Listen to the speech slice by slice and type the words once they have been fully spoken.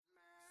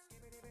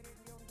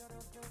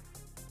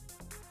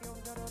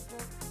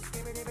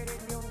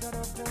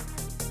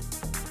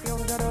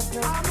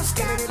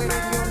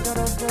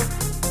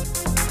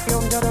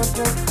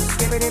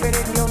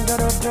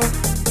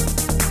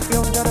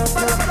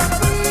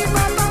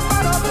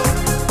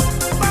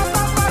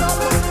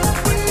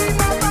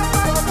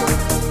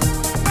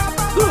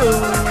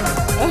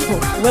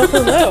Well,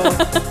 hello.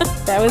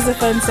 That was a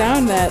fun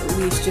sound that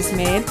Leash just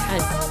made.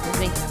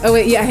 Oh,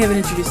 wait, yeah, I haven't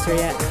introduced her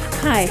yet.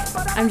 Hi,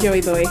 I'm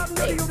Joey Bowie.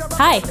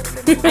 Hi,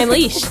 I'm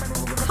Leash.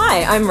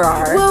 Hi, I'm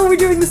Rar. Whoa, we're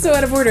doing this so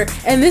out of order.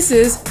 And this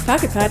is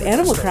Pocket Pod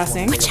Animal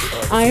Crossing.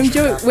 I am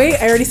Joey. Wait,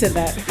 I already said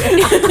that.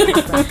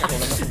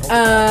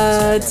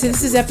 So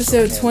this is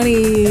episode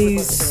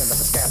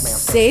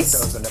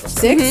 26?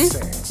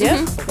 Mm-hmm.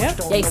 Yep.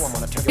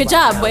 Yes. Good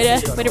job. Way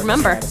to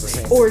remember.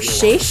 Or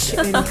Sheesh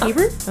in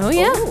Hebrew. Oh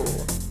yeah.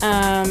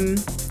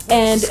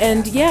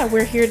 And yeah,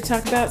 we're here to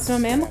talk about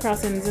some Animal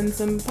Crossings and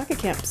some Pocket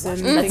Camps and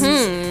things,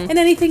 and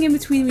anything in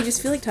between we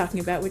just feel like talking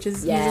about, which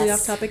is usually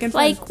off topic and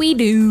fun. Like we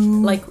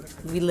do. Like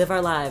we live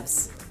our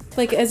lives.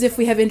 Like as if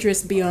we have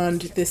interest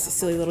beyond this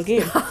silly little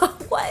game.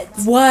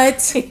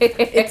 What?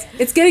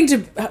 It's getting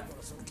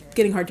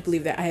hard to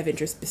believe that I have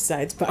interest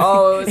besides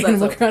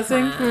Animal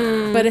Crossing,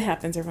 but it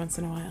happens every once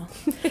in a while.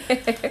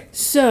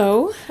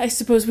 So I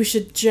suppose we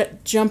should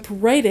jump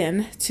right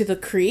in to the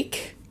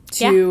creek,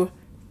 to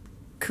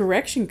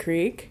Correction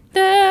Creek.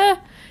 I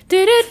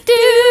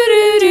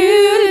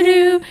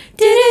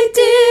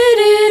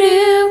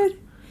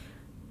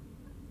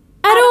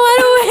don't want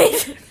to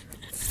wait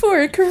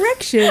for a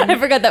correction. I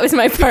forgot that was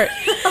my part.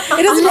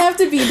 It doesn't have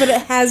to be, but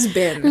it has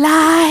been.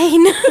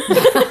 Line.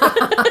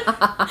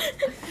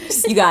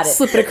 You got it.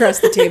 Slip it across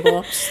the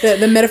table.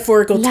 The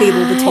metaphorical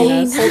table between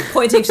us.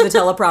 Pointing to the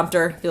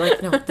teleprompter. Be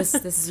like, no, this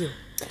is you.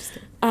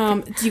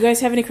 Do you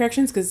guys have any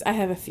corrections? Because I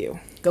have a few.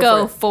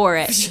 Go for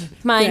it.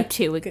 Mine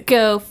too.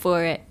 Go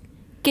for it.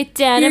 Get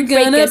down and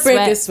break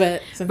a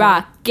sweat.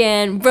 Rock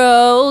and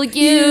roll.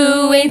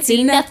 You ain't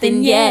seen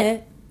nothing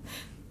yet.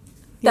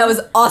 That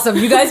was awesome.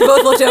 You guys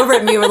both looked over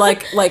at me and were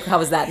like, how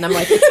was that? And I'm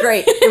like, it's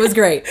great. It was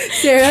great.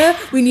 Sarah,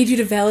 we need you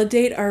to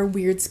validate our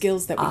weird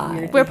skills that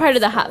we're part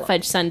of the Hot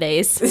Fudge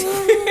Sundays.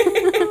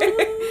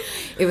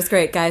 It was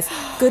great, guys.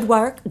 Good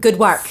work.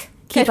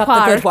 Keep up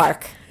the good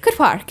work. Good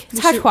work. It's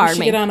we should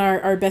get on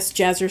our best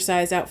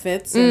jazzercise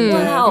outfits. And,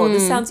 wow,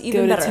 this sounds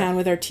even better. Go to town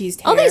with our teased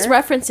hair. All these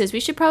references,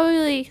 we should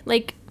probably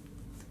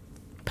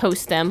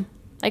post them.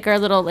 Like our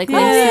little links to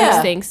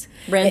these things.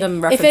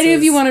 Random references. If any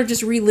of you want to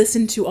just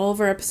re-listen to all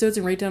of our episodes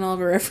and write down all of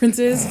our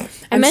references.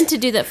 I meant to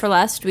do that for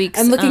last week's.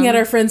 I'm looking at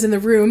our friends in the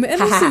room,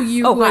 and also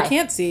you who I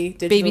can't see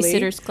digitally.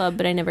 Babysitters Club,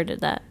 but I never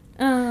did that.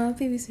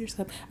 Babysitters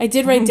Club. I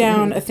did write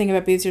down a thing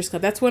about Babysitters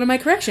Club. That's one of my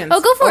corrections.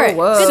 Oh, go for it.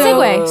 Whoa. Good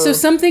segue. So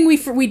something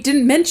we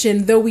didn't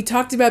mention, though we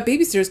talked about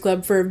Babysitters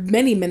Club for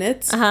many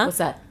minutes. What's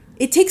that?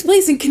 It takes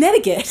place in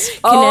Connecticut.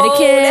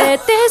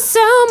 Connecticut, there's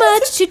so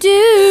much to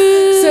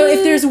do. So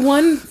if there's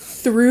one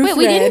through Wait,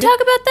 we didn't talk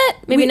about that?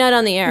 Maybe not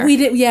on the air. We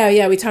did.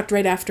 Yeah. We talked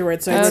right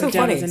afterwards. So I wrote it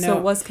down as a note. So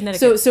it was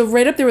Connecticut. So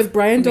right up there with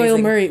Brian Doyle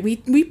Murray.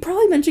 We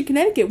probably mentioned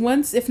Connecticut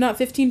once, if not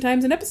 15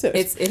 times in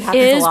episodes. It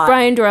happens a lot.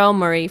 Brian Doyle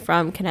Murray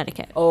from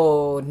Connecticut?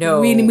 Oh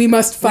no. We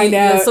must find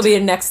out. This will be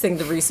a next thing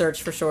to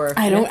research for sure.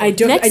 I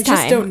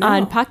just don't know.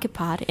 On Pocket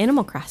Pod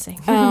Animal Crossing.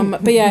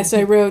 But yeah, so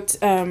I wrote.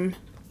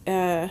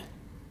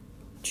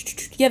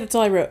 Yeah, that's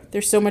all I wrote.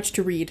 There's so much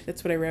to read.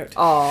 That's what I wrote.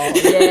 Oh,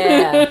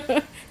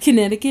 yeah.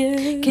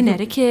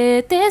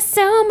 Connecticut, there's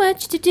so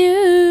much to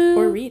do.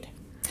 Or read.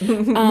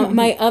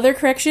 My other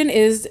correction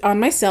is on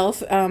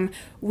myself.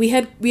 We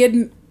had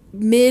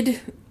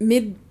mid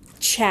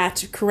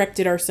chat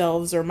corrected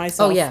ourselves or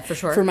myself. Oh, yeah, for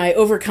sure. For my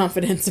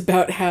overconfidence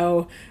about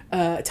how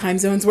time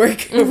zones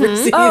work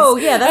overseas. Oh,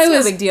 yeah, that's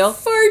no big deal.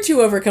 Far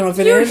too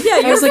overconfident.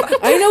 I was like,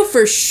 I know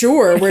for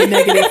sure we're -5,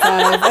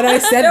 and I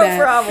said no that.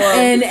 problem.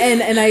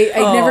 And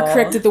I never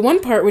corrected the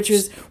one part, which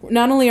was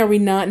not only are we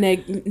not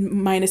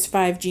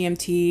 -5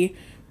 GMT,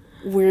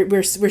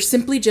 we're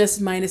simply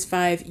just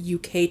 -5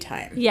 UK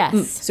time.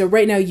 Yes. So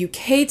right now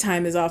UK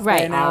time is off by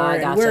an hour,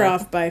 and we're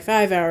off by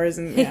 5 hours,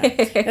 and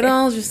it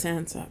all just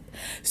adds up.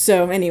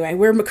 So anyway,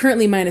 we're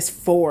currently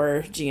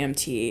 -4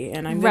 GMT,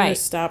 and I'm going to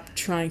stop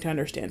trying to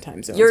understand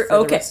time zones. You're for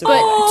okay. The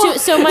rest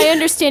of So my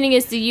understanding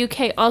is the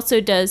UK also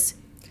does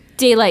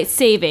daylight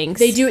savings.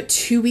 They do it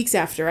 2 weeks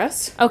after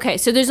us. Okay,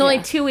 so there's only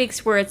 2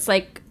 weeks where it's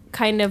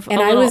kind of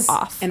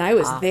off. And I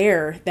was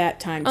there that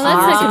time. Oh,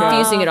 that's not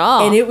confusing at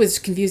all. And it was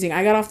confusing.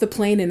 I got off the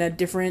plane in a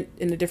different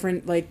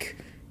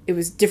it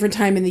was different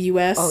time in the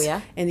U.S. Oh, yeah?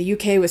 And the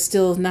U.K. was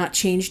still not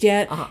changed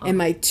yet. And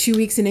my 2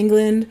 weeks in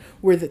England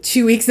were the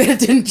 2 weeks that it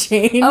didn't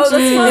change. Oh, that's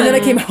fun. And then I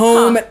came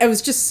home. I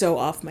was just so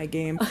off my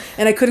game.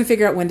 And I couldn't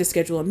figure out when to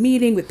schedule a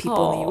meeting with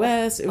people in the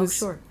U.S. It was,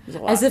 sure. It was a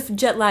lot. As if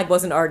jet lag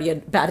wasn't already a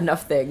bad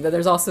enough thing. That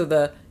there's also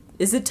the...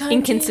 Is it time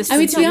inconsistent? I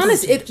mean, to be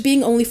honest, it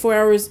being only 4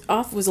 hours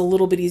off was a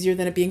little bit easier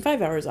than it being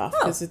 5 hours off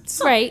because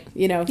it's right.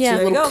 It's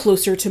a little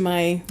closer to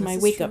my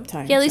wake up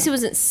time. Yeah, at least it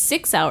wasn't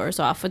 6 hours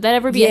off. Would that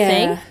ever be a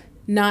thing?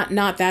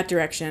 Not that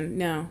direction.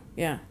 No,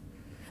 yeah.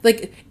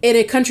 Like in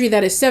a country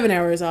that is 7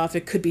 hours off,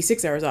 it could be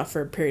 6 hours off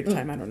for a period of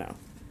time. I don't know,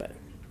 but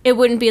It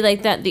wouldn't be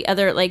like that. The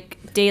other like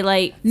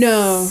daylight.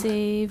 No.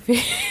 Saving.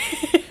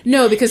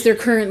 No, because they're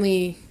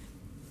currently.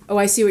 Oh,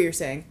 I see what you're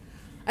saying.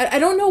 I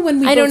don't know when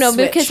we. I don't know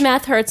switch. because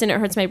math hurts and it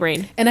hurts my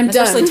brain. And I'm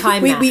Especially done.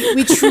 time math.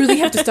 We truly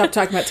have to stop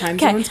talking about time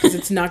zones because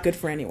it's not good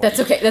for anyone. That's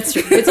okay. That's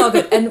true. It's all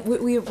good. And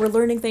we're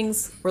learning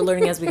things. We're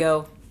learning as we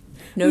go.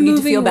 No need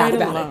to feel bad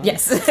about it.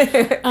 Yes.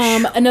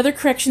 Another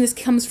correction. This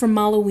comes from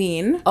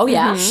Halloween. Oh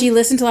yeah. She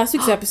listened to last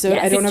week's episode.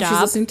 Yes, I don't good know if she's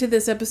job. listening to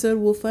this episode.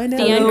 We'll find out.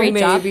 Theon, great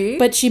job.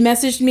 But she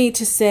messaged me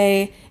to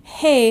say,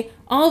 "Hey,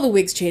 all the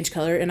wigs change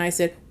color," and I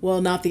said,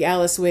 "Well, not the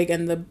Alice wig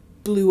and the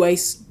blue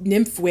ice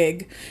nymph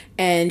wig."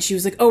 And she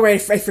was like, "Oh right,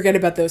 I forget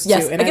about those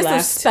Yes, two." And I guess laughed.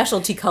 there's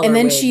specialty color. And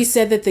then wigs. she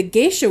said that the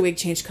geisha wig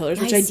changed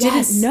colors, which I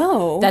didn't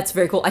know. That's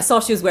very cool. I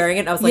saw she was wearing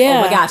it. And I was like, Yeah.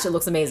 oh my gosh, it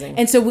looks amazing.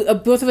 And so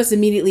both of us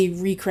immediately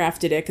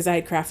recrafted it because I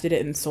had crafted it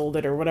and sold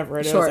it or whatever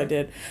it Sure. was I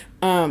did.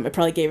 I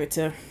probably gave it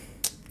to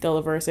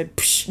Gulliver. I said,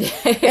 Psh.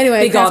 Anyway,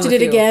 I Be gone crafted with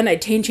it you. again. I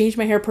changed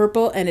my hair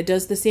purple, and it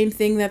does the same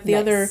thing that the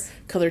Nice. other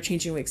color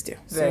changing wigs do.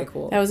 Very So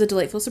cool. That was a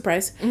delightful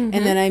surprise. And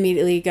then I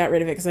immediately got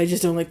rid of it because I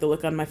just don't like the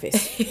look on my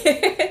face.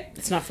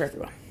 It's not for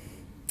everyone.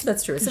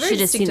 That's true. It's a You very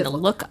should have seen the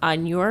distinctive look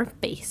on your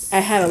face. I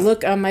had a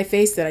look on my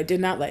face that I did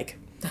not like.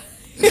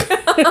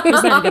 It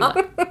was not a good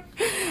look.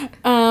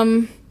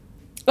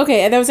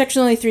 Okay, that was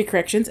actually only 3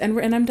 corrections, and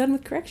I'm done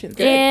with corrections.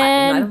 Good. I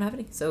And don't have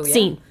any. So yeah.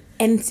 scene.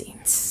 End scene.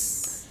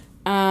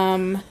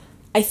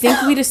 I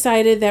think we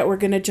decided that we're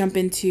gonna jump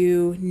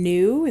into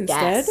new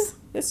instead. Yes.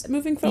 This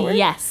moving forward.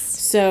 Yes.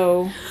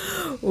 So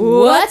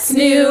What's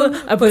new?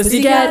 A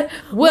pussycat.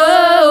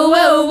 Whoa,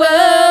 whoa, whoa,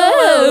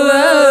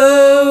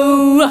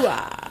 whoa.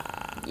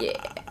 Yeah.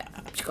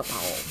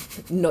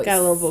 Nice. got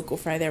a little vocal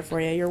fry there for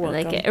you. You're I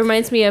welcome. like it. It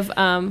reminds me of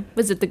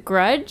was it The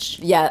Grudge?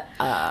 Yeah.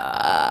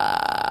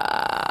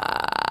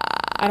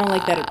 I don't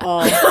like that at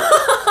all.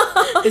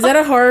 Is that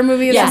a horror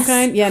movie of Yes. some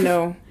kind? Yeah,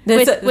 no.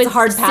 That's with a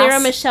hard pass. Sarah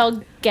Michelle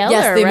Gellar,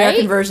 Yes, the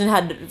American right? version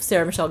had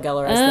Sarah Michelle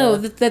Gellar as Oh,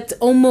 the... that's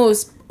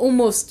almost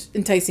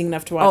enticing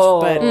enough to watch. Oh.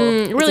 But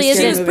it really it's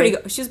a isn't. scary She's movie. pretty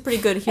good. She's a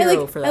pretty good I hero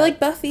like for that. I like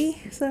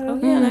Buffy. So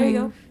Yeah, there you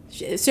go.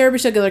 Sarah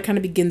Michelle Gellar kind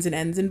of begins and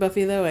ends in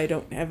Buffy, though. I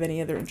don't have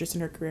any other interest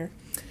in her career.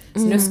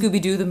 So you know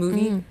Scooby-Doo, the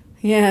movie?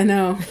 Yeah,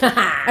 no.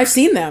 I've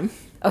seen them.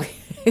 Okay.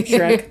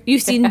 Shrek.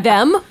 You've seen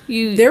them?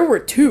 You. There were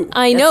 2.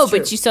 I know, That's but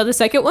true. you saw the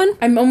second one?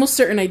 I'm almost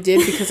certain I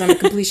did because I'm a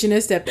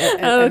completionist at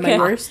Oh, my okay.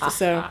 worst.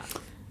 So,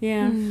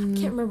 yeah. I can't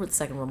remember what the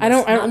second one was. I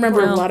don't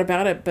remember a well. lot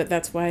about it, but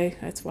that's why.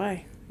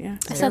 Yeah.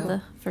 I saw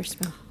the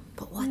first one.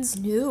 But what's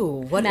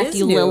new? What is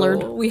Matthew new?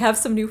 Lillard. We have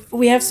some new...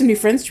 We have some new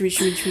friends to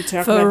should we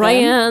talk about them?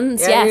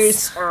 Friends,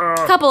 yes. A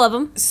couple of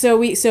them.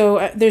 So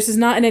this is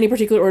not in any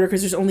particular order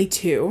because there's only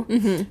 2.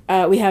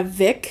 Mm-hmm. We have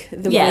Vic,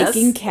 the Yes.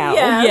 Viking cow,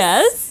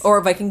 Yes.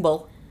 Or Viking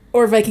Bull.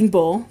 or Viking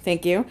bull.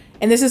 Thank you.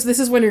 And this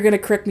is when you're going to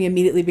correct me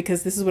immediately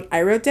because this is what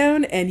I wrote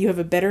down, and you have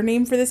a better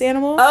name for this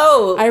animal.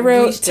 Oh, I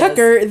wrote Leash does.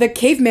 Tucker, the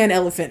caveman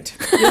elephant.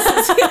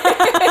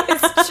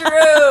 It's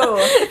true.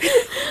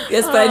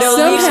 Yes, but I know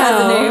Leash has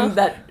Somehow. a name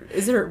that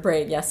is her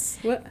brain. Yes.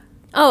 What?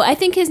 Oh, I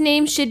think his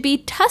name should be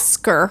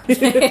Tusker.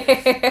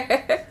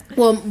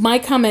 Well, my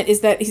comment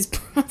is that he's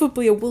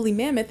probably a woolly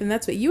mammoth, and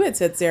that's what you had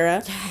said,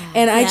 Sarah.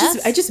 And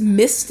Yes. I just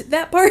missed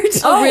that part.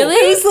 Oh, really?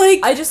 I was like,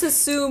 I just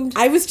assumed...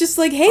 I was just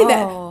like, hey,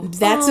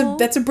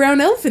 that's a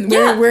brown elephant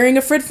wearing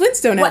a Fred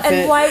Flintstone outfit.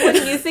 And why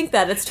wouldn't you think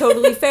that? It's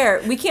totally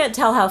fair. We can't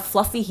tell how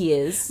fluffy he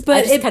is. But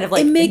I just it, kind of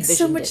like it makes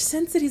so envisioned much it.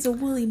 sense that he's a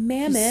woolly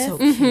mammoth. So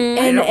cute.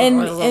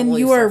 And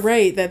you are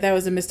right that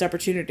was a missed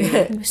opportunity.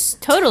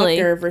 Totally.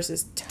 Tucker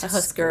versus Tusker.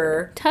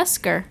 Tusker.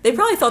 Tusker. They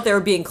probably thought they were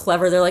being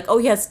clever. They're like, oh,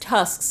 he has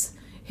tusks.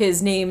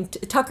 His name,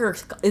 Tucker,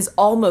 is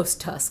almost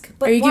Tusk.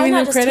 But Are you why giving not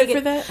them just credit take for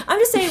it- that? I'm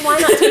just saying, why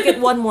not take it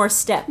one more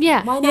step?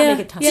 Yeah. Why not Yeah. make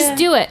it Tusk? Yeah. Just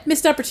do it.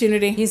 Missed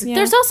opportunity. He's-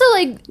 There's also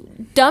like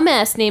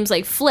dumbass names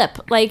like Flip.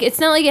 Like it's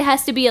not like it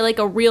has to be like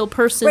a real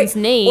person's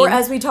name. Or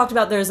as we talked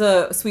about, there's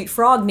a sweet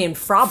frog named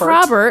Frobert.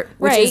 Frobert,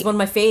 which right. is one of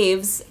my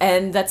faves,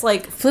 and that's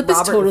like Flip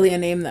Robert is totally a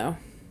name, though.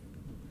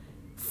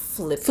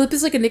 Flip. Flip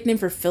is like a nickname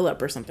for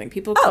Philip or something.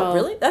 People Oh, call...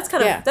 really? That's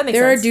kind of that makes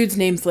there sense. are dudes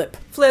named Flip.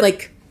 Flip.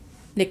 Like,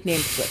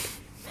 nicknamed Flip.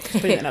 Just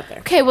putting that out there.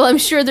 okay, well I'm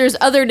sure there's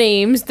other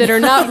names that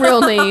are not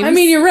real names. I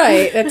mean, you're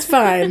right. That's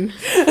fine.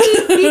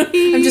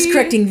 I'm just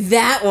correcting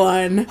that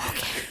one.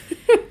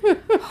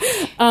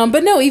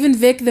 But no, even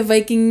Vic, the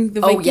Viking,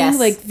 yes.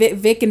 like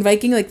Vic and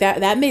Viking, like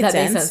that made That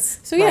sense. made sense,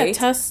 So yeah, right?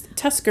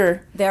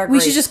 Tusker. They are We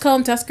great. should just call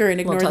him Tusker and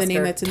ignore the name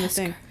Tusker. that's in the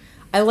thing.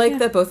 I like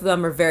that both of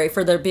them are very,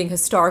 for their being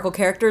historical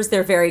characters,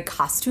 they're very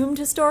costumed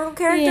historical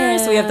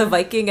characters. So we have the Yeah.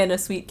 Viking and a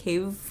sweet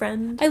cave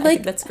friend. I like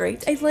think that's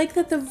great. I like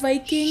that the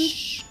Viking.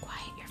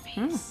 Quiet your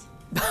face.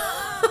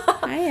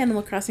 Hi,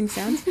 Animal Crossing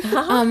sounds.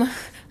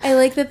 I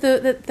like that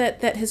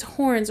that his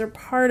horns are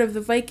part of the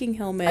Viking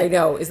helmet. I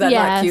know. Is that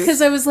Yes. not cute?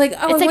 Because I was like, oh,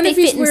 It's I like wonder they if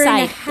he's fit wearing a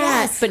inside. hat.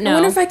 Yes, but I no.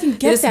 wonder if I can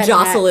get Just that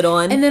jostle hat. it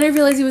on. And then I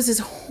realized it was his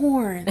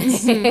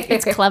horns.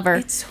 It's clever.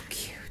 It's so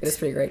cute. It's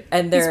pretty great.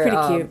 And they're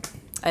pretty cute.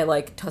 I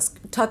like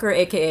Tucker,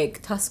 aka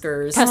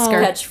Tusker's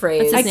Tusker.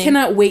 catchphrase. I name.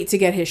 cannot wait to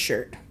get his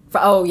shirt.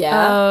 Oh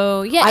yeah.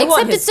 Oh yeah, I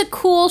want except his- it's a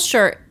cool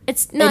shirt.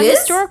 It's not It is?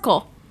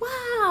 historical.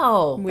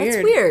 Wow. Weird.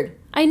 That's weird.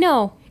 I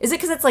know. Is it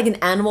because it's like an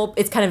animal?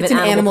 It's kind of It's an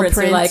an animal animal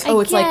print. print. So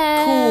like, it's like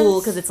cool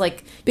guess. because it's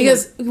like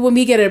Because when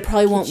we get it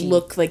probably won't kitschy.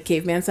 look like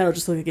caveman style. It'll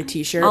just look like a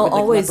t-shirt I'll with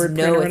like always leopard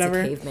know print or it's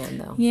whatever. a caveman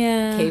though.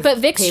 Yeah. But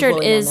Vic's cave shirt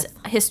woolly is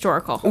mammoth.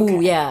 historical.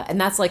 Ooh, yeah,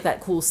 and that's like that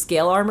cool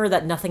scale armor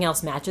that nothing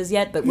else matches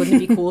yet. But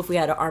wouldn't it be cool if we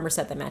had an armor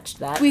set that matched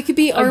that? We could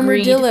be Agreed.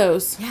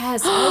 armadillos.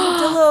 Yes,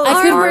 armadillos.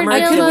 I could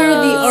wear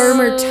the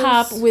armor Armadillos.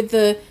 top with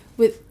the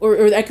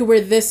or I could wear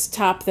this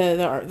top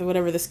the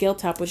whatever the scale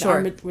top with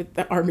Sure. with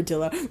the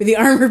armadillo with the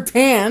armor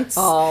pants.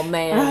 Oh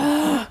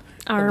man,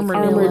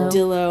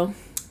 Armadillo.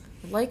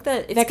 I like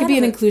that. It's That could kind be of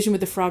an a- inclusion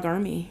with the frog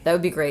army. That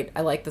would be great.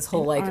 I like this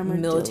whole like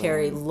armadillo.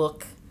 military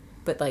look,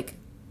 but like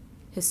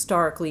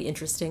historically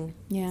interesting.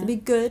 Yeah. It'd be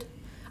good.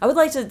 I would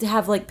like to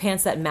have like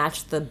pants that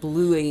match the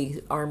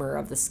bluey armor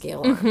of the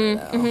scale armor. Though.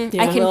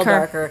 Yeah. I A little concur.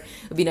 darker.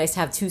 It would be nice to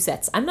have two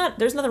sets.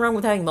 There's nothing wrong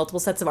with having multiple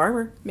sets of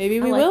armor. Maybe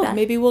I we like will. that.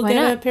 Maybe we'll Why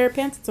get not? a pair of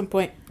pants at some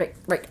point.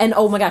 Right. And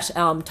oh my gosh,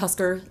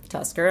 Tusker,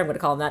 I'm going to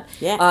call him that.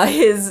 Yeah.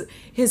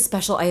 His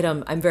special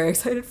item I'm very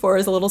excited for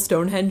is a little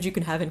Stonehenge you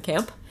can have in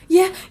camp.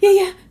 Yeah.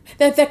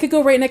 That could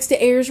go right next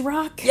to Ayers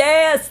Rock.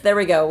 Yes, there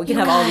we go. We can You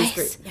have all these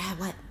guys. great. Yeah,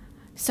 what?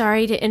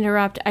 Sorry to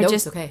interrupt. No,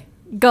 it's okay.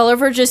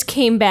 Gulliver just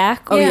came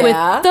back with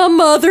yeah? the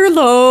mother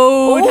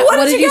load. Oh,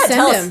 What did you get? send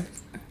Tell us. him?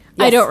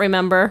 I don't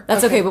remember.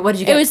 That's okay, but what did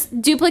you It get? was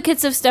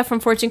duplicates of stuff from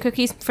Fortune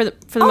Cookies for the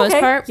most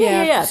Okay. part.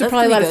 Yeah, So that's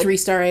probably a pretty lot of good.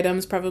 3-star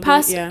items, probably.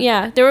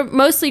 Yeah, they were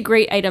mostly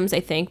great items, I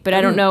think, but I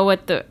don't know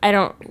what I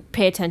don't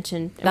pay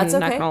attention. That's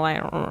I'm okay. not gonna lie. I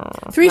don't know.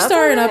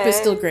 3-star and up okay. is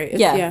still great.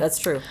 Yeah, that's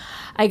true.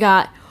 I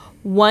got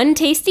one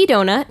tasty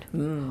donut,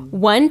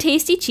 one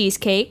tasty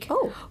cheesecake,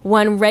 Oh.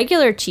 one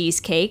regular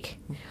cheesecake,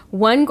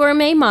 one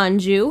gourmet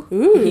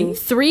manju,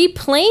 3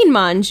 plain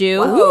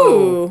manju,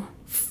 Ooh.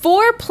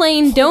 4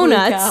 plain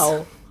donuts,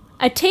 cow.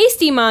 a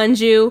tasty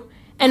manju,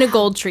 and a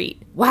gold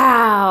treat.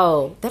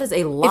 Wow, that is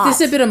a If lot. this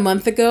had been a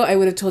month ago, I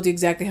would have told you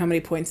exactly how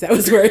many points that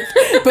was worth.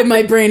 But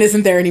my brain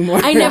isn't there anymore.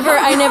 I never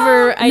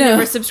No.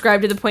 never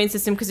subscribed to the point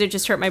system because it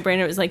just hurt my brain.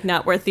 It was like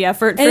not worth the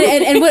effort. For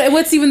And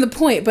what's even the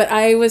point? But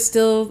I was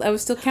still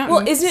counting.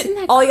 well, isn't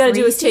that it all you gotta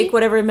do is crazy? take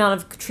whatever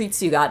amount of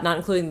treats you got, not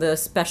including the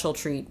special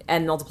treat,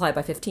 and multiply it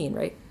by 15,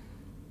 right?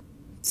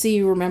 See,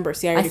 you remember.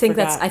 See, I already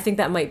forgot. I think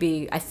that might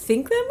be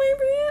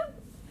it.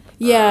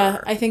 Yeah,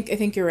 I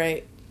think you're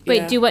right. Wait,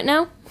 Yeah. do what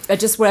now?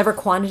 Just whatever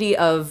quantity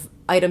of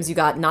items you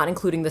got, not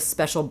including the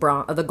special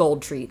the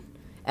gold treat.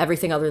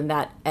 Everything other than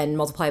that, and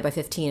multiply it by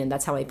 15, and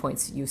that's how many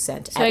points you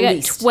sent. So at I got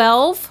least.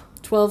 12.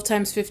 12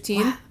 times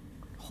 15.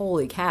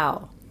 Holy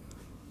cow!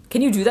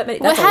 Can you do that many?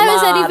 Well, That's how a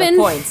does that lot of even-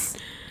 points.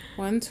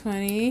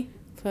 120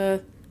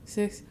 plus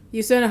 6.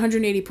 You spent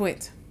 180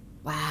 points.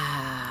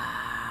 Wow.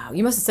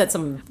 You must have said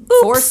some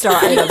 4-star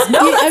items. No,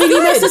 I mean, you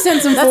good. must have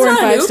sent some That's 4 and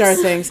not 5-star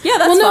oops. things. Yeah,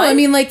 that's well, no, fine. I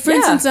mean, like for Yeah.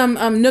 instance,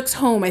 Nook's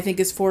Home, I think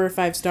is 4 or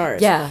 5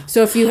 stars. Yeah.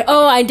 So if you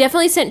Oh, I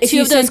definitely sent if 2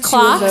 you of those sent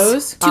clocks. 2 of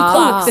those, 2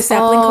 clocks. the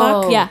sapling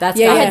clock. Yeah, That's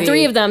I gotta had be-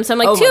 3 of them, so I'm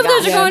like, Oh 2 my of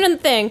those gosh. are going in the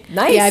thing.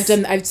 Nice.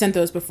 Yeah, I've sent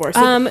those before.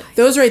 So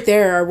those right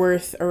there are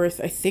worth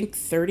I think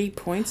 30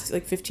 points,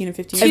 like 15 and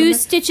 15. 2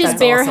 stitches That's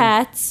bear awesome.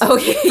 hats.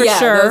 Okay, for yeah,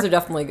 sure. those are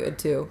definitely good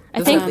too. I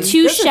Those think are-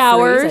 2 those are threes,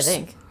 showers. I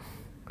think.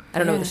 I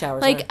don't know what the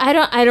showers Like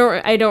are.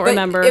 I don't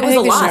remember. it was I think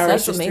a the lot. shower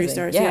That's is just 3 amazing.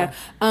 stars. Yeah.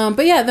 Yeah.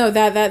 But yeah, no,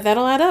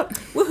 that'll add up.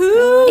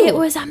 Woohoo! It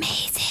was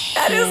amazing.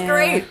 That is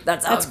great.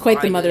 That's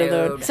quite the mother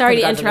load. Sorry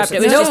to interrupt. It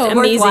was No, just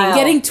amazing. worthwhile.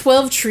 Getting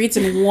 12 treats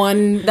in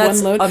one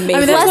That's load. amazing. I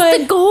mean, that's Plus why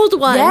the gold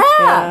one. Yeah.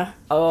 Yeah.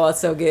 Oh, it's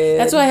so good.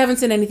 that's why I haven't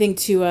sent anything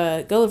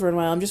to Gulliver in a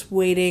while. I'm just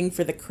waiting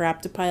for the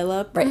crap to pile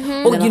up. Right. And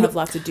Well, then you I'll know have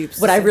lots of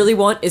dupes. what to I send. really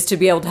want is to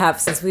be able to have,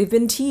 since we've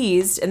been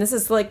teased, and this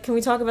is like, can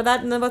we talk about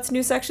that in the What's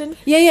New section?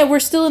 Yeah, we're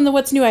still in the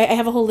what's new. I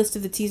have a whole list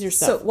of the teaser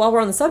stuff. So while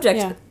we're on the subject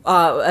Yeah.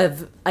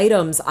 of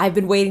items, I've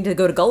been waiting to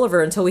go to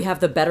Gulliver until we have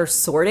the better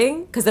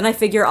sorting, because then I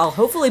figure I'll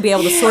hopefully be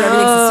able to sort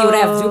everything to see what I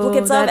have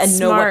duplicates of that's and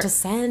know what smart. to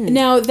send.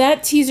 Now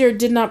that teaser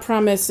did not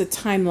promise a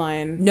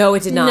timeline. No,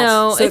 it did not.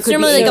 No, So it it's could be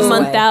normally like a ages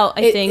month away. out,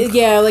 I think.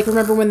 Yeah, like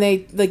remember when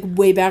they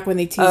way back when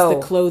they teased the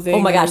clothing. Oh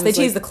my and gosh, it they was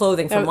teased like- the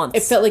clothing for that- months.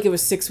 It felt like it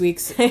was 6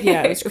 weeks.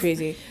 Yeah, it was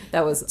crazy.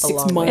 That was a 6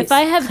 long months. wait. If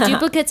I have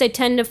duplicates, I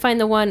tend to find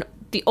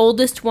the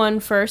oldest one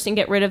first and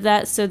get rid of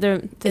that, so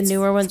the It's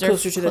newer ones are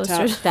closer to the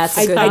top. That's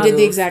a good I did the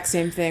move. exact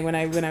same thing when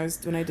I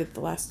did the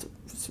last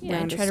Yeah, I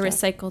round. try to of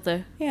stuff. recycle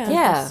the.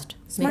 Yeah,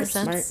 Smart, makes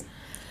sense.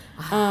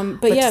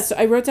 But yeah, so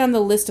I wrote down the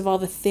list of all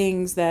the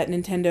things that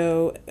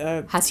Nintendo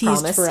Has teased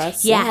promised. for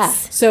us.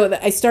 Yes. So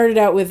I started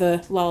out with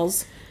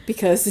lols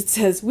because it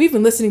says we've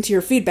been listening to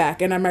your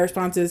feedback, and my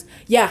response is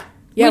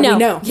we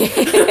know.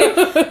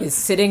 Is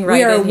sitting right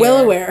We are in well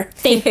here. aware.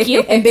 Thank you.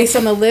 And based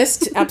on the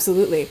list,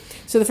 absolutely.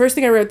 So the first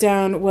thing I wrote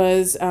down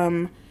was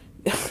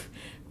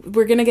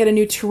we're gonna get a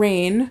new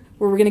terrain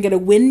where we're gonna get a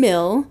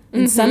windmill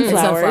and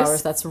sunflowers.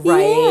 Sunflowers, that's right.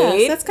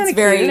 Yes, that's kinda It's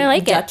very cute. I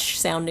like it. Dutch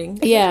sounding.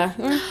 Yeah.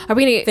 Are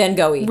we gonna get Van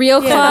Gogh-y.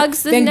 real Yeah.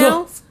 clogs Van now?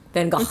 Gogh.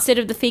 Van Gogh. Instead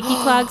of the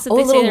fakey clogs that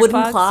they say little they're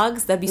wooden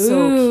clogs. That'd be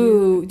so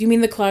cute. Do you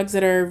mean the clogs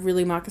that are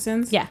really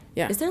moccasins? Yeah.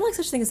 Yeah. Is there like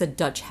such thing as a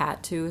Dutch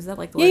hat too? Is that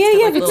like the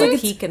Yeah. the little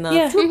peak and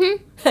the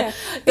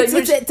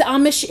It's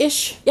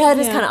Amish-ish. Yeah, it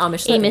is kind of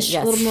Amish. Amish.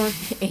 Yes. A little more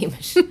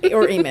Amish.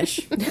 or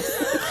Amish.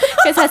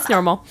 Because that's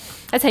normal.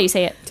 That's how you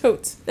say it.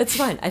 Totes. That's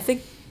fine. I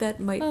think that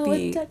might Oh,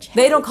 be. a Dutch hat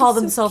They don't would call be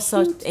so themselves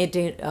such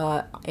cute.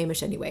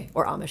 Amish anyway,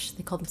 or Amish.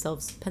 They call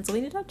themselves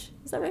Pennsylvania Dutch.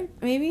 Is that right?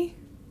 Maybe.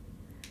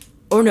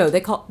 Or no,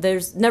 they call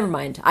there's. Never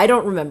mind. I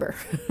don't remember.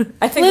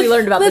 I think we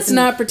learned about Let's this.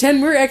 not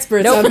pretend we're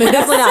experts Nope, on this.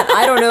 definitely not.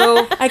 I don't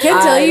know. I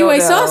can tell you, don't I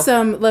saw know.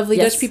 some lovely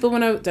Yes. Amish people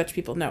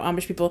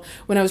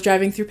when I was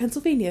driving through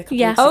Pennsylvania. A couple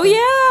Yeah. weeks Oh ago.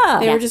 yeah,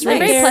 They were just They're right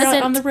very there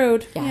pleasant. on the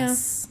road.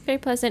 Yes. Very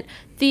pleasant.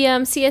 The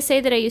CSA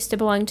that I used to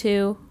belong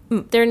to,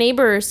 their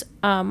neighbors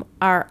are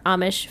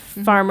Amish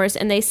farmers,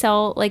 and they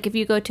sell, like, if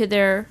you go to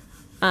their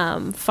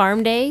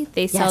farm day,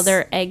 they sell Yes.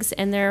 their eggs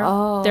and their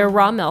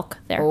raw milk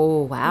there.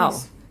 Oh wow,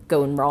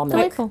 going raw milk.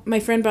 Delightful.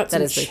 My friend bought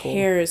some is very cool.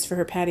 chairs for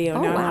her patio.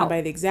 Now I wow. want to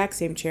buy the exact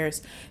same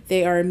chairs.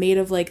 They are made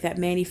of like that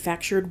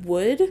manufactured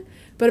wood,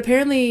 but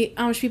apparently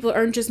Amish people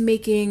aren't just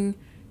making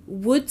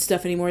wood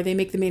stuff anymore. They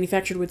make the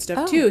manufactured wood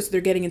stuff too, so they're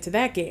getting into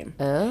that game.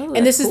 Oh,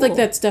 And this is like cool.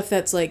 that stuff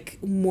that's like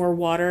more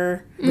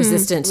water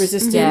resistant.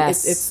 resistant.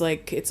 Yes. It's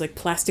like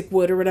plastic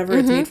wood or whatever.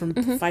 It's made from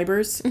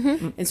fibers,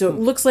 and so it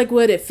looks like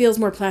wood. It feels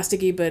more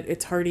plasticky, but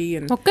it's hardy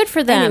and. Well, good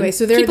for them. Anyway,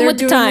 so they're Keeping with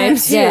doing the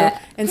times. that too. Yeah.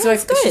 And so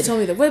she good. told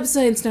me the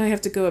website, and so now I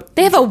have to go up.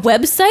 They have a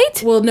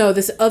website? Well, no,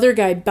 this other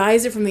guy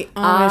buys it from the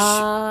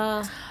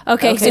Amish.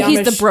 Okay, so the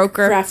he's the Amish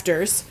broker.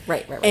 crafters,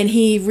 Right. and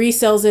he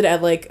resells it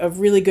at like a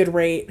really good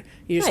rate.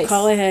 You just Nice.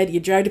 call ahead. You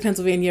drive to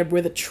Pennsylvania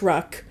with a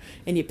truck,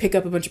 and you pick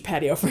up a bunch of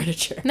patio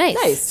furniture. Nice.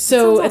 Nice.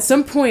 So at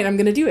some point, I'm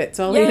gonna do it.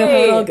 So I'll let you know how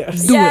it all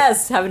goes.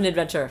 Yes, have an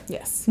adventure.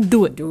 Yes.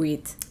 Do it. Do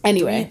it.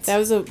 Anyway, that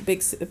was a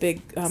big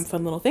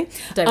fun little thing.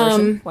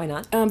 Diversion. Why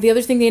not? The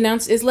other thing they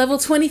announced is level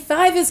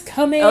 25 is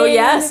coming. Oh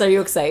yes, are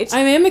you excited? I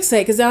am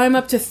excited because now I'm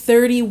up to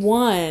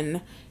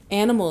 31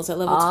 animals at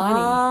level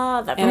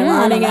 20. That's And a I'm lot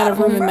running of out of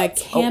room in my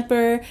animals.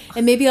 camper.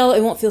 And maybe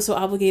it won't feel so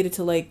obligated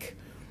to like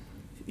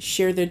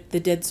share the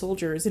dead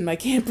soldiers in my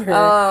camper.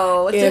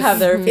 Oh, to have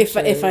their if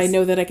I pictures.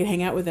 know that I can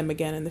hang out with them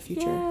again in the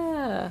future.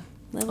 Yeah.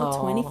 Level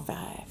Aw.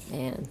 25.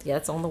 And yeah,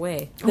 it's on the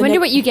way. I wonder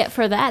what you get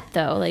for that,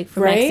 though, like for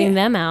Right? maxing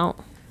them out.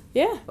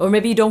 Yeah. Or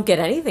maybe you don't get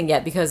anything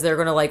yet because they're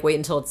gonna like wait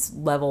until it's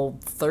level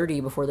 30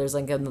 before there's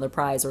like another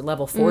prize, or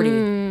level 40.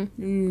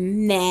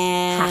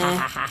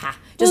 Nah.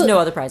 Just Well- no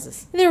other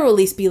prizes. There will at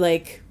least be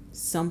like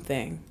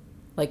something.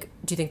 Like,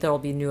 do you think there will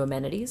be new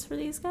amenities for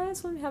these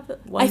guys when we have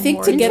one I think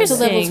more to get to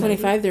Interesting. level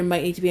 25, there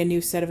might need to be a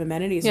new set of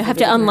amenities. You have with to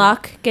the different-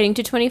 unlock getting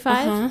to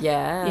 25? Uh-huh.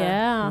 Yeah.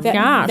 Yeah. That,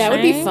 Gosh, that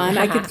would be right? fun.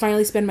 I could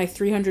finally spend my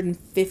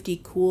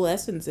 350 cool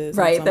essences.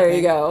 on Right, there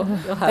you something. go.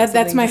 You'll have That's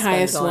something my to spend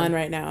highest on. one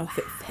right now.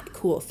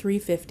 Cool,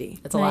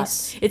 350. It's a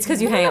Nice. lot. It's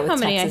because you I hang out don't know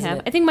with how many Tex, I isn't have.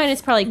 it? I think mine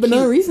is probably But cute,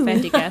 not recently.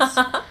 if I had to guess.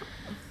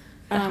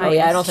 Oh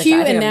yeah, I don't think Cute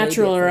I think and I maybe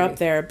natural at are 30. up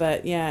there,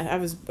 but yeah, I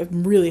was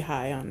really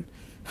high on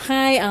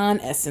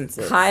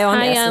essences. High on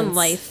High essence. on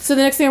life. So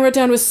the next thing I wrote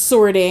down was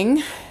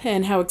sorting,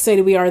 and how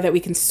excited we are that we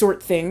can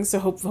sort things. So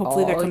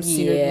hopefully that comes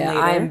sooner than later.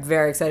 I'm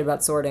very excited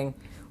about sorting.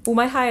 Well,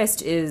 my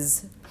highest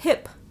is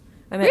hip.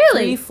 I'm at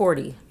Really?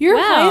 340. Your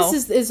Wow.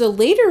 highest is a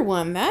later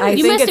one. That I is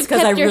You think must it's have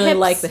because I kept your really hips-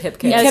 like the hip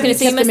Yeah, I kit. was gonna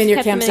say you kept must them in your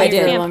have kept them in campsite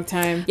your for a camp. long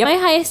time. Yep. My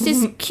highest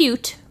is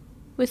cute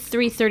with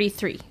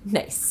 333,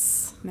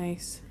 Nice.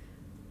 Nice.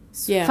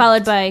 Yeah.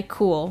 followed by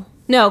cool.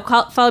 No,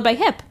 followed by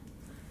hip.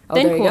 Oh,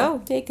 Then there cool. you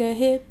go. Take a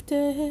hip to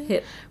hip.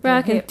 Hip.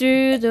 Rocking Hip.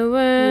 through the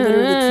world.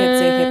 Literally can't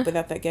say hip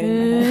without that getting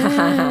in my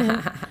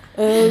head.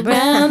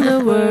 Around the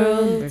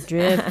world.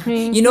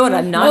 You know what?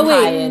 I'm not Oh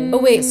high in.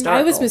 wait!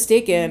 I was historical.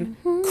 mistaken.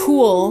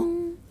 Cool.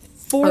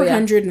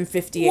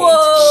 458.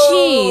 Whoa!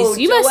 Jeez,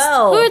 you must.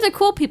 Joelle. Who are the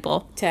cool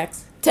people?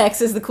 Tex.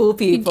 Tex is the cool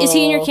people. Is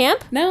he in your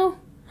camp? No.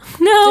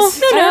 No,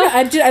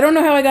 I don't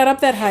know how I got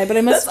up that high, but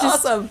I must That's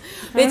just. awesome.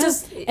 It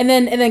just. And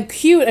then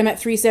cute. I'm at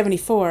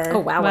 374. Oh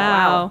wow!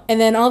 Wow. And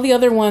then all the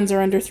other ones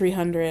are under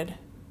 300.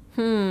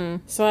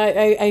 So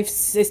I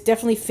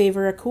definitely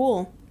favor a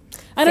cool.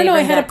 I don't know.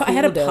 I Favoring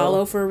had that cool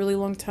Apollo for a really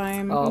long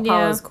time. Oh, Yeah.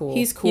 Apollo's cool.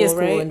 He's He is cool,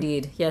 cool right?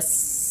 indeed.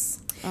 Yes.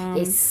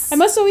 Yes. I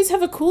must always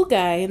have a cool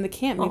guy in the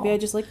camp. Maybe I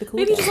just like the cool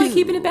Maybe guy. just like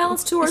keeping it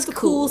balanced towards the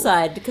cool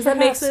side because that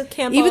makes it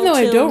camp. Even all though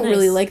I chill don't and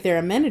really nice. like their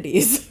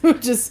amenities,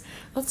 which is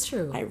That's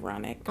true.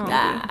 ironic.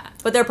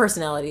 But their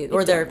personality,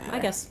 or their, don't I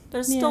matter. guess,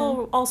 there's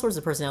still all sorts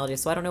of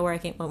personalities. So I don't know where I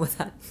came up with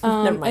that.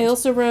 Never mind. I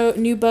also wrote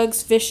new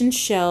bugs, fish, and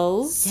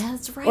shells. Yeah,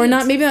 that's right. Or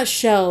not, maybe not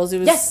shells. It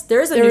was Yes, there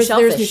is a new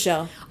shellfish. There's new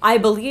shell. I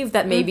believe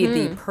that may be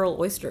the pearl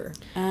oyster.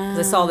 'Cause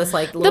I saw this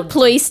like The little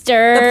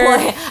ploister.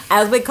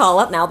 as we call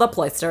it now, the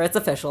ploister. It's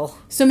official.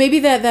 So maybe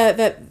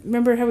that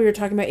remember how we were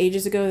talking about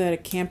ages ago that a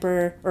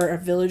camper or a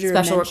villager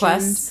Special mentioned-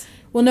 requests?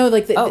 Well, no,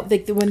 like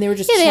when they were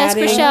just Yeah, they ask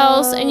chatting. for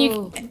shells,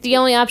 and the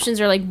only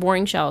options are like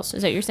boring shells.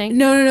 Is that what you're saying?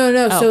 No.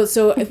 Oh.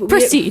 So if we-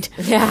 Proceed.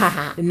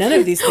 Yeah. none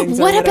of these things.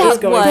 What are what I was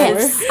about going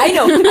what? for. I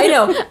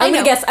know. I'm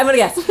gonna guess.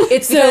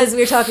 It's because we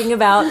were talking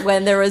about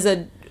when there was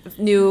a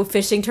new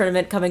fishing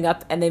tournament coming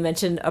up, and they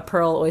mentioned a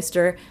pearl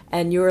oyster,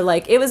 and you were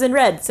like, it was in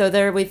red, so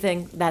there we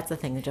think that's the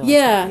thing that Joel.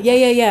 Yeah.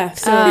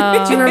 So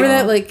do you remember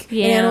that? Like,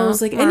 Anna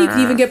was like, and you can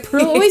even get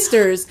pearl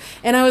oysters,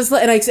 and I was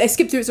like, and I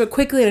skipped through it so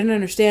quickly, I didn't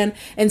understand,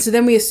 and so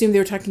then we assumed they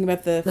were talking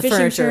about the fishing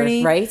furniture,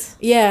 tourney, right?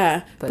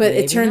 Yeah, but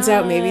it turns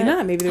out maybe not.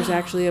 not. Maybe there's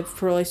actually a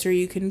pearl oyster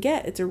you can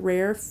get. It's a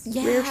rare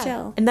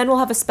shell. And then we'll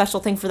have a special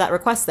thing for that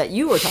request that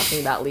you were talking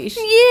about, Leash.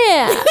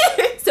 Yeah.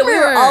 So we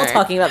were all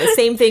talking about the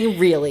same thing,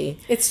 really.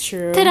 It's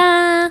true.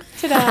 Ta-da!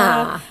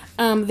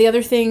 Ta-da! The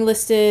other thing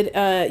listed,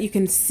 you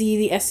can see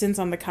the essence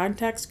on the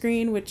contact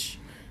screen, which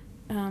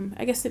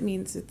I guess it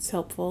means it's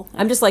helpful.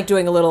 I'm just like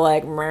doing a little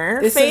like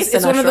face it's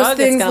and one a of those shrug.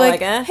 things It's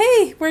like, eh.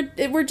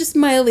 hey, we're just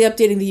mildly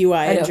updating the UI.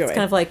 I know, Enjoy. it's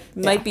kind of like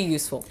might be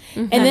useful.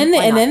 And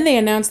then they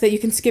announced that you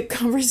can skip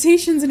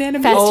conversations in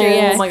animation. Faster,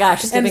 yeah. Oh my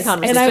gosh, skipping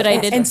conversations. That's what I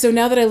did. And so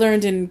now that I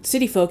learned in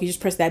City Folk, you just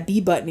press that B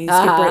button and you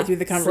skip right through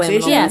the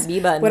conversations. Yeah, B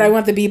button. But I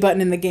want the B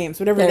button in the games.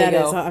 Whatever There you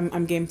that is, go.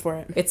 I'm game for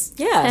it. It's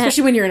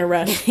Especially when you're in a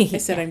rush. I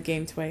said I'm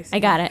game twice. I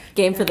got it.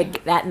 game for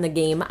that in the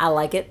game. I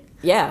like it.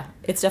 Yeah,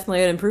 it's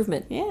definitely an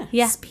improvement. Yeah.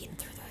 Yeah. Speeding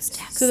through those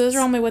texts. So those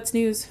are all my what's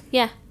news.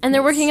 Yeah. And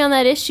they're working on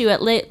that issue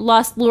at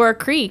Lost Laura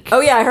Creek.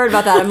 Oh yeah, I heard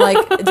about that. I'm like,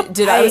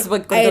 I was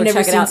like, I had go never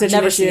check it seen out. such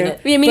Never an seen issue.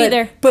 it. Yeah, me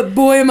neither. But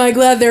boy, am I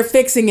glad they're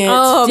fixing it.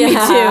 Oh, me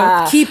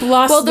Yeah. too. Keep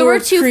Lost Well, there were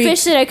Lord two Creek.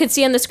 fish that I could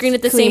see on the screen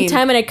at the same Clean.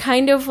 time, and I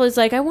kind of was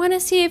like, I want to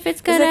see if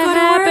it's gonna it gonna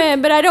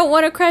happen, but I don't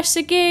want to crash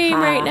the game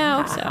right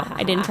now, so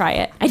I didn't try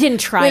it. I didn't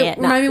try Wait, it.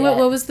 remind me yet.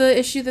 what was the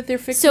issue that they're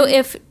fixing? So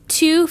if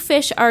two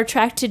fish are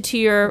attracted to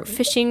your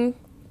fishing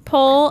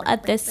pole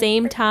at the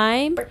same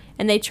time,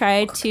 and they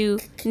try to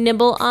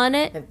nibble on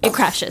it, it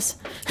crashes.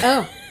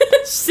 oh,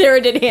 Sarah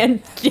did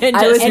hand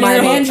I was and gestures. her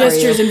Mine hand for you.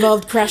 gestures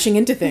involved crashing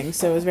into things,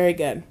 so it was very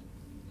good.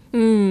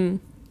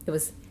 It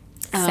was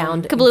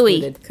sound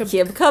kablooey. included.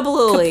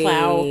 Kablooey.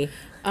 Kaplow.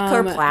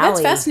 Kerplowy.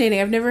 That's fascinating.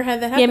 I've never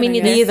had that happen. me I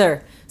neither. guess.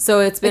 Neither. So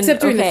it's been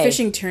Except during okay. the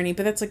fishing tourney,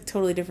 but that's like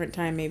totally different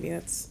time. Maybe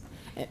that's.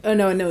 Oh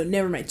no,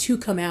 never mind. Two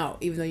come out,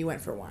 even though you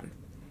went for one.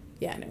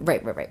 Yeah, no.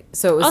 Right.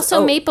 So it was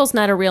Also, Maple's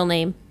not a real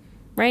name,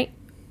 right?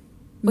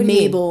 What do you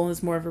mean? Mabel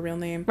is more of a real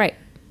name. Right.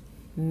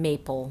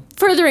 Maple.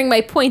 Furthering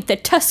my point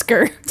that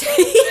Tusker.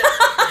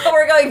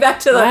 We're going back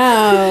to the.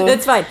 Wow.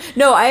 That's fine.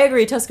 No, I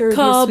agree. Tusker would be a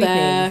Call sweet name.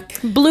 back.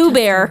 Blue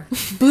Bear.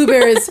 Blue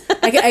Bear is.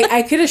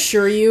 I could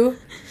assure you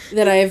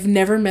that I have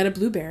never met a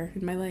blue bear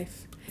in my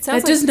life.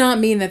 sounds That does not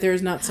mean that there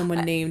is not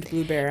someone named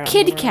Blue Bear. Out in the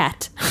Kid world.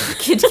 Cat.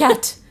 Kid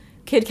Cat.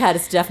 Kid Cat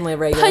is definitely a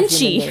regular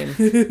Punchy. human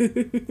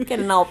name.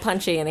 Getting all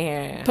punchy in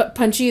here.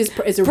 Punchy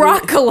is a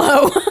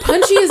Broccolo.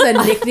 Punchy is a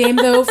nickname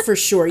though for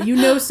sure. You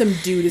know some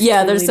dude is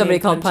Yeah, totally there's somebody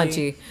named called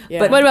Punchy. Yeah.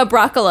 But What about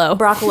Broccolo?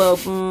 Broccolo.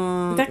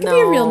 That could be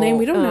a real name.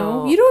 We don't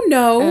know. You don't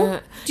know.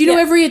 Do you know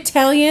yeah. every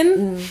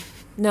Italian?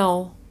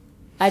 No.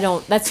 I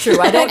don't. That's true.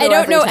 I don't know, I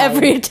don't know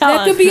every Italian.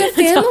 That could be a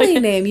family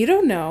name. You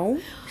don't know.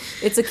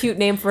 It's a cute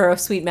name for a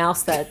sweet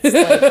mouse that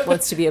like,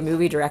 wants to be a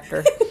movie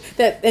director.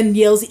 That and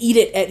yells "eat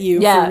it" at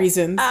you Yeah. for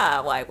reasons.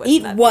 Ah, why wouldn't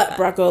Eat that what, be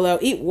Broccolo?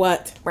 Eat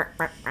what?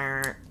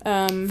 that?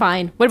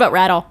 Fine. What about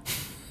Rattle?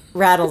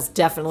 Rattle's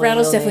definitely.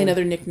 Rattle's a real definitely name.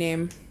 another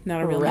nickname, not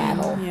a real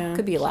Rattle. name. Yeah.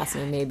 Could be a last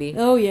name maybe.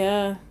 Oh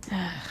yeah.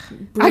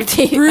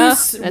 Octave-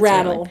 Bruce that's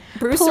Rattle.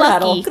 Bruce Plucky.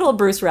 Rattle. Good old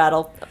Bruce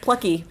Rattle.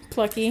 Plucky.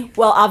 Plucky.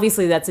 Well,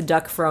 obviously that's a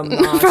duck from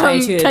From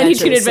Tiny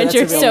Toon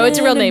Adventures. So it's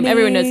a real name.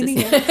 Everyone knows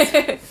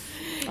this.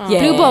 Yeah.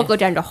 Blue ball go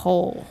down the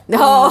hole.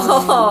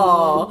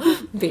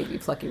 Oh, baby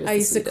Plucky was I the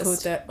used to sweetest.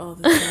 quote that all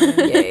the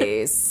time.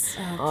 Yes.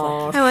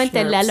 Oh, I want the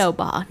sharps. Lelo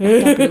ball, not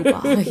the blue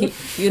ball.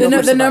 You know The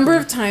push the number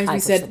button. of times I we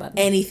push said the button.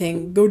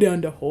 anything, go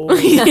down the hole.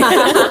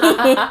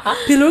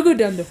 Pillow go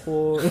down the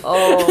hole.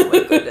 Oh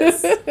my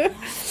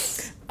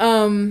goodness.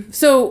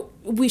 So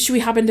should we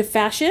hop into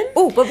fashion?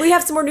 Oh, but we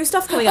have some more new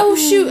stuff coming up. Oh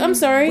shoot, I'm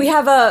sorry. We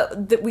have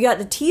we got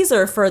the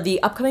teaser for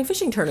the upcoming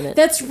fishing tournament.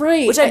 That's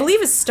right. which I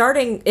believe is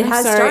starting. It I'm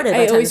has sorry. started. by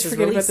the I time always this is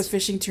forget about the released.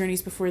 fishing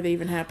tourneys before they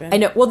even happen. I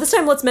know. Well, this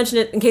time let's mention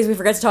it in case we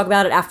forget to talk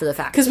about it after the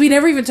fact. Because we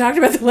never even talked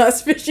about the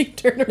last fishing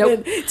tournament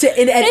Nope.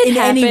 in any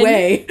happened.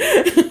 way.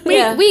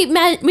 Yeah.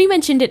 We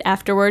mentioned it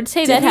afterwards.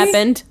 Hey, that we?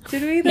 happened.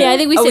 Did we? Though? Yeah, I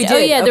think we Oh, said, we oh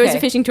did? yeah, there was a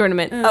Okay. fishing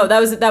tournament. Oh, that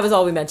was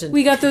all we mentioned.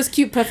 We got those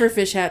cute puffer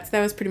fish hats.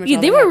 That was pretty much Yeah,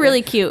 all they that were happened.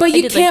 really cute. But I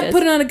you did like can't this.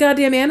 put it on a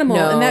goddamn animal,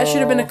 and that should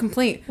have been a No.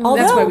 complaint. That's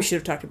Although- why we should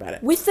have talked about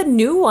it. With the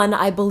new one,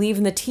 I believe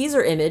in the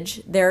teaser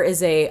image, there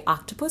is a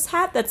octopus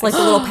hat that's like a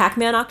little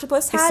Pac-Man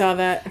octopus hat. I saw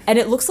that. And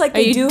it looks like Are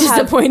they you do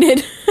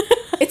disappointed?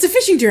 It's a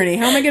fishing journey.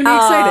 How am I going to be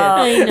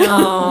excited? I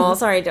know. Oh,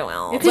 sorry,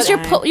 Joelle. Because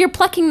you're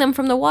plucking them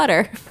from the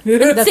water.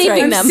 That's saving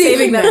right. them.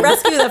 Saving them.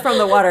 Rescue them from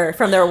the water,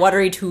 from their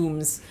watery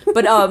tombs.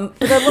 But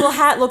the little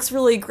hat looks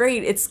really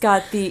great. It's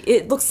got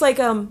it looks like,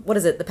 what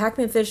is it? The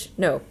Pac-Man fish?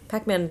 No,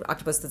 Pac-Man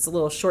octopus that's a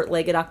little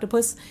short-legged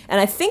octopus. And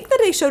I think that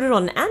they showed it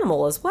on an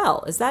animal as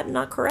well. Is that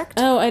not correct?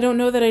 Oh, I don't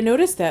know that I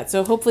noticed that.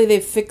 So hopefully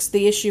they've fixed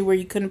the issue where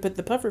you couldn't put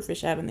the puffer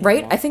fish hat in the Right?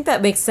 animal. I think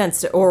that makes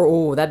sense.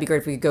 That'd be great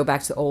if we could go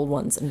back to the old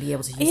ones and be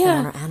able to use them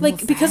on our Yeah, animal like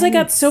fish. because I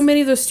got so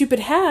many of those stupid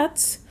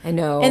hats. I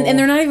know. And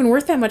they're not even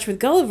worth that much with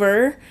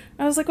Gulliver.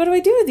 I was like, what do I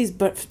do with these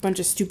bunch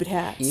of stupid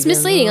hats? It's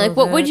misleading. Like,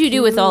 what would you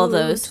do with all of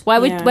those? Why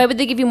would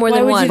they give you more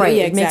than one? Right,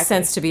 Yeah, it makes exactly.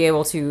 sense to be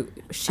able to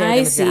share them I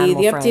with your see,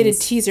 animal the friends.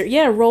 updated teaser.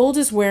 Yeah, Roald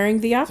is wearing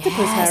the octopus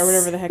hat or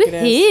whatever the heck it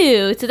is.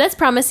 Ew. So that's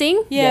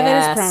promising. Yeah,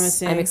 that is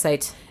promising. I'm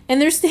excited.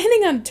 And they're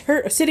standing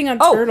on sitting on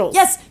Oh, turtles.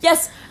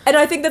 yes. And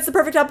I think that's the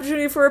perfect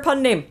opportunity for a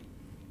pun name.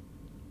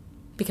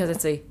 Because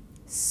it's a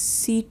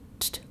sea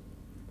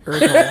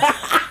turtle.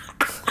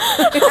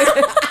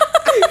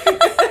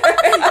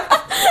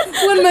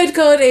 One might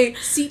call it a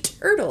sea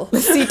turtle.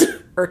 Sea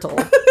turtle.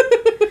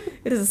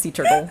 It is a sea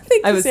turtle.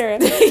 Thank you, Sarah.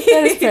 That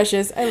is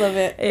precious. I love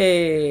it.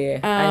 Hey,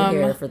 I'm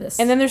here for this.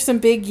 And then there's some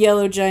big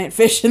yellow giant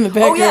fish in the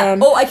Oh, yeah.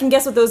 background. Oh, I can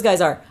guess what those guys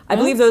are. I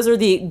believe those are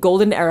the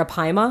golden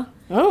arapaima.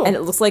 Oh. And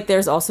it looks like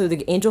there's also the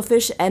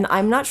angelfish, and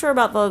I'm not sure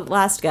about the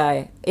last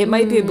guy. It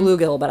might be a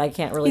bluegill, but I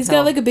can't really He's tell.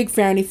 got like a big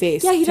frowny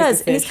face. Yeah, he type of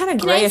does. And he's fish. kind of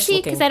Can I grayish see?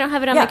 looking. Because I don't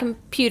have it on Yeah. my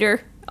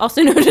computer,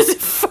 also known as a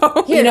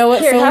phone. You know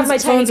what? Here, have my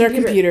tiny phones are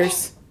computer.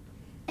 computers.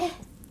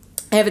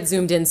 I have it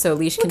zoomed in so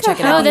Leash can Look check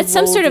it how out. Oh, that's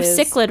some sort of Roald is.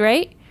 cichlid,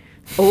 right?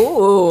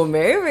 Oh,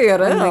 maybe it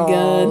is. Oh my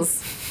god.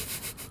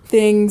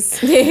 Things.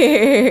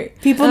 People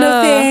People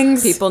know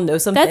things. People know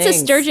some That's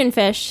things. a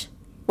sturgeonfish.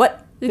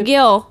 What? The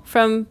gill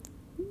from.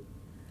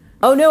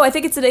 Oh no, I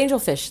think it's an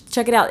angelfish.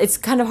 Check it out. It's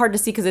kind of hard to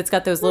see because it's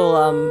got those little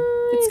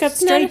It's got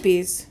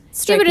stripies.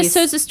 Yeah, but stripies.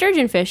 so it's a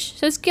sturgeonfish.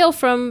 So it's gill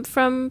from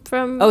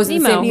Oh, is it the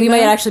Nemo. same? We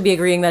might actually be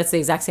agreeing that it's the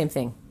exact same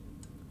thing.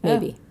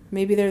 Maybe. Oh,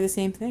 maybe they're the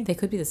same thing. They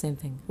could be the same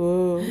thing.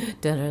 Whoa.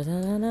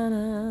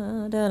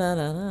 Da-da-da-da-da,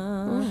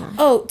 da-da-da-da.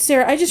 Oh,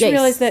 Sarah, I just Yes.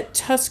 realized that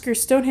Tusker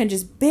Stonehenge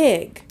is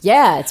big.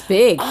 Yeah, it's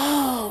big.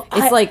 Oh,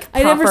 It's like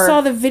I never proper-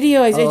 saw the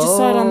video. I just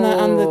saw it on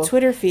the Oh.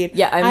 Twitter feed.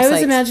 Yeah, I'm I was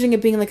psyched. imagining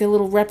it being like a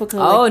little replica.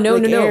 Oh, like, no,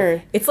 like no.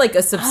 air. It's like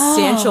a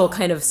substantial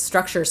kind of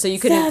structure. So you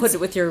could put That's- it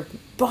with your...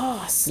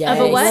 Boss. Yeah. I Of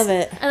a what? love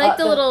it. I like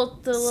the the little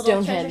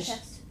Stonehenge. treasure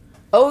chest.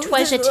 Oh,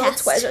 Treasure the little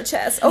chest. treasure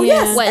chest. Oh, Yeah.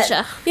 yes.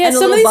 Treasure. Yeah, And a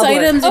some of these little bubbler.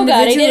 items Oh god,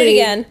 I did it individually.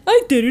 again.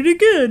 I did it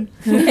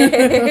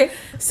again.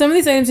 Some of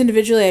these items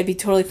individually I'd be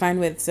totally fine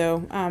with,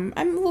 so I'm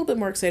a little bit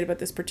more excited about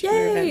this particular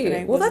Yay. event than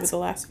I Well, was that's with the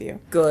last few.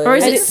 Good. Or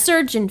is I it did-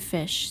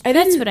 surgeonfish? I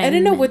That's didn't, what I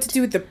didn't know meant. what to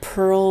do with the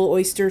pearl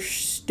oyster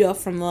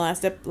stuff from the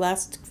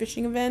last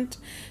fishing event.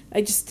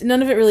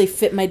 None of it really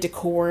fit my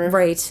decor.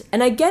 Right.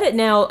 And I get it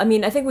now. I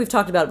mean, I think we've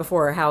talked about it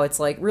before, how it's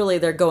like really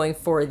they're going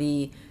for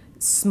the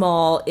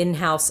small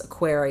in-house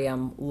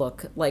aquarium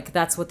look. Like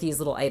that's what these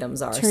little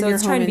items are. Turn So your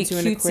it's trying to be home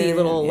into an cutesy aquarium,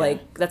 little yeah.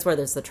 like that's where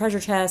there's the treasure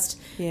chest.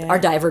 Yeah. Our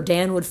diver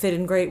Dan would fit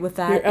in great with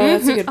that. Oh,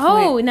 that's a good point.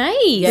 Oh, nice.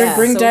 Yeah.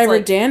 Bring so it's Diver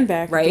like- Dan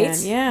back Right? again.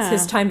 Yeah.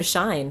 It's his time to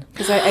shine.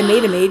 Because I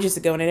made him ages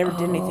ago and I never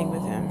did anything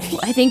with him.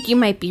 I think you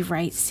might be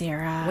right,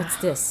 Sarah. What's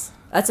this?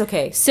 That's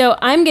okay. So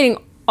I'm getting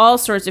all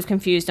sorts of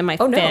confused on my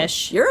Oh no.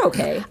 fish. You're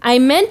okay. I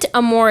meant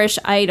a Moorish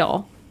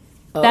idol.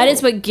 That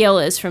is what Gil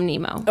is from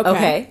Nemo.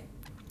 Okay.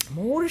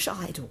 Moorish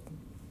idol.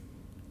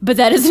 But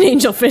that is an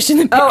angelfish in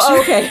the picture. Oh,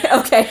 okay.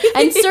 Okay.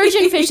 And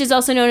surgeonfish is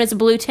also known as a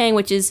blue tang,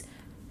 which is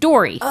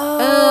Dory.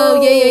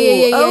 Oh,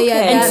 yeah.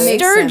 okay. and that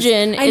makes sense.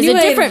 sturgeon I is knew a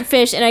I'd- different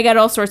fish, and I got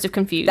all sorts of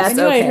confused. I That's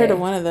knew I'd okay. heard of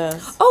one of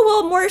those. Oh,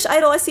 well, Moorish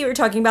idol, I see what you're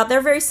talking about.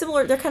 They're very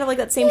similar. They're kind of like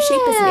that same shape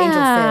as an Yeah,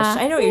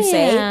 angelfish. I know what you're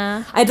saying.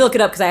 yeah. I had to look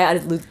it up because I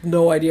had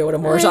no idea what a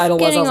Moorish idol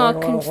was. I Getting all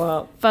was like,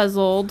 wow.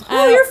 confuzzled.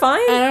 Oh, you're fine.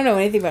 I don't know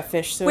anything about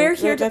fish, so We're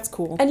here. that's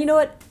cool. And you know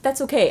what? That's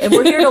okay. And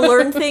we're here to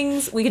learn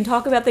things. We can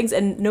talk about things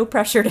and no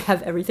pressure to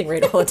have everything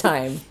right all the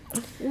time.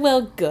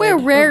 Well, good. We're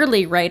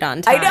rarely right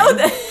on time. I know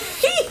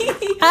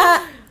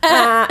that.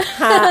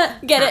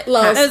 Get it?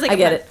 Lows. I was like, I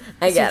get it.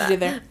 I what get you it. did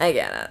there. I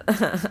get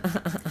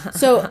it.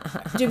 So,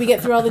 did we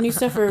get through all the new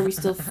stuff, or are we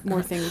still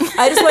more things?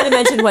 I just wanted to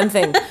mention one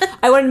thing.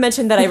 I wanted to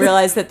mention that I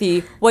realized that the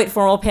white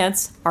formal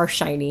pants are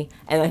shiny,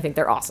 and I think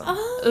they're awesome.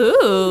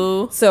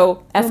 ooh.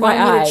 So, Remind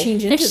me to FYI,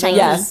 change They're into shiny.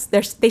 those.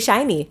 yes, they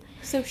shiny.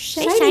 So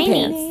Shiny.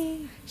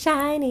 Shiny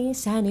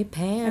pants. Shiny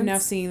pants. I'm now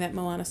singing that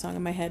Moana song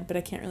in my head, but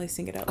I can't really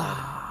sing it out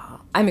loud.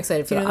 I'm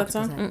excited for Do you the know that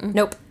octopus song? head.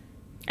 Nope.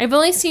 I've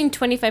only seen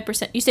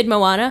 25%. You said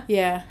Moana?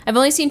 Yeah. I've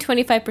only seen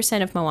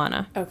 25% of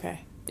Moana.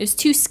 Okay. It was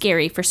too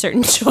scary for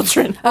certain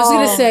children. I was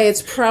gonna say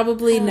it's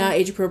probably not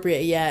age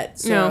appropriate yet.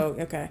 So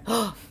No. okay.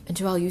 And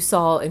Joelle, you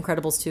saw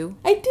Incredibles 2?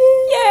 I did.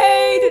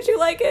 Yay! Did you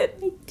like it?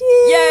 I did.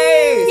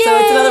 Yay! So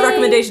it's another Yay!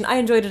 recommendation. I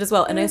enjoyed it as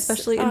well, and I Yes.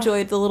 especially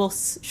enjoyed the little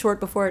short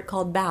before it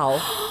called Bow.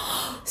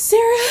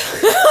 Sarah.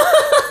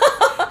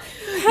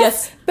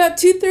 Yes. About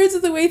 2/3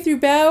 of the way through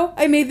Bow,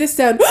 I made this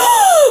sound.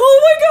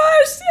 Oh my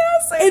gosh!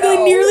 Yes, I And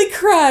know. I nearly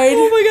cried.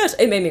 Oh my gosh!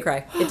 It made me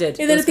cry. It did.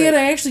 And then at the end,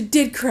 I actually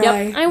did cry.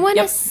 Yep. I want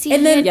to Yep. see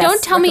And then- it. Yes,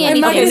 Don't tell me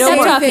recommend. anything. I'm not gonna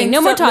Stop say talking. anything.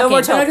 No more Stop- no talking. more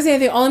I'm not gonna say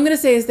anything. All I'm gonna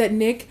say is that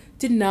Nick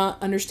did not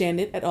understand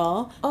it at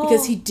all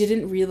because he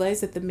didn't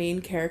realize that the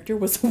main character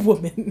was a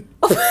woman.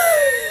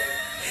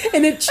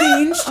 and it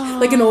changed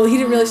like an old. He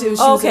didn't realize she was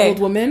an old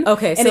woman.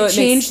 Okay, and so it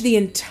changed the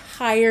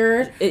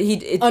entire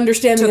it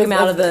understanding. Took him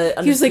out of the.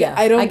 He was like,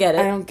 I don't get it.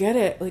 I don't get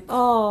it. Like,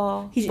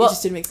 it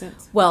just didn't make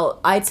sense. Well,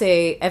 I'd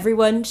say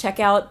everyone check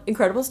out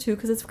Incredibles 2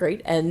 because it's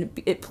great, and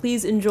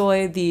please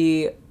enjoy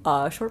the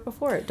short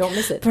before it. Don't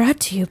miss it. Brought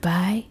to you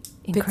by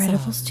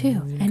Incredibles 2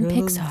 and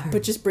Pixar.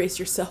 But just brace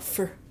yourself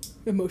for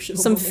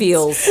emotional Some moments.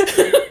 feels.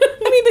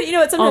 I mean, but you know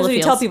what? Sometimes when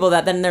you tell people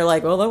that, then they're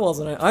like, "Well, that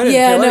wasn't it. I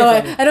didn't feel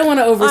anything. I don't want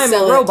to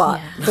oversell I'm a robot.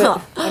 it.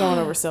 But I don't want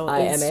to oversell it. I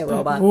am a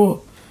robot."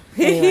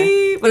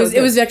 Anyway. But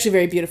it was actually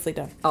very beautifully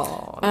done.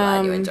 Oh,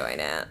 I'm glad you enjoyed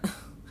it.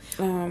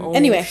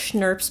 Anyway,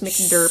 Schnurps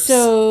McDurps.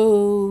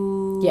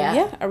 So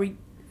yeah, are we?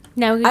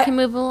 Now we can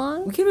move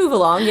along? We can move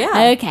along,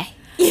 yeah. Okay.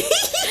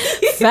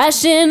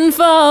 Fashion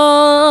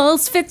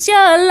Falls fits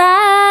your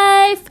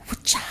life.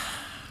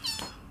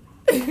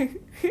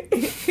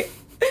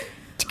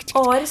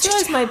 Oh, I just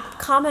realized my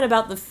comment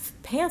about the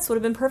pants would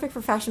have been perfect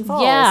for Fashion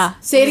Falls. Yeah.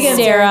 Say it again,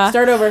 Sarah.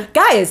 Start over.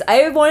 Guys,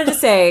 I wanted to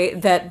say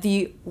that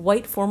the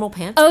white formal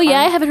pants Oh,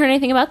 yeah, I haven't heard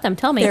anything about them.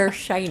 Tell me. they're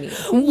shiny.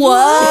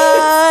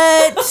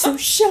 What? So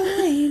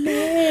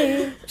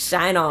shiny.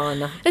 Shine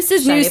on. This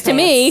is Shiny news to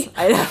me. pants.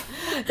 I know.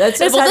 That's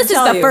just Well, how to this is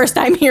tell the you. first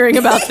time hearing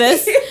about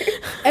this.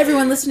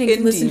 Everyone listening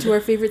can listen Indeed. to our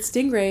favorite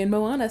Stingray and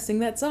Moana sing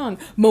that song.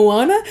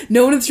 Moana?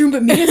 No one in this room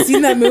but me has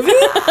seen that movie?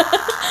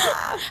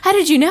 How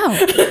did you know?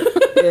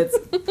 It's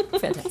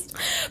fantastic.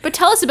 But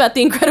tell us about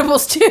The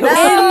Incredibles 2.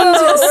 End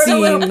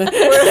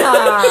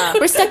scene.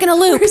 We're stuck in a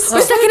loop. We're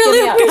stuck in a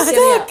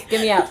loop.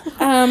 Get me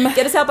out.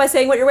 Get us out by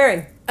saying what you're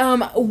wearing.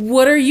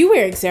 What are you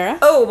wearing, Sarah?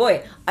 Oh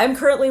boy, I'm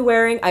currently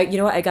wearing. You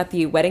know what? I got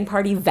the wedding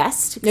party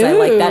vest because I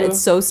like that. Ooh. It's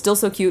still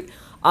so cute.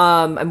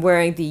 I'm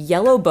wearing the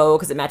yellow bow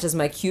because it matches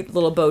my cute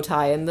little bow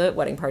tie in the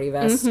wedding party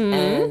vest.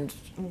 And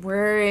I'm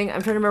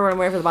trying to remember what I'm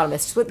wearing for the bottom. I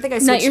think I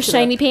switched Not your to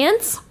shiny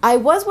pants? I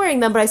was wearing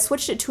them, but I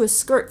switched it to a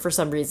skirt for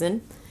some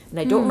reason, and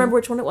I don't remember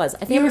which one it was. I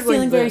think You I were was wearing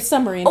feeling the- very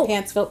summery and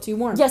pants felt too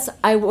warm. Yes,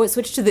 I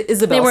switched to the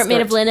Isabel. They weren't made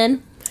skirt. of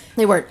linen.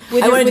 They weren't.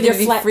 With I your- wanted with to your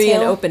be flat free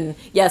tail? and open.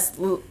 Yes,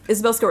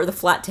 Isabel skirt with a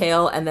flat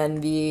tail, and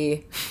then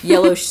the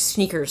yellow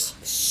sneakers.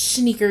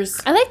 Sneakers.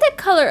 I like that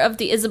color of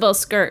the Isabel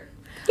skirt.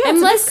 Yeah, I'm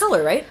it's a less nice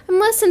color, right? I'm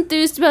less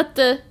enthused about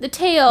the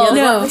tail. Yeah,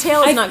 No, the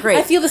tail is not great.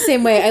 I feel the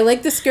same way. I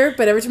like the skirt,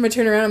 but every time I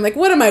turn around, I'm like,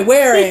 what am I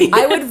wearing?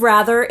 I would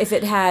rather if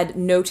it had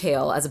no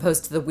tail as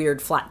opposed to the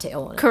weird flat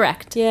tail on it.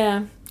 Correct.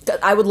 yeah.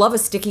 I would love a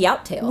sticky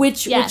out tail.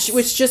 Which Yes.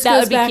 which just That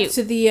goes would be back cute.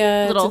 to the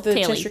Little to the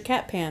taily. Cheshire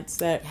Cat pants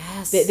that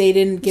Yes. they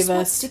didn't give Just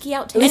want us. sticky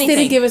out At tail. least they Anything.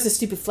 didn't give us a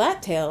stupid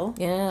flat tail.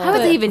 Yeah. How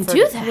would they even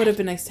do It that? would have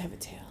been nice to have a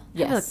tail. That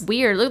Yes. looked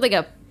weird. It looked like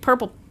a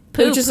purple It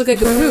poop. would just look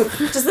like a poop.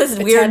 Just this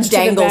weird attached to the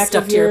dangle back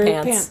stuck of to your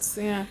pants.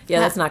 Yeah. Yeah,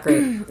 that's not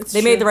great.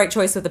 They true. made the right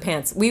choice with the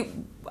pants.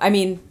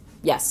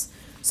 Yes.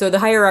 So the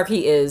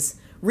hierarchy is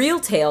real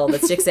tail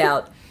that sticks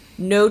out,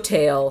 no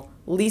tail,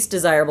 least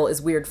desirable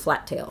is weird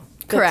flat tail.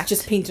 Correct.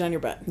 Just painted on your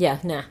butt. Yeah,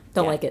 nah,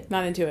 don't Yeah, like it.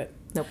 Not into it.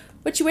 Nope.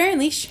 What you wearing,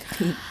 Leash?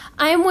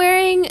 I'm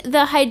wearing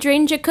the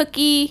hydrangea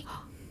cookie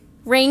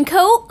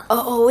raincoat.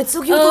 Oh, it's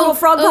so cute with little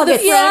frog The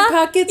pockets. Yeah.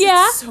 frog pockets?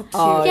 Yeah. It's so cute.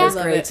 Oh, I that's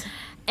love great. it.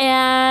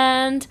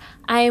 And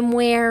I'm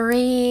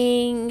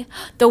wearing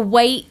the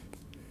white.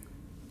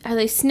 Are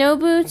they snow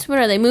boots? What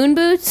are they? Moon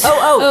boots?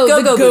 Oh,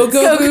 the go-go boots.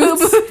 go-go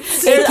boots. I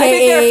think they're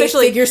AKA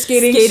officially figure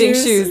skating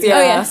shoes. Yeah.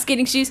 Oh yeah,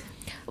 skating shoes.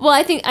 Well,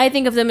 I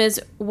think of them as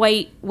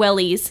white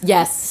wellies.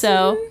 Yes.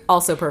 So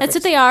Also perfect. that's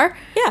what they are.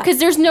 Yeah. Because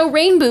there's no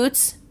rain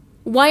boots.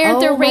 Why aren't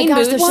there Oh my rain gosh,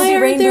 boots? there should Why be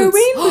aren't rain there boots.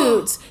 rain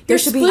boots? There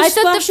should be- I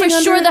thought that for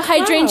splashing sure under the a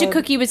hydrangea cloud.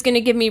 cookie was going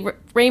to give me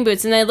rain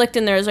boots, and I looked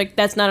in there. I was like,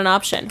 "That's not an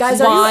option. Guys,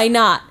 are why you-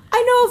 not?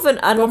 I know of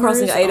an Animal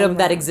Crossing Bummers item all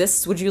that around.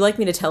 exists. Would you like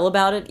me to tell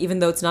about it, even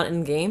though it's not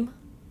in game?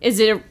 Is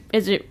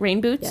it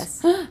rain boots?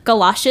 Yes.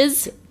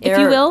 Galoshes, if you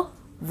They're will.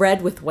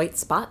 Red with white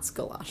spots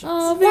galoshes.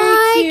 Oh, very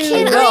Why cute.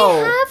 can't I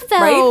have those?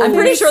 Right? I'm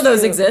pretty Very sure those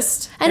cute.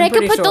 exist. And I'm I could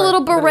pretty put the sure.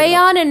 little I'm gonna beret look.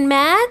 on and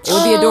match. It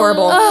would be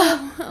adorable.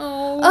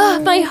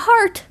 My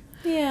heart.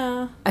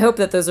 Yeah. I hope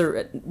that those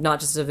are not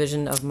just a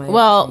vision of my.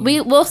 Well,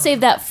 we'll save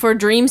that for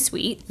Dream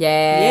Suite.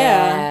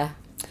 Yeah.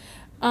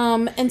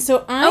 And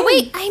so I'm. Oh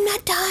wait, I'm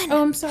not done.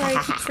 Oh, I'm sorry.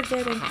 I keep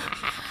forgetting.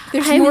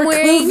 There's I'm more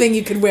wearing- clothing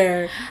you could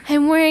wear.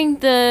 I'm wearing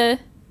the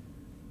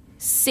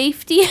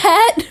safety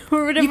hat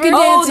or whatever. You can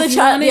Oh, dance the if you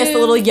child. want Yes, to. the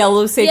little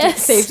yellow safety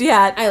Yes. safety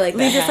hat. I like that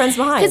Leave your hat. friends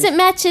behind. Because it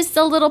matches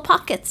the little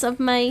pockets of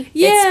my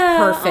Yeah.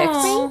 perfect.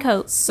 aw.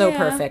 raincoat. so Yeah.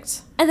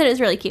 perfect. I thought it was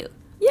really cute.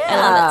 Yeah. I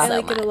love it I so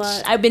like much. it a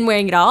lot. I've been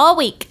wearing it all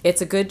week.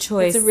 It's a good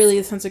choice.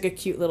 It sounds like a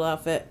cute little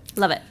outfit.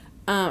 Love it.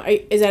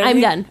 Is that I'm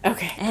everything? done.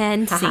 Okay.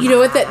 And see. You know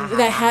what?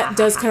 That hat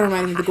does kind of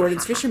remind me of the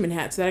Gordon's Fisherman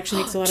hat, so that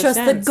actually makes a lot Trust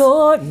of the sense.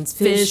 Gordon's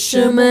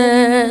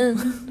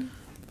fisherman.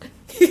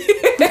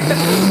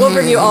 We'll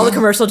bring you all the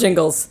commercial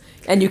jingles,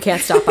 and you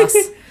can't stop us.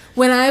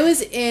 When I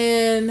was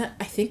in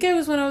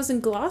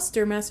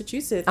Gloucester,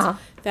 Massachusetts. Uh-huh.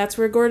 That's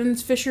where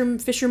Gordon's fisherman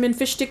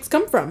fish sticks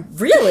come from.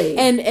 Really?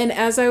 And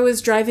as I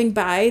was driving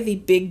by the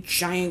big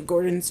giant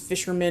Gordon's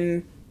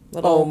fisherman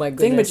little my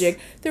goodness. thingamajig,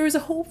 there was a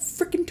whole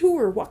freaking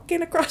tour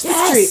walking across the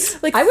Yes!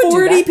 street. Like I would do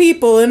 40 that.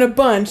 people in a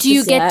bunch. Do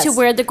you get to Yes.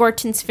 wear the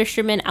Gorton's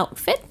fisherman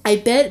outfit? I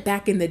bet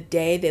back in the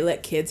day they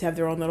let kids have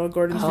their own little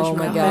Gordon's Oh fisherman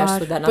my outfit. gosh,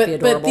 would that not but, be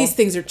adorable? But these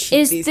things are cheap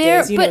Is these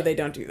there- days. You but- know they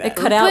don't do that.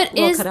 cut out. But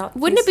little cutout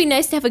wouldn't it piece. be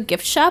nice to have a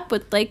gift shop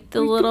with like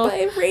the We could little?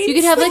 buy You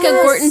could have like a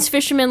rainforest. Gorton's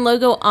fisherman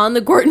logo on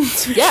the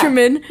Gorton's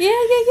fisherman Yeah.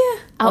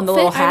 On the outfit.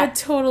 little I hat. would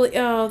totally.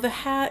 Oh, the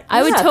hat.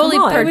 I would Yeah, totally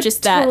come on. I would purchase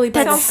that. totally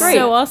buy That's that. Sounds great.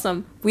 so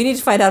awesome. We need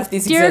to find out if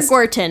these Dear exist.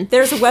 Gorton.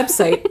 There's a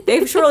website.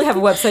 They surely have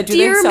a website. Do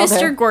Dear they sell Mr.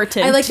 there?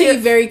 Gorton. I like how you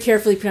very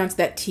carefully pronounce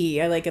that T.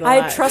 I like it a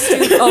lot. I trust you.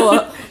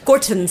 Oh,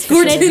 Gorton's.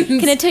 Gorton.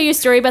 Can I tell you a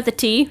story about the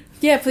tea?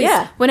 Yeah, please.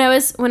 Yeah. When I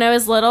was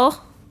little,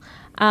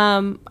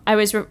 I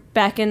was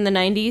back in the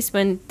 90s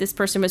when this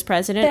person was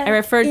president. I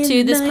referred in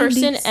to this the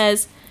person 90s.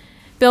 as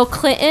Bill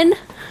Clinton,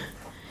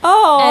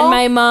 Oh. and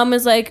my mom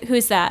was like,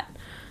 "Who's that?"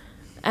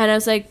 And I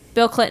was like,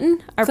 "Bill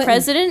Clinton, our Clinton.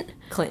 president."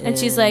 Clinton. And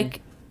she's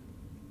like,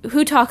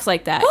 "Who talks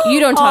like that? You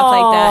don't talk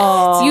like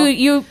that.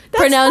 You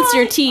pronounce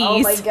your T's." Oh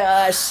my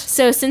gosh.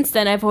 So since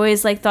then, I've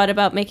always like thought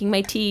about making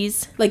my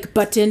T's. Like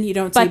button. You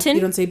don't say Button.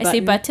 You don't say button. I say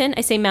button.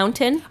 I say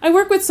mountain. I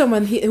work with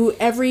someone who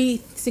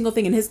every single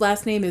thing in his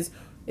last name is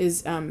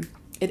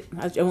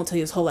I won't tell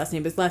you his whole last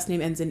name, but his last name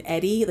ends in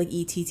Eddie, like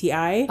Etti,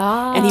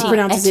 and he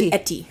pronounces it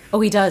Etty. Oh,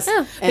 he does.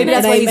 Oh. Maybe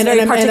that's why he's very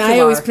particular. And I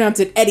always pronounce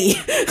it Eddie.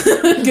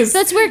 'Cause-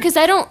 That's weird because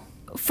I don't,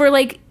 for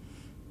like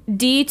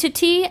D to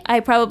T, I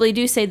probably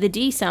do say the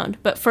D sound.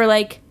 But for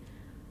like,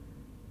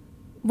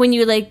 when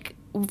you like,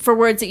 for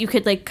words that you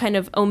could like kind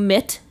of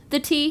omit the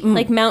T,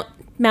 like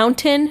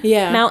mountain,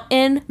 Yeah.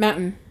 mountain,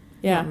 mountain.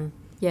 Yeah.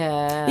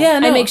 Yeah. Yeah,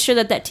 no. I make sure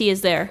that T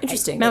is there.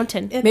 Interesting.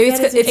 Mountain. Maybe it's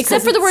that is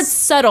Except for the word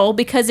subtle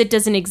because it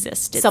doesn't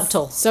exist. It's,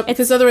 subtle.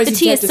 Because otherwise the you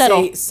T have is to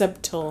subtle. say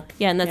subtle.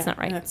 Yeah, and that's not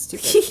right. That's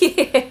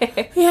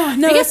stupid. Yeah,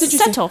 no, I that's guess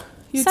interesting. subtle.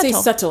 You'd say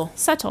subtle.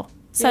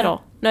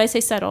 Subtle. No, I say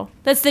subtle.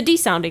 That's the D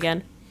sound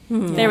again.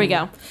 There we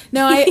go.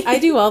 No, I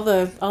do all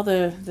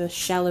the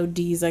shallow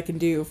D's I can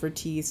do for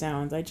T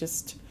sounds.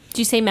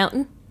 Do you say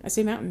mountain? I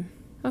say mountain.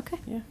 Okay.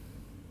 Yeah.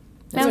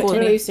 Mountain. What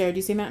about you, Sarah? Do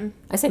you say mountain?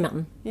 I say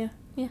mountain. Yeah.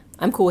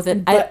 I'm cool with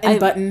it. And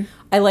button.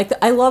 I like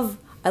the. I love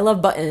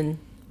button. Button.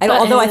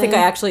 Although I think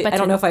I don't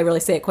Button. know if I really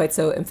say it quite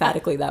so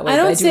emphatically that way. I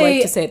but don't I do say-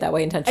 like to say it that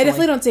way I intentionally.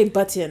 definitely don't say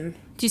button.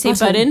 Do you say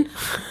button?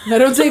 I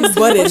don't say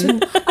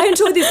button. I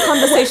enjoy these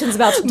conversations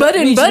about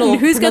Button, regional button.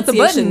 Who's got the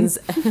pronunciations.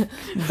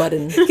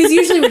 Button. Because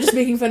usually we're just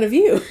making fun of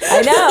you.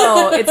 I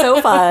know it's so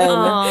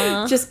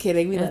fun. Just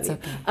kidding. We love you.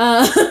 Okay.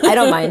 I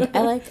don't mind. I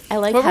like.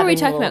 What were we having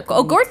talking little- about?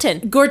 Oh,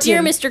 Gorton. Gorton.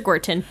 Dear Mr.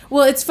 Gorton.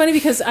 Well, it's funny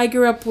because I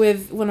grew up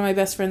with one of my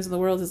best friends in the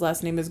world. His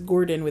last name is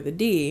Gordon with a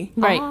D.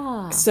 Right.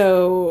 Ah.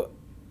 So,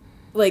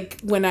 like,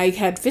 when I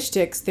had fish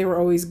sticks, they were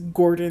always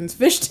Gordon's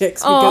fish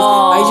sticks because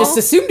Aw. I just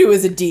assumed it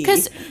was a D.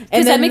 'Cause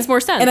And that then- makes more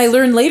sense. And I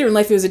learned later in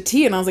life it was a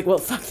T, and I was like, well,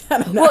 fuck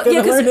that. I'm Well, not going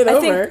yeah, to learn because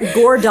it I over. think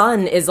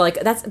Gordon is like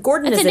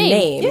Gordon That's is a a name.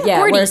 name. Yeah, Yeah,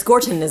 Gordy. whereas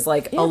Gorton is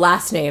like a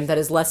last name that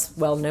is less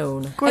well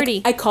known.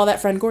 Gordy. I call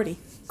that friend Gordy.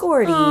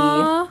 Gordy.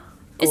 Aw.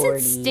 Isn't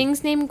Gordy.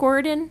 Sting's name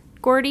Gordon?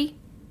 Gordy?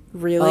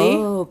 Really?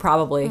 Oh,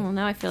 probably. Well,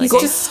 now I feel He's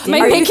like just Am I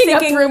Are you making up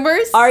thinking-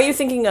 rumors? Are you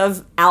thinking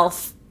of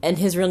Alf and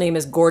his real name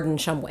is Gordon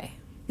Shumway?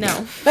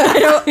 No.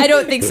 I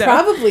don't think so.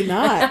 Probably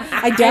not.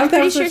 I doubt I'm that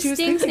pretty was sure what she was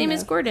Sting's thinking name of.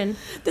 is Gordon.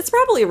 That's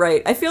probably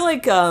right. I feel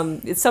like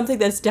it's something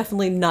that's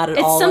definitely not at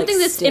It's all. something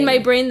like that's in my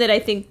Sting. brain that I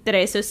think that I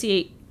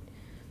associate.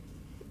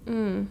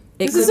 It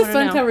This is could- a I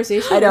fun don't know.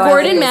 conversation. I know.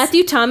 Gordon think it's-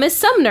 Matthew Thomas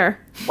Sumner.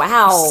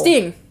 Wow.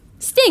 Sting.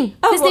 Sting.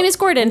 Oh, His well, name is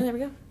Gordon. there we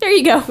go. There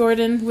you go.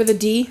 Gordon with a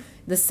D.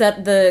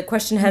 The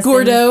question has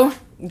Gordo.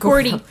 been-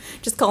 Gordy.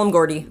 Just call him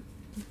Gordy.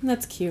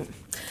 That's cute.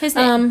 His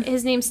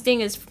name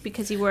Sting is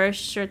because he wore a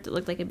shirt that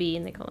looked like a bee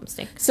and they call him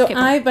Sting. So Okay,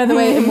 I, by the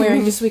way, am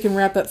wearing, just so we can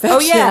wrap up fashion. Oh,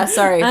 yeah,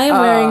 sorry. I am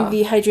wearing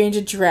the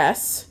hydrangea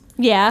dress.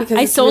 yeah, because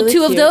I it's sold really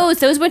 2 of cute. those.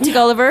 Those went to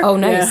Gulliver. Oh,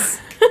 nice.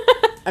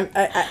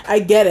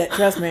 I get it.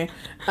 Trust me.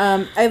 I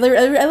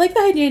like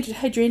the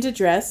hydrangea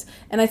dress,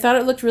 and I thought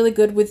it looked really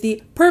good with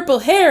the purple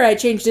hair I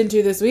changed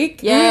into this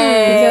week.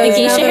 Yay. The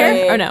geisha now that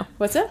hair? Or no?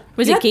 What's that?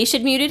 Was Yeah. it geisha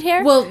muted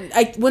hair? Well,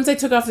 once I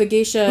took off the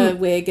geisha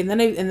wig, and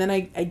then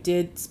I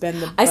did spend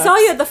the. I saw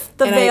bucks, you at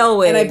the and veil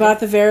wig. and I bought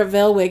the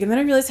veil wig, and then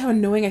I realized how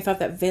annoying I thought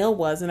that veil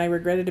was, and I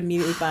regretted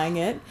immediately buying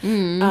it.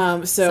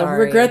 So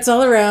Sorry. regrets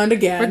all around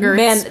again.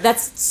 Regrets. Man,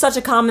 that's such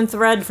a common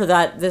thread for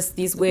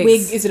these wigs.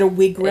 Wig, is it a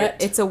wigret?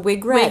 It's a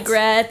wigret.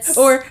 Regrets.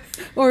 or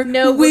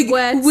No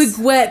wigwets.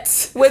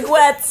 Wigwets.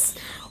 Wigwets.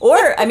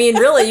 Or, I mean,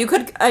 really, you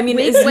could, I mean,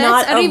 it's Wigwets?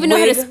 not I don't a even know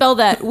how to wig- spell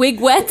that.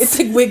 Wigwets. It's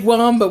like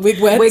wigwam, but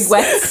wigwets.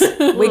 Wigwets.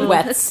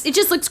 Wigwets. It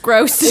just looks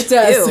gross. It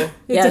does. Ew. It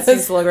Yeah, it does.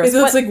 seems a little gross. It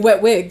looks But like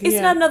wet wig. It's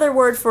yeah. not another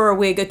word for a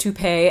wig, a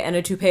toupee, and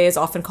a toupee is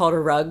often called a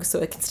rug, so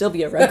it can still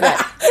be a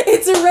rugret.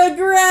 It's a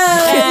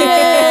rugrat.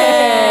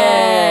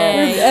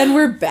 Yay. And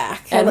we're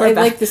back. And I we're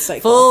back. like the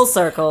cycle. Full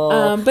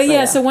circle. But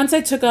yeah, so once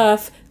I took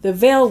off the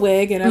veil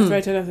wig and after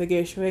I took off the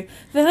geisha wig,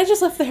 then I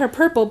just left the hair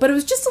purple, but it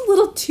was just a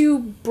little too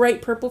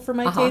bright purple for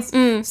my taste.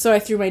 So I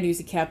threw my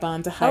newsy cap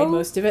on to hide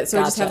most of it. So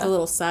I just have gotcha. the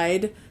little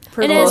side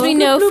purple. And as we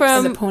know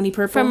and the pony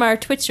purple. from our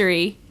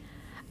Twitchery,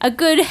 a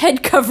good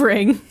head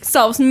covering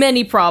solves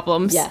many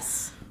problems.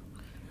 Yes.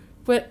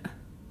 What?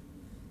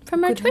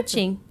 From our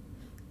twitching.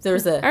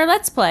 There's a... Our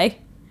Let's Play.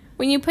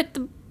 When you put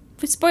the...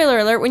 Spoiler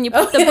alert, when you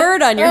put the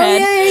bird on your head.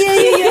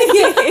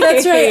 Yeah.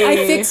 That's right. I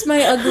fixed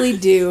my ugly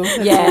do.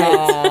 That's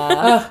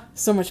Yeah.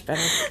 So much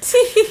better.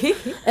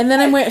 And then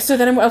I'm wearing... So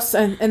then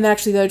and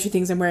actually the other two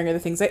things I'm wearing are the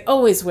things I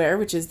always wear,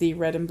 which is the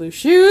red and blue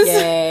shoes.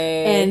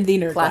 Yay. And the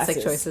nerd Classic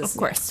glasses. choices. Of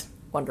course.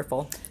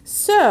 Wonderful.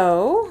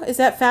 So, is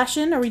that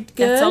fashion? Are we good?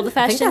 That's all the I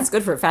fashion. think that's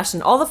good for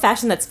fashion. All the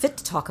fashion that's fit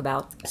to talk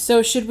about.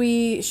 So should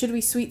we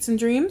sweet some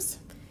dreams?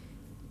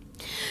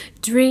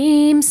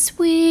 Dream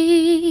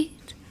sweet,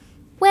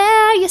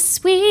 where you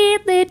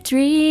sweetly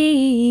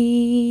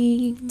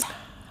dream.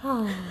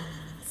 Oh,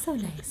 so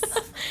nice.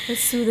 So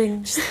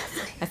soothing.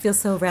 I feel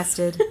so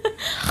rested.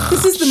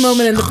 This is the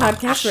moment in the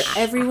podcast where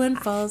everyone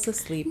falls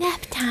asleep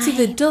Nap time. to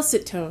the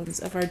dulcet tones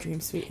of our dream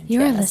sweet intro.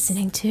 You're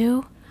listening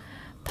to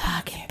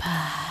Pocket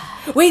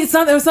Pie. Wait, it's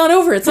not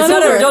over. It's not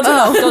over. Don't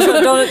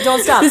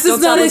stop. This Don't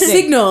is not stop a listening.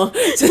 signal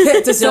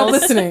to stop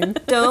listening.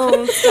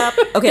 Don't stop.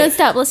 Okay. Don't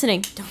stop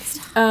listening. Don't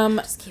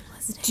stop. Just keep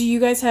listening. Do you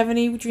guys have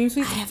any dream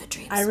sweets? I have a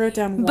dream I wrote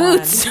down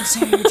Boots. one.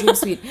 Share your dream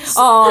suite.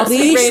 Oh,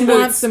 Leash rain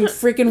wants boots. some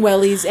freaking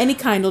wellies. Any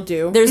kind will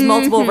do. There's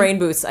multiple rain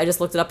boots. I just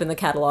looked it up in the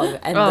catalog,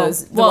 and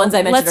the ones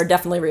I mentioned are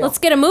definitely real. Let's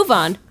get a move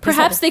on.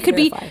 Perhaps they could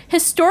verify. be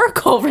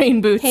historical rain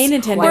boots. Hey,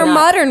 Nintendo. Why Or not?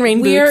 modern rain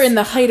boots. We are in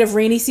the height of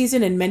rainy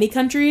season in many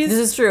countries. This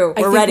is true. We're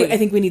I think ready. I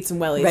think we need some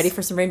wellies. Ready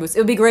for some rain boots. It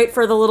would be great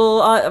for the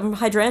little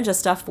hydrangea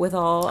stuff with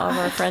all of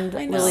our friend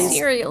I know. Lily's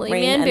Serially,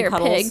 rain man and bear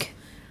puddles.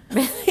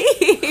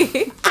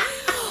 pig.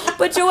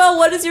 But Joelle,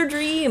 what is your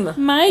dream? What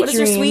What is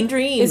your sweet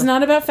dream? It's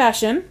not about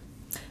fashion.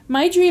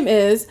 My dream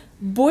is,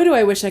 boy, do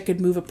I wish I could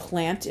move a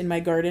plant in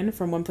my garden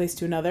from one place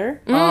to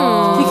another.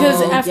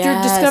 Because after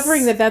yes.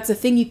 discovering that that's a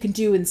thing you can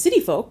do in City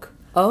Folk,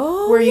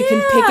 Oh, where you can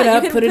pick it you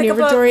up, can put it in pick your up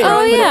a- inventory, and Oh,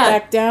 put yeah. it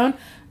back down.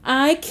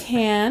 I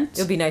can't It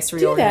would be nice to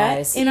do that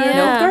reorganize. in our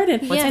Yeah. garden.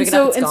 Once you And pick it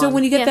so up, it's and so gone.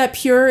 when you get Yeah. that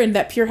pure, and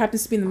that pure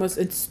happens to be in the most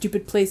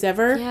stupid place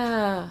ever.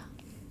 Yeah.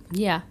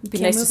 Yeah. It'd be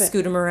Can't nice to move it.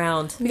 scoot them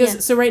around. Because Yeah.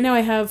 so right now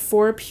I have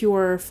 4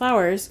 pure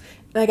flowers.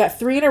 And I got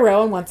 3 in a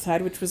row on one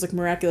side, which was like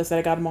miraculous that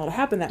I got them all to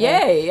happen that way.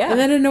 Yay, yeah. And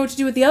then I didn't know what to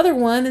do with the other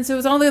one, and so it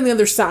was all on the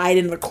other side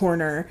in the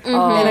corner.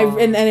 Oh.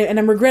 And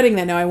I'm regretting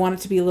that now. I want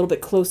it to be a little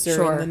bit closer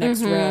Sure. in the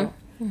next row.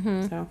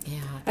 So Yeah.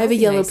 I have a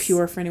yellow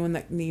pure for anyone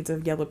that needs a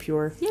yellow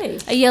pure. Yay.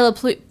 A yellow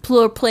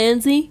plur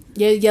pansy.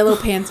 Yeah, yellow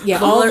pansy. Yeah,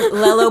 all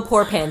Lello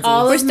poor pansy.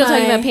 We're still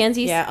talking about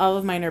pansies? Yeah, all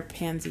of mine are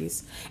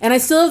pansies, and I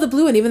still have the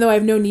blue one, even though I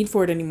have no need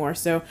for it anymore.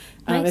 So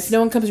Nice. if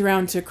no one comes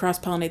around to cross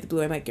pollinate the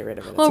blue, I might get rid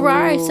of it. Well,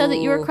 Rar, I saw that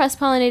you were cross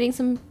pollinating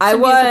some I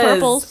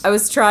beautiful purples.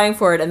 was trying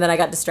for it, and then I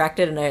got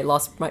distracted, and I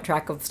lost my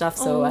track of stuff.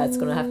 So it's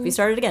going to have to be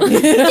started again.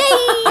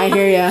 I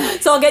hear ya.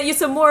 So I'll get you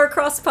some more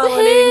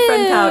cross-pollinating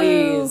friend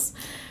pouties.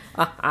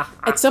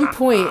 At some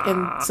point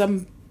in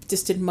some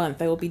distant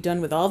month, I will be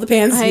done with all the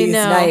pansies. I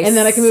know. Nice. And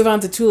then I can move on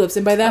to tulips.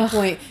 And by that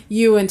point,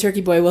 you and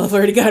Turkey Boy will have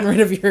already gotten rid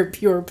of your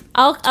pure.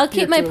 I'll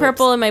keep my tulips.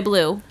 purple and my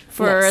blue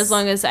for Yes. as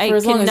long as I For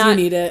as long as you cannot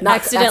need it. Not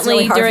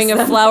accidentally accidentally during a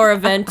harvest them. flower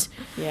event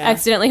Yeah.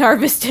 accidentally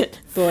harvest it.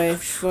 Boy,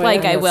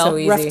 Like I That's will. so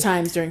easy. Rough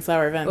times during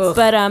flower events. Ugh.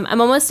 But I'm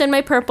almost done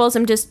my purples.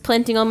 I'm just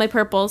planting all my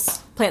purples.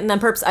 Planting them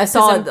purps. I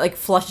saw I'm- it like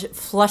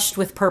flushed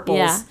with purples.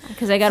 Yeah,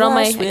 because I got I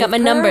Flush got my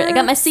with number, I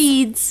got my purps.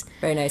 seeds,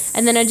 Very nice.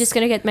 and then I'm just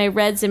gonna get my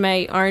reds and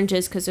my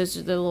oranges because those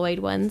are the Lloyd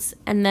ones,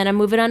 and then I'm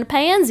moving on to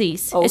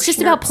pansies. Oh, It's just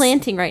about schnurps.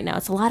 planting right now.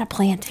 It's a lot of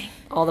planting.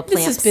 all the This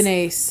plants. has been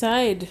a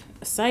side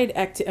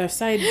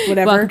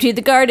whatever. Welcome to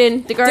the garden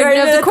of the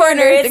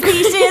corner. It's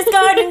Leisha's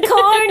garden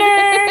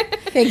corner.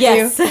 Thank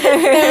Yes. you.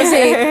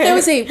 That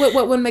was a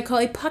what one might call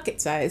a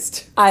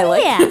pocket-sized I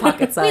like Yeah.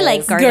 pocket size. We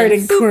like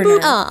garden corner.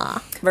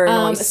 Aw. Very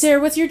nice.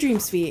 Sarah, what's your dream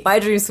suite? My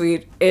dream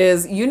suite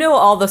is, you know,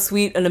 all the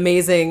sweet and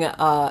amazing,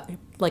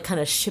 like kind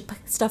of ship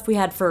stuff we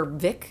had for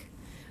Vic.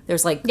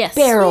 There's like Yes.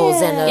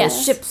 barrels and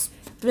Yes. ships.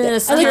 I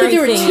like that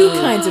there were 2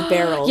 kinds of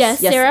barrels.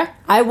 Yes, Yes, Sarah.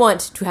 I want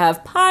to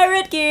have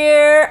pirate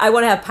gear. I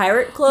want to have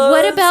pirate clothes.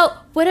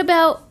 What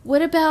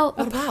about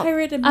A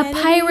pirate a amenity?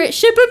 pirate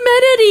ship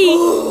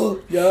amenity?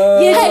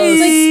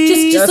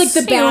 Yeah, just like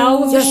the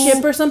bow of the Yes.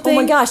 ship or something.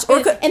 Oh my gosh. Or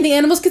could- And the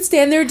animals could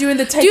stand there doing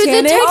the Titanic. Do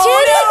the Titanic.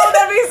 Oh no,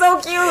 that'd be so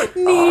cute.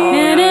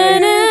 Na, na,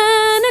 na,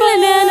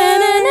 na, na,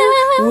 na,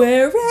 na.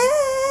 Wherever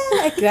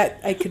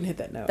I couldn't hit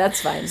that note. That's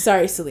fine.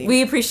 Sorry, Celine.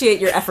 We appreciate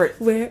your effort.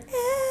 Wherever.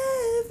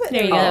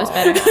 There you go. That was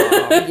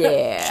better.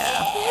 Yeah.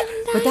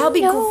 But that would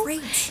be know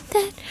great.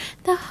 That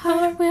the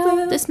heart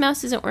will. This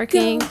mouse isn't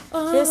working.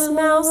 This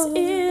mouse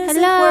is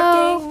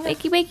Hello,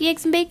 working. wakey,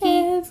 eggs and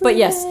bacon. But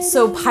yes,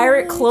 so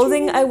pirate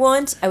clothing I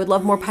want. I would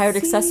love more pirate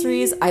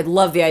accessories. I'd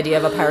love the idea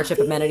of a pirate ship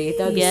amenity.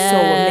 That would be so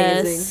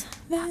amazing.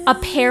 A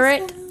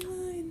parrot.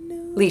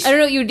 Leash. I don't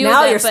know what you would do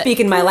Now with you're that, but-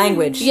 speaking my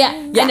language. Yeah,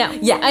 Yeah, I know.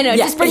 yeah, I know. yeah.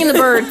 Just bring in the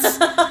birds.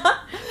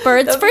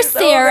 Birds That'd for be so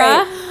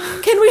Sarah.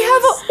 great. Can we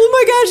have a? Oh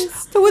my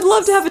gosh! I would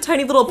love to have a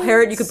tiny little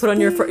parrot you could put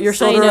on your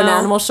shoulder, I an know.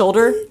 animal's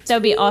shoulder. That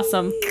would be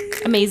awesome.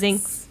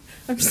 Amazing.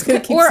 I'm just gonna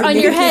keep Or on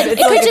singing. your head. It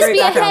It's like could a just great be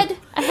background.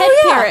 a head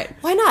Yeah. parrot.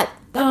 Why not?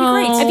 That'd be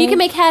great. If you can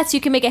make hats,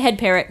 you can make a head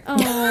parrot.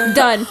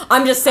 Done.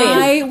 I'm just saying.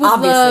 I would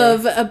obviously.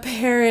 love a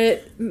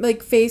parrot,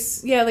 like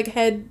face, like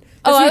head.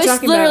 Oh, I That's what was you're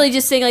talking literally about.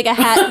 just saying like a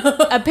hat,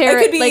 a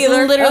parrot, be like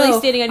either. literally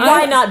standing on your Why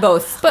head. not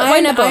both? But why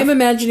not both? I'm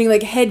imagining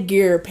like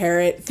headgear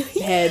parrot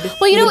head.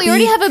 Well, you know with what? a We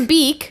already beak. have a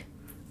beak.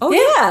 Oh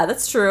yeah,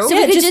 that's true. So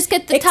we could just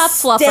get the top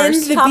extend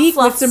fluffers. the Top beak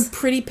fluffs. with some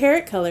pretty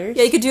parrot colors.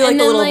 Yeah, you could do like And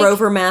a then, little like-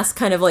 rover mask,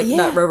 kind of like Yeah.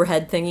 that rover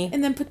head thingy.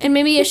 and then put the, And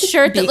maybe a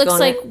shirt that beak looks on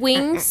like it.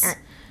 wings.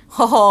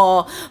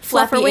 Oh,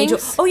 fluffy Fluffer angel.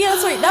 wings? Oh yeah,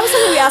 that's right. That was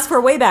something we asked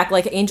for way back,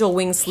 like angel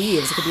wing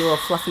sleeves. It could be little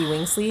fluffy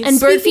wing sleeves. And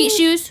bird Speaking- feet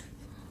shoes.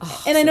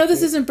 and I know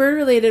this isn't bird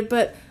related,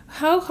 but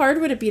how hard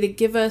would it be to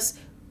give us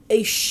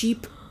a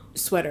sheep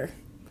sweater?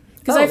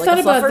 Because I've like thought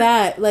a about fluffer?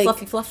 that, like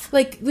Fluffy fluff?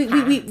 like we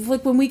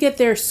like when we get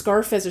their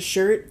scarf as a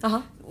shirt.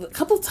 Uh-huh. A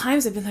couple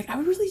times I've been like, I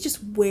would really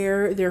just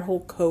wear their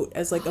whole coat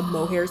as like a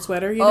mohair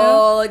sweater, you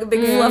know? Oh, like a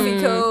big fluffy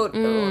coat.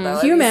 Oh, that would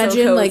Can you be so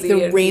imagine like cozy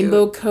the and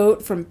rainbow cute.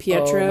 coat from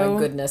Pietro? Oh my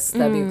goodness,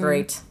 that'd be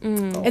great.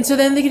 And so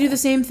then they could do the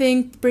same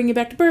thing, bring it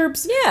back to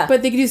Burbs. Yeah.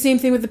 But they could do the same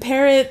thing with the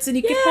parrots, and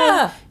you could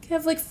Yeah.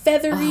 have like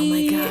feathery.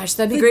 Oh my gosh,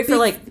 that'd be great for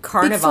like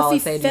carnival fluffy,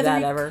 if they do that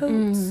feathery ever.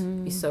 coats.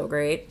 Be so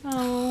great.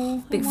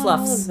 Oh, Big I want all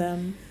fluffs. of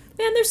them.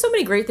 Man, there's so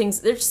many great things.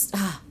 There's just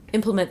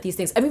implement these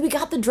things. I mean, we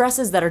got the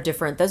dresses that are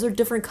different. Those are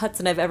different cuts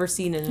than I've ever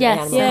seen in an Yes,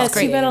 animal. Yeah, That's it's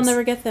great. too bad I'll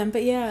never get them,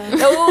 but yeah.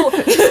 Oh,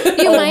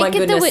 You oh might my get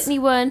the goodness. Whitney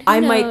one. Who I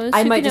knows? might Who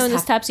just could know in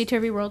this have-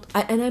 topsy-turvy world?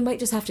 And I might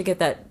just have to get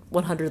that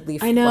 100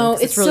 leaf. I know, one,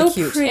 'cause it's really so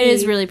cute. pretty. It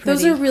is really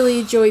Those pretty. are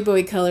really Joey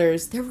Bowie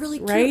colors. They're really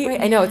cute, Right?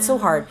 right? I know it's so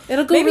hard.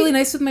 It'll go Maybe really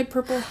nice with my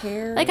purple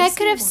hair. Like I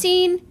could have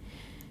seen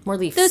more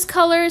leaves. those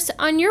colors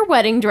on your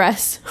wedding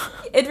dress.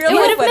 It really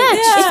would have would-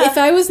 matched. Yeah. If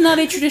I was not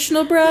a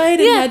traditional bride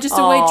and Yeah. had just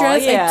a white Aw,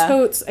 dress, yeah.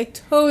 I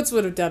totes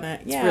would have done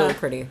it. Yeah, It's really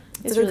pretty.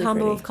 It's a good really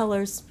combo pretty. of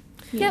colors.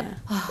 Yep.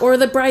 Or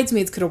the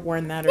bridesmaids could have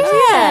worn that or something.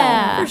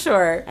 Yeah. for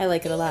sure. I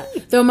like it a lot.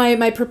 Though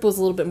my purple is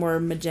a little bit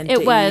more magenta.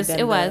 It was, than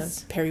it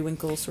was. the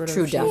periwinkle sort of.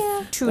 True shade.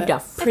 duff. True But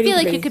duff. I pretty feel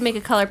like pretty. you could make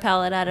a color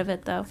palette out of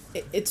it, though.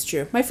 It's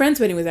true. My friend's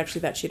wedding was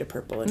actually that shade of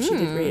purple, and she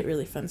did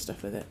really fun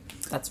stuff with it.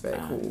 That's very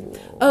cool.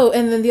 Oh,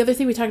 and then the other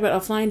thing we talked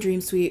about offline Dream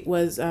Suite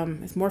was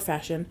it's more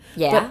fashion.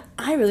 Yeah?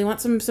 But I really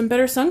want some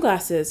better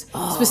sunglasses.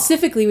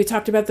 Specifically, we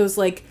talked about those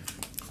like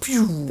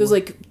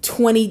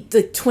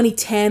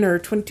 2010 or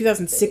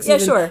 2006 Yeah,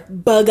 even sure.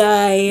 bug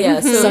eye Yeah,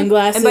 so,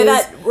 sunglasses. And by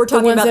that, we're The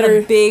talking ones about that the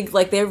are big,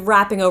 like they're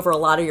wrapping over a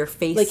lot of your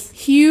face. like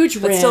huge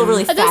but rim. still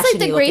really Are those like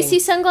the fashiony Gracie looking.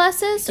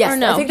 sunglasses? Yes, or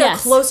no? I think they're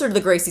Yes. closer to the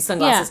Gracie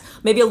sunglasses.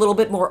 Maybe a little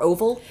bit more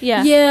oval.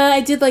 Yeah. Yeah,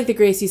 I did like the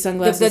Gracie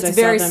sunglasses. That's I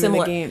very saw them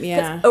similar. in the game.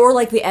 Yeah. Or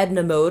like the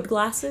Edna Mode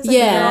glasses. I think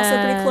Yeah. they're also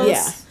pretty close.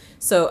 Yeah.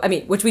 So, I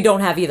mean, which we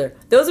don't have either.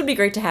 Those would be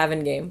great to have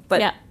in game.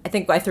 But Yeah. I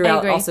think I threw I out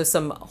agree. also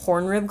some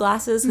horn rim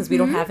glasses because we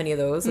don't have any of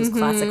those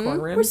classic horn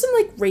rims. Or some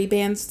like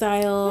Ray-Ban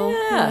style.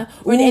 Yeah.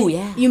 Or, Ooh, and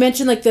yeah. You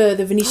mentioned like the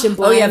Venetian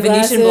blind. Oh, yeah,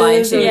 Venetian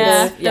blind glasses, or shades.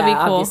 Yeah, the- that'd be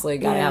cool. Obviously,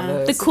 gotta Yeah. have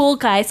those. The cool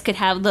guys could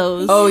have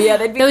those. Oh, yeah,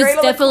 they'd be Those great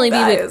on the definitely cool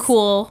be guys. the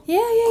cool. Yeah,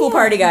 yeah, Cool yeah.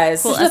 party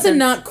guys. Cool. There's nothing essence.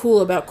 not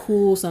cool about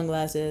cool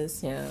sunglasses.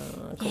 Yeah,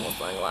 cool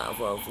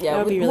sunglasses. That Yeah,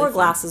 would be really more fun.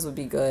 glasses would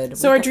be good.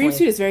 So We our dream definitely-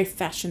 suite is very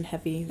fashion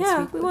heavy. This Yeah,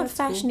 week, we but want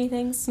that's cool. fashiony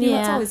things. Yeah.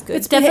 That's always good.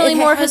 It's- Definitely It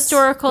more has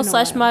historical been a /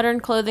 while. modern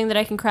clothing that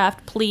I can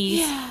craft, please.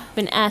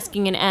 Been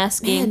asking and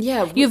asking. Man,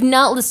 yeah. You've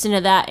not listened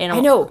to that in I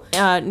know.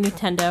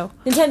 Nintendo.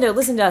 Nintendo,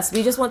 listen to us.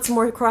 We just want some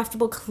more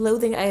craftable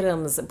clothing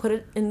items and put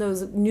it in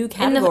those new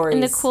categories.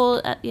 In the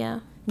cool, yeah.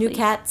 new please.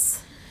 cats.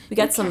 We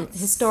got some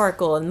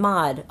historical and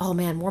mod. Oh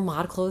man, more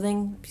mod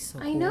clothing. Would be so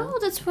cool. I know,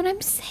 that's what I'm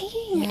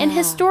saying. Yeah. And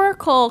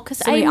historical, because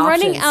So many I'm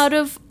running options. out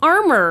of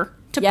armor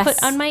to Yes.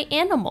 put on my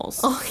animals.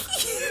 Oh,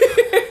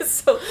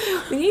 so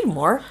we need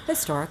more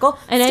historical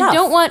And stuff. I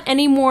don't want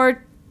any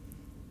more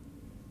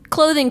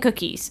clothing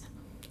cookies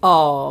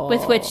Oh,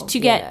 with which to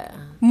get yeah.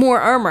 more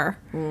armor.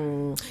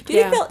 Do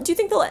Yeah. you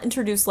think they'll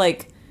introduce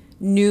like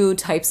new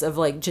types of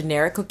like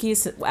generic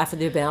cookies after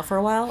they've been out for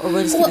a while, or will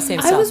it just be Well, the same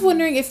I stuff? was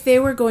wondering if they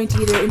were going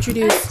to either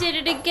introduce. Did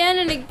it again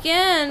and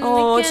again and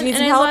Oh, again, do you need and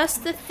some I help?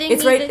 lost the thing.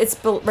 It's right. It's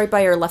right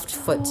by your left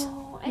foot.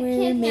 I We're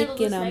can't handle making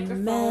this a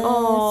microphone. mess.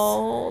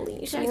 Oh,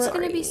 Leisha, Jack's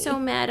gonna be so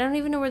mad. I don't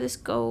even know where this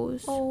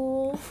goes.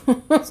 Oh,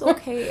 it's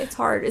okay. It's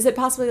hard. Is it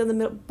possibly on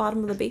the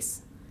bottom of the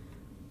base?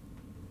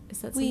 Is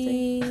that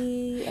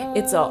something?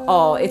 It's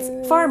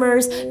it's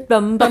farmers.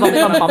 Bum bum bum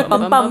bum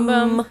bum bum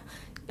bum.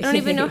 I don't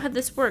even know how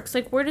this works.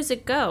 Like, where does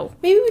it go?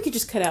 Maybe we could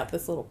just cut out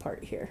this little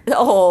part here.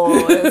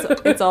 Oh,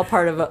 it's all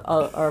part of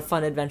our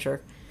fun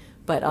adventure.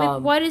 But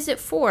Like, what is it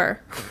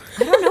for?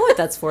 I don't know what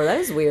that's for. That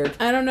is weird.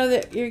 I don't know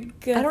that you're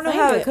gonna. I don't know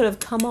find how it could have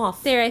come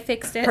off. There, I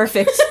fixed it.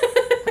 Perfect.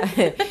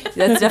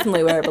 That's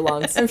definitely where it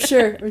belongs. I'm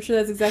sure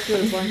that's exactly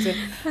what it belongs to.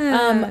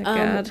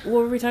 God. What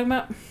were we talking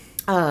about?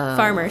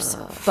 Farmers.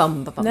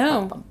 Bum, bum, bum,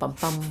 No. bum, bum,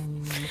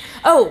 bum.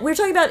 Oh, we're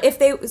talking about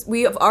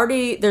we have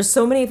already, there's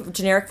so many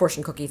generic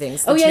fortune cookie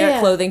things. Oh, yeah, generic yeah.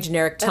 clothing,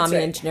 generic That's Tommy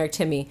right. and generic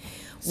Timmy.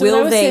 So what I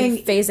Will was they saying,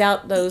 phase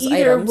out those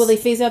Either items? will they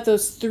phase out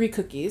those 3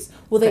 cookies?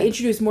 Will they Okay.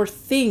 introduce more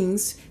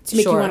things to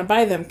make Sure. you want to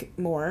buy them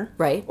more?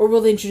 Right. Or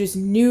will they introduce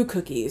new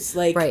cookies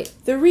like Right.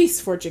 the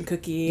Reese fortune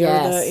cookie or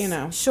the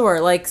Yes. .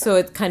 Sure, like, so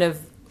it kind of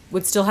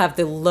would still have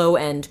the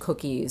low-end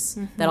cookies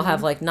that'll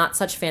have like not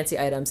such fancy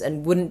items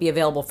and wouldn't be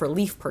available for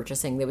Leaf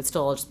purchasing. They would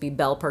still just be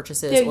Belle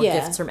purchases or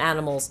gifts from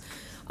animals.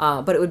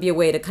 But it would be a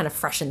way to kind of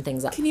freshen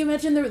things up. Can you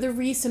imagine the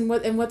Reese and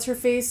what's her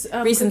face?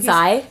 Reese and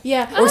Sai?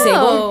 Yeah. Or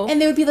Sable? And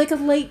they would be like a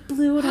light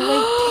blue and a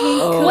light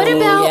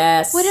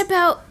pink. What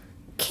about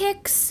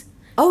Kix?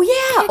 Oh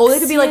yeah! Oh, it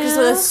could be like just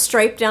with a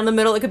stripe down the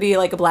middle. It could be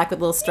like a black with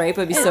a little stripe.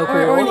 It would be so cool.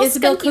 Or an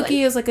Isabel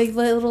cookie is like a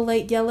little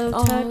light yellow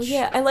touch. Oh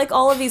yeah, I like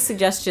all of these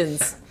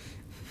suggestions.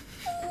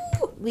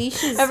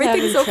 Leash is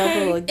Everything's having okay.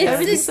 trouble again. It's the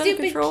Everything's stupid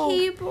under control.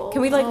 cable.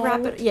 Can we like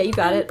wrap it? Yeah, you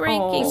got it.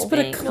 breaking. Just put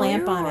a No,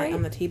 clamp you're on right. it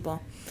on the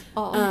table.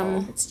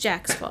 It's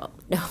Jack's fault.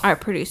 Our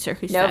producer,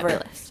 who's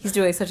fabulous. He's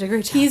doing such a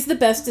great job. He's the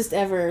bestest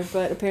ever,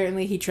 but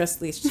apparently he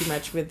trusts Leash too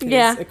much with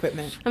his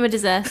equipment. I'm a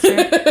disaster.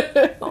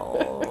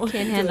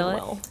 Can't handle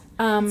it.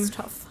 It's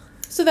tough.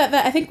 So that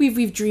I think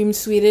we've dream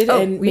suited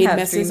and we made have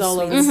messes dream all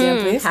over the damn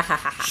place.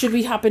 Should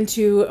we hop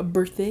into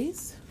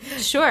birthdays?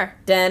 Sure.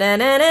 Say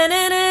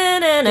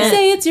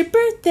it's your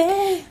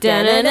birthday.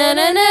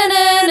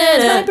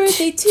 It's my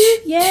birthday too.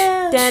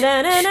 Yeah.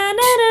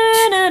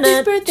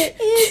 Whose birthday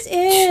is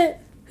it?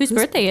 Whose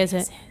birthday is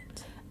it?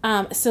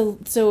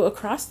 So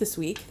across this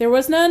week, there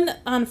was none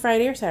on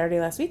Friday or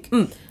Saturday last week.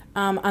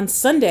 On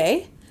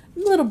Sunday,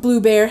 little Blue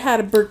Bear had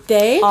a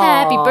birthday.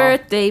 Happy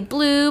birthday,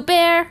 Blue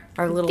Bear.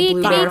 Our little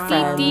Blue Bear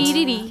friend.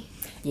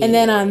 And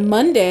then on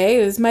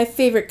Monday, it was my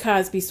favorite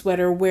Cosby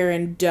sweater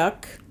wearing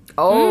duck.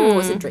 Oh,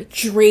 was it Drake?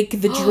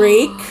 Drake the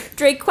Drake.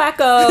 Drake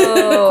Quacko.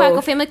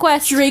 Quackle Family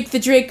Quest. Drake the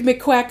Drake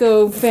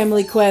McQuacko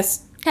Family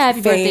Quest.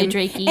 Happy birthday, fame.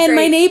 Drakey. And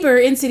my neighbor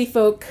in City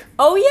Folk.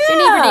 Oh yeah.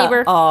 Your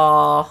neighbor.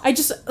 Aw. I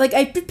just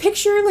I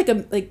picture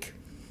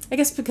I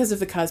guess because of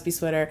the Cosby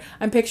sweater,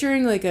 I'm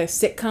picturing like a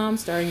sitcom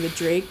starring the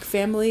Drake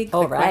family, the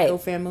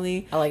Quacko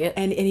family. I like it.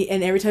 And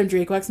every time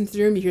Drake walks into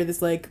the room, you hear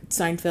this like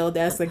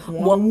Seinfeld-esque like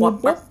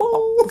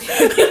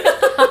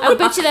I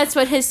bet you that's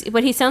what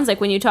he sounds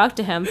like when you talk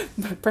to him.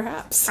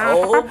 Perhaps.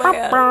 Oh my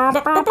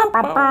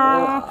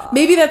god.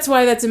 Maybe that's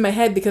why that's in my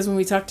head, because when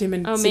we talked to him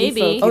in City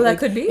maybe. Folk, That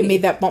could be. It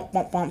made that bump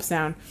bump bump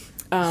sound.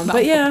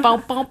 But yeah,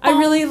 I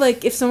really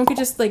like if someone could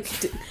just like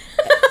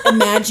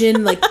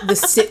imagine like the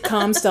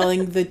sitcom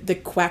starring the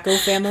Quacko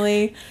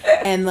family,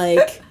 and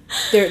like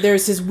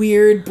there's his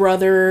weird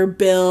brother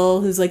Bill,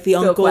 who's like the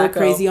uncle, Quacko.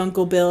 crazy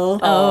Uncle Bill.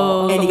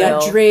 Oh, and you Bill.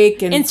 got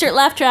Drake and Insert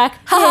laugh track.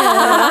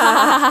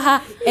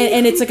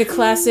 and it's like a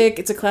classic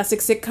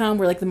sitcom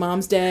where like the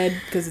mom's dead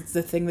because it's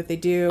the thing that they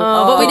do.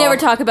 But we never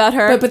talk about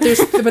her. But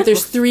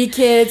there's 3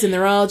 kids and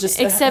they're all just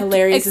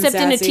hilarious except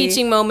and in a sassy.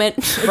 teaching moment.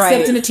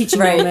 Except in a teaching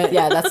moment.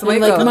 Yeah, that's the way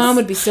And it like goes. mom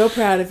would be so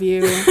proud of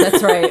you.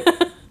 That's right.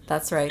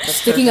 That's right. That's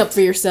Sticking up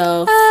for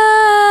yourself.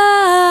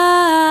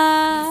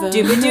 The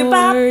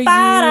Dooba-dooba-ba-da. more you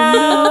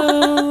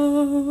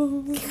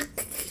know.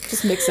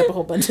 Just mixed up a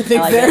whole bunch of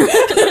things like there.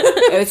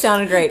 It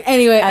sounded great.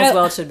 Anyway, as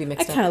well it should be I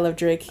mixed kind up. of love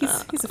Drake.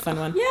 He's a fun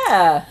one.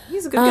 Yeah,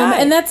 he's a good guy.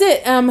 And that's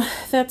it.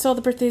 That's all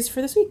the birthdays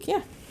for this week.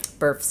 Yeah.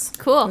 Burfs.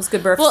 Cool. It was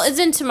good burfs. Well,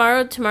 isn't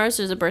tomorrow's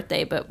a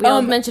birthday, but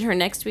we'll mention her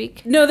next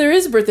week. No, there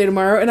is a birthday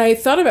tomorrow, and I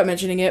thought about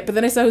mentioning it, but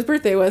then I saw whose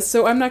birthday it was,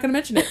 so I'm not going to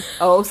mention it.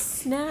 Oh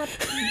snap!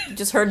 You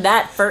just heard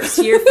that first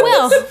here.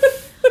 Well,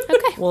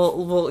 okay.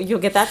 Well, you'll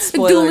get that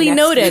spoiler. Duly next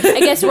noted. week. I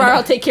guess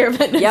I'll take care of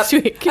it next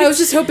week. I was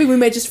just hoping we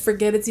might just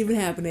forget it's even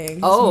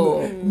happening. Just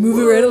Oh, move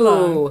it right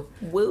along.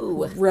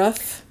 Woo.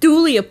 Rough.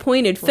 Duly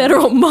appointed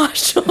federal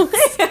marshals.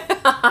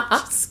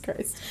 Jesus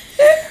Christ.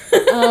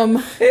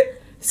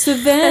 So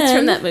then That's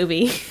from that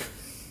movie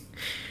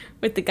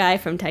with the guy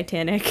from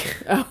Titanic.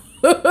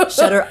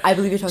 Shutter. I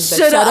believe you're talking about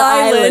Shutter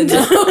Island.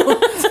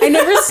 I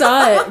never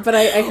saw it, but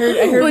I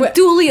heard With what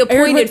duly I heard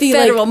appointed what the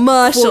federal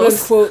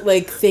marshals. quote unquote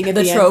like thing at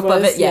The the, trope end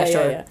of was. it, yeah,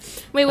 sure.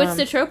 Wait, what's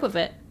the trope of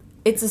it?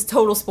 It's a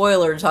total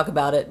spoiler to talk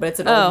about it, but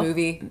it's an old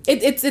movie.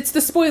 It's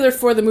the spoiler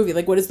for the movie.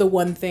 Like, what is the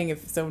one thing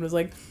if someone was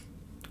like,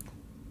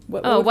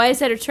 what? Why is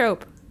that a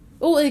trope?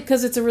 Well,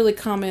 because it's a really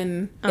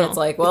common. It's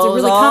like, It's a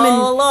really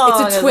common.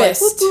 It's a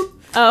twist. Whoop, whoop.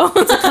 Oh.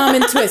 It's a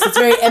common twist. It's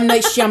very M.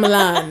 Night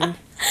Shyamalan.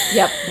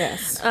 Yep.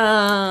 Yes.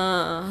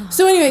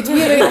 So anyway,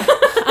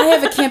 I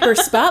have a camper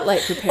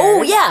spotlight prepared.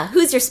 Oh yeah,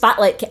 who's your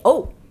spotlight? Do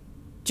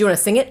you want to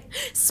sing it?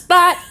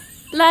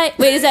 Spotlight.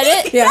 Wait, is that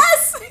it? Yeah.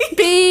 Yes.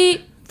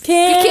 Be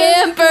Camper.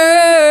 camper.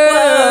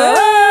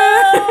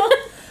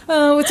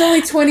 Oh, it's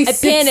only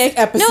 26 Panic.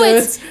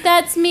 episodes. No,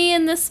 that's me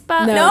in the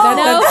spot. No,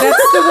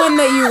 that's the one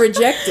that you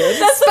rejected.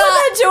 That's the one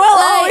that Joelle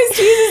always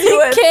teases you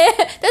with.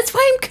 That's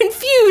why I'm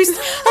confused.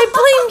 I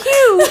blame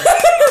you.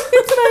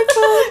 It's my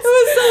fault. It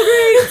was so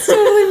great. It's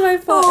totally my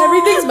fault.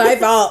 Everything's my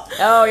fault.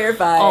 Oh, you're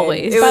fine.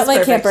 Always. It was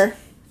Spotlight perfect. camper.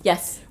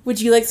 Yes.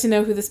 Would you like to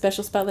know who the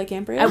special Spotlight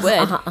camper is? I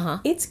would.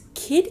 It's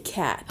Kid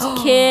Cat.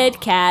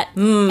 Kid Cat.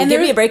 And Give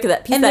me a break of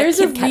that piece. And of that there's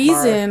a Kit Kat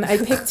reason I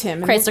picked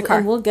him. Chrysler car.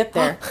 And we'll get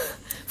there.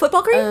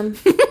 Football cream.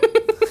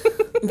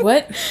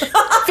 What?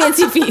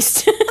 Fancy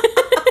feast. I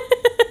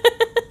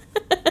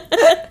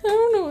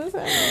don't know what's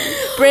happening.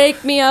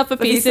 Break me off a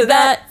piece of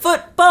that.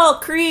 football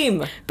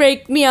cream.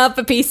 Break me off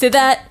a piece of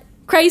that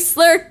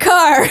Chrysler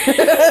car.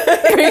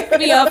 Break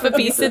me off a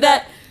piece of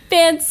that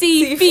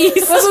fancy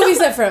feast. What movie is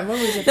that from? No,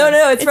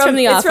 it's from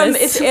The Office.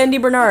 It's Andy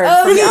Bernard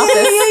Oh, from The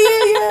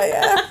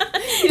yeah. Office.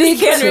 He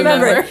just can't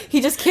remember it.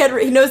 He just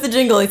can't. He knows the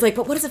jingle. He's like,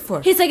 but what is it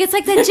for? He's like, it's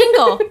like that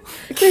jingle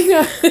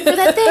for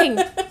that thing.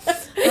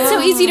 It's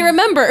so easy to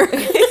remember.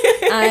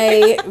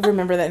 I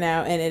remember that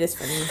now, and it is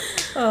funny.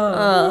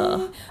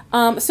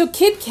 So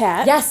Kid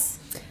Kat. Yes.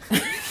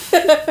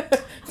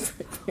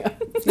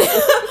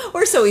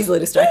 We're so easily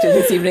distracted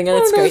this evening, and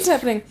it's I don't know great. what's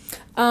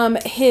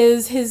happening.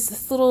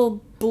 His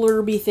little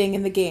blurby thing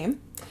in the game.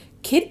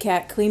 Kid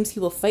Kat claims he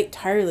will fight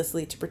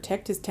tirelessly to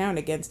protect his town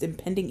against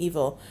impending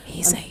evil.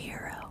 He's a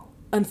hero.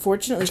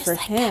 Unfortunately for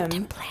him,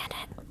 Captain Planet.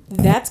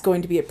 that's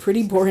going to be a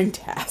pretty boring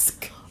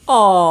task.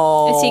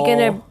 Oh. Is he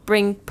gonna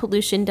bring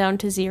pollution down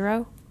to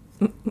zero?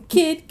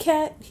 Kid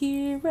Kat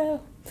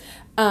hero.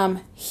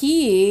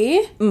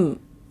 He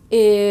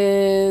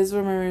is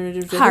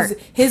Heart.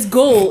 his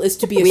goal is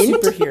to be a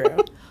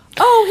superhero.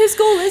 Oh, his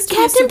goal is to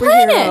Captain be a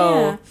superhero.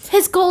 Planet.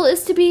 His goal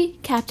is to be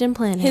Captain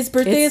Planet. His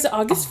birthday is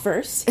August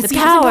 1st. the It's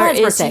power Brad's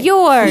is birthday.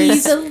 yours.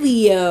 He's a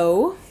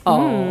Leo.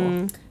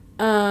 Oh.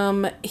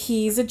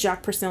 He's a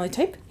jock personality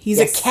type. He's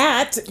Yes. a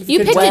cat. if You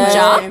could picked a blame.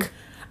 jock?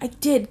 I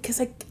did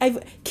because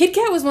Kid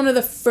Kat was one of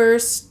the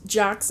first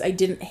jocks I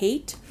didn't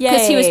hate.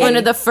 Because he was one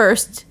of the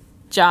first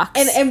jocks.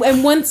 And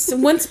once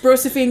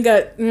Brosephine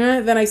got,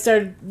 then I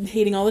started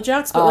hating all the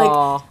jocks. But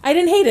like I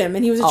didn't hate him,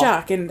 and he was a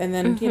jock, and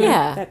then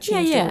that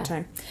changed over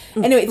time.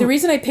 Anyway, the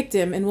reason I picked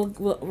him, and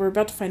we're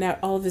about to find out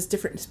all of his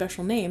different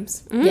special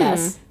names.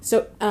 Yes.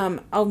 So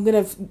I'm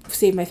gonna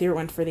save my favorite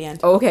one for the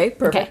end. Okay,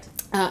 perfect.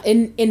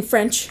 In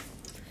French,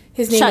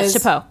 his name Shot is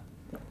Chapeau.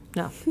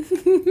 No.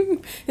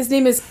 his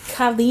name is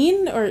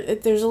Colleen, or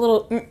there's a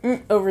little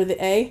over the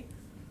A.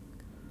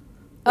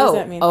 What does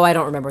that mean? Oh, I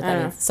don't remember what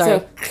that means. Sorry.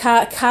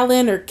 So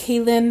Colin or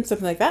Kaylin,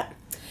 something like that.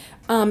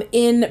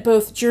 In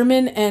both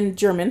German and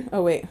German.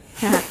 Oh wait,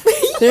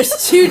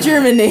 there's two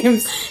German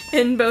names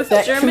In both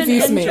that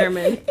confuse me.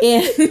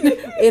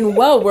 In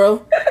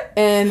Wellworld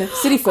and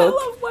City Folk,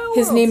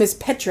 his Wellworld. name is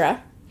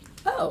Petra.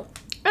 Oh.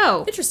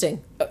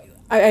 Interesting.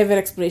 I have an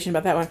explanation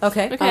about that one.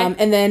 Okay.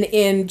 And then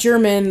in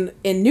German,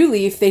 in New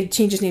Leaf, they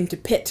changed his name to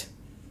Pit.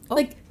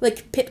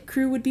 Like Pit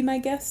Crew would be my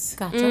guess.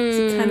 Gotcha.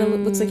 He kind of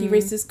looks like he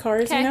races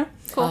cars, Okay. you know?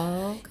 Cool.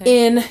 Oh,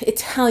 okay. In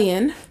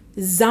Italian,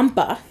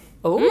 Zampa.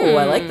 Oh,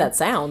 I like that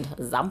sound.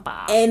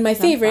 Zampa. And my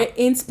favorite,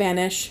 in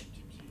Spanish,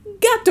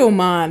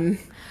 Gatoman.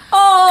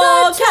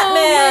 Oh,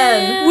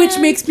 Catman. Which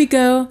makes me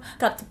go,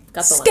 Got the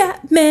one.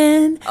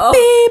 Scatman.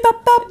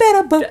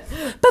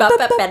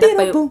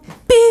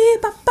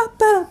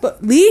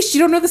 Leash, you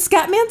don't know the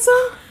Scatman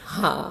song?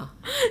 Huh.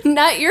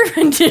 Not your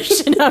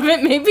rendition of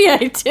it. Maybe I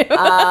do.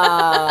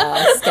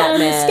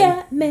 Scatman.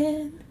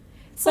 Scatman.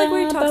 It's like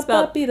where he talks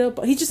about...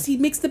 He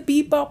makes the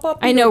beep bop bop.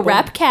 I know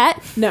Rap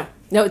Cat. No.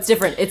 No, it's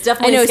different. It's I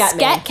definitely know Scatman.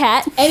 Scat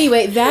Cat.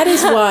 Anyway, that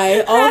is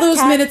why all those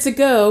Cat. minutes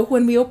ago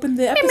when we opened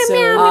the episode,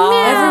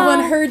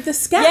 everyone heard the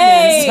Scatman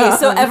Yay! song.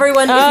 So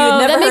everyone, if you've Oh,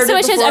 never that makes heard so it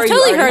much sense. before, I've you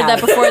totally already heard that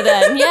have. before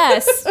then.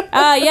 Yes.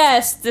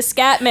 Yes. The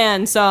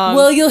Scatman song.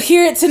 Well, you'll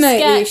hear it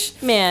tonight, Leash.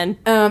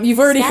 Scatman. You've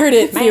already heard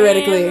it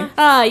theoretically.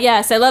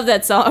 Yes. I love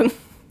that song.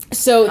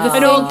 So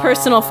An old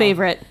personal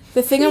favorite.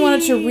 the thing I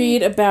wanted to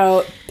read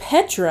about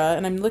Petra,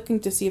 and I'm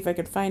looking to see if I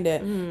can find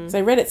it, because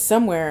I read it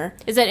somewhere.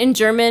 Is that in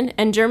German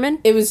and German?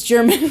 It was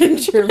German and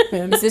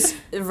German. Is this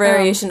a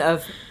variation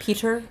of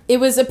Peter?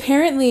 It was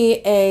apparently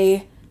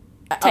a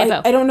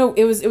Typo. I don't know.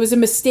 It was a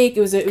mistake.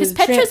 It was Because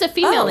Petra's a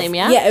female name,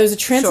 yeah? Yeah, it was a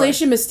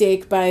translation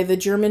mistake by the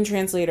German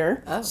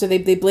translator. So they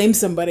blamed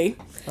somebody.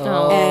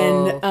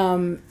 And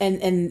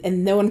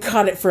no one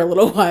caught it for a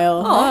little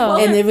while.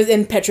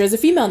 And Petra is a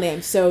female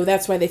name, so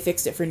that's why they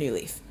fixed it for New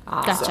Leaf.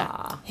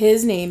 Gotcha.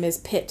 His name is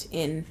Pitt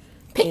in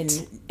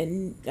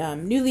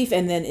New Leaf,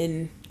 and then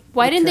in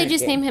Why the didn't they current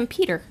just game. name him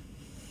Peter?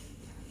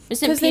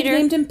 Isn't Because they Peter?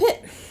 named him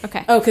Pitt.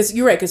 Okay. Oh, because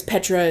you're right. Because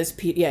Petra is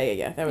Pete.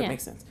 Yeah. That would Yeah. make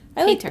sense.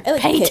 Peter. I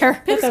like Peter.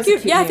 Pitt. It's That was a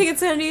cute. Yeah, I name. think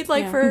it's gonna need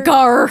like for...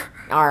 Gar.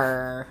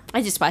 Arr.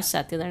 I just watched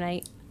that the other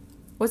night.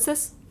 What's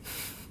this?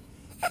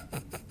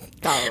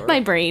 Arr. My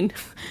brain.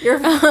 You're...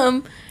 There's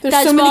so many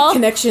Dodgeball?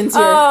 connections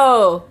here.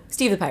 Oh,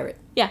 Steve the Pirate.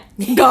 Yeah.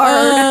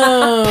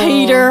 Gar.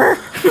 Peter.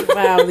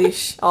 Wow,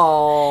 Leash.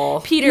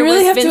 Oh. Peter You really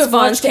was have Vince to have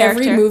Vaughn's watched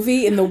character. every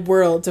movie in the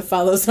world to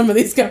follow some of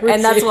these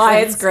conversations. And that's why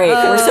it's great.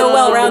 We're so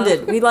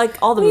well-rounded. We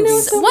like all the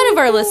movies. One of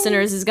our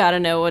listeners has got to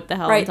know what the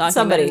hell I'm Right, talking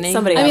somebody- about.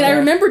 somebody. I mean, I there.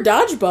 remember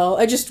Dodgeball.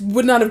 I just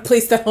would not have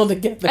placed that all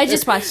together. I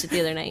just watched it the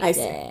other night. I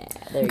see. Yeah,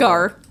 there you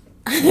Gar.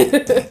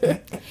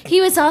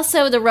 He was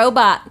also the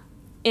robot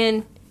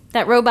in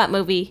that robot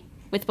movie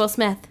with Will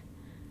Smith.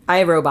 go.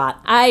 iRobot.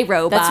 I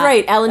Robot. That's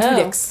right, Alan Oh.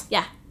 Tudyk.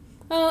 Yeah.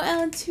 Oh,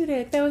 Alan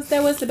Tudyk. That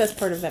was the best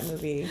part of that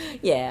movie.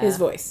 Yeah. His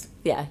voice.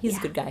 Yeah, he's a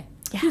good guy.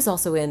 He was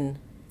also in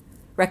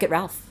Wreck-It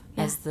Ralph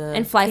as the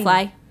And Fly king.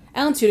 Fly.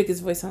 Alan Tudyk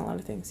is voice on a lot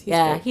of things. He's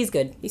Yeah, great. he's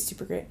good. He's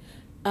super great.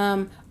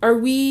 Are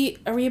we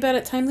about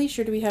at time, Leash,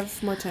 or do we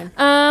have more time?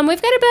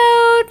 We've got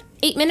about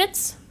 8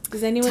 minutes.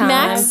 Does anyone Time,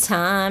 Max?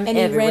 time, Any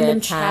everywhere,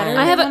 random time. chatter?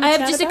 I have wanna I have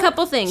chat just a about?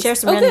 couple things. Share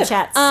some Oh, random good.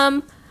 chats.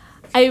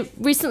 I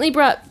recently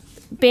brought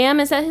Bam,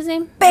 is that his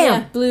name? Bam!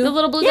 Yeah, blue. The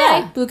little blue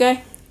Yeah. guy. Blue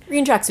guy.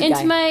 Green tracksuit Into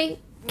guy. my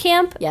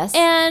camp. Yes.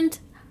 And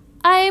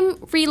I'm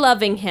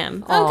re-loving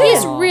him. Oh,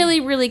 He's good. really,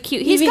 really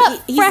cute. He's Even-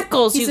 got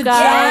freckles, he's you a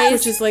guys. jock,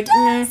 which is like,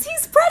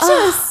 He's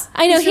precious.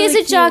 I know, He's he's,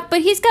 really a jock, cute.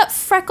 but he's got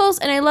freckles,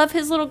 and I love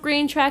his little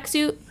green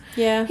tracksuit.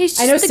 yeah. He's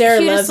just I know the Sarah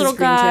cutest loves little his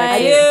green guy. I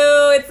tracksuit.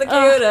 do. It's the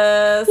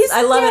cutest.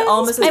 I love it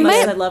almost as I much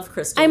as might- I love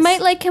crystals. I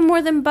might like him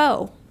more than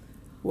Bo.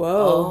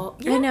 Whoa.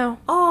 Yeah. I know.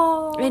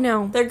 Oh, I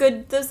know. They're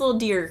good. Those little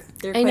deer.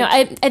 They're I know.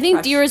 quite I think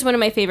fresh. deer is one of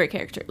my favorite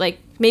characters. Like,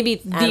 maybe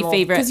the Animal.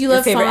 favorite. Because you Your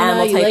love favorite Fauna,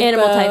 animal you type. like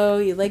Animal Bo,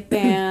 you like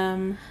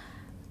Bam.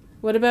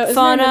 What about is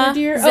Fauna, there another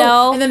deer?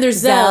 Zell. Oh, and then there's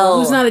Zell, Zell.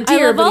 who's not a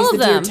deer, love but all he's of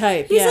the deer them.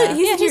 type. He's yeah. a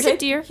Yeah, he's a type.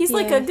 deer. He's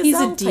like Yeah. a gazelle He's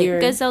a type. deer.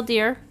 Gazelle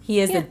deer. He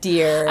is a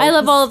deer. I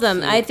love all of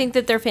them. I think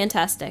that they're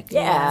fantastic.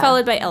 Yeah.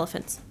 Followed by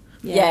elephants.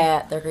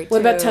 Yeah, they're great. What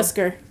too. about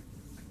Tusker?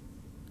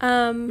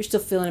 Um, You're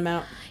still feeling him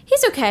out.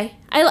 he's okay.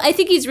 I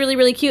think he's really,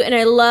 really cute, and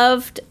I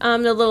loved the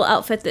little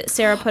outfit that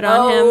Sarah put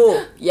on him.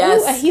 Oh,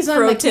 yes. Ooh, he's on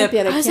Pro my tip. camp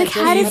yet. I was can't like,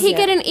 show how you did he yet.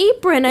 get an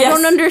apron? I Yes.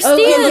 don't understand.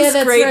 Oh, yeah, It's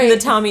that's great in the right.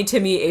 Tommy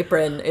Timmy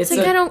apron. It's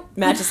like, I don't-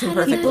 matches him how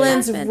did he perfectly.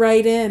 blend? Blends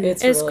right in.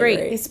 It's It's really great.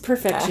 It's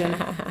perfection.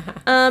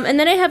 And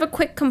then I have a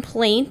quick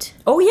complaint.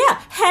 Oh yeah.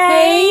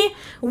 Hey,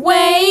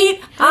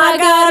 wait, I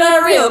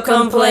got a real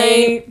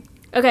complaint.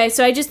 Okay,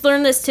 so I just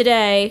learned this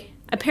today.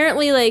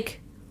 Apparently, like,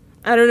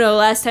 I don't know,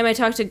 last time I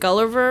talked to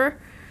Gulliver,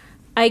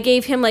 I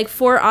gave him like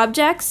 4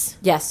 objects,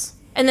 Yes.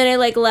 and then I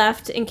like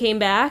left and came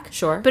back.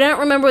 Sure. But I don't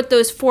remember what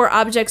those 4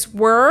 objects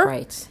were.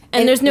 Right.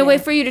 And there's no way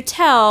for you to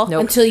tell. Nope.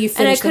 Until you finish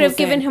And I the could whole have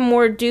given thing. him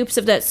more dupes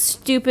of that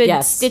stupid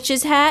Yes.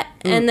 Stitches hat,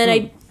 and then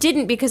I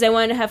didn't because I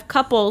wanted to have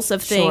couples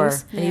of Sure.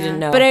 things. And you Yeah. didn't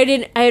know. But I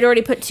didn't. I had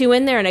already put 2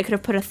 in there, and I could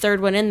have put a 3rd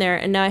one in there,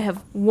 and now I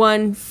have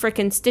 1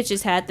 frickin'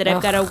 Stitches hat that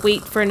I've got to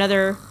wait for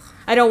another.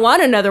 I don't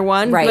want another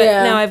one, Right. but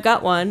Yeah. now I've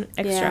got one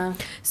extra. Yeah.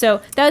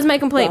 So that was my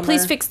complaint. Bummer.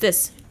 Please fix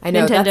this, I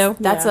know Nintendo.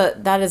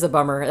 that is a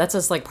bummer. That's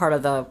just like part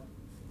of the,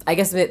 I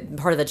guess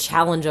part of the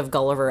challenge of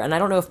Gulliver, and I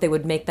don't know if they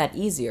would make that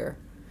easier,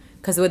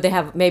 because would they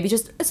have maybe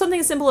just something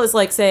as simple as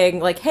like saying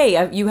like,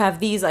 hey, you have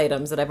these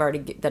items that I've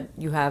already that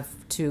you have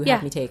to Yeah.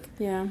 have me take.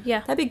 Yeah. Yeah.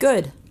 That'd be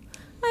good.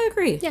 I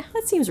agree. Yeah.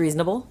 that seems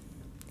reasonable.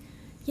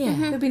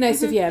 Yeah. It'd be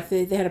nice if if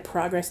they had a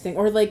progress thing,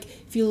 or like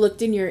if you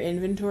looked in your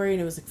inventory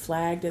and it was like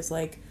flagged as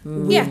like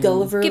with Yeah.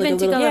 Gulliver, Give like it a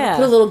to little, Gulliver. Yeah.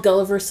 put a little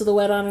Gulliver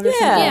silhouette on it or Yeah.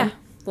 something. Yeah.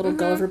 Little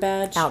Gulliver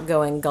badge.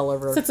 Outgoing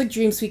Gulliver. So it's like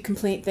Dream Suite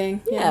complaint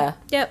thing. yeah.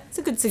 Yep. It's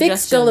a good suggestion.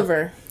 Fix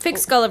Gulliver.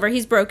 Fix Gulliver.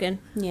 He's broken.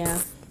 Yeah.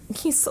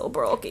 He's so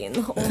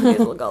broken. Oh,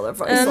 little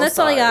Gulliver. I'm And so that's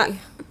all I got. sorry.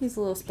 He's a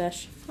little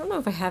special. I don't know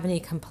if I have any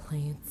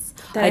complaints.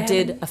 That I I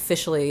did haven't-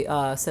 officially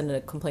send a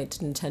complaint to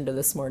Nintendo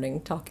this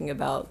morning talking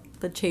about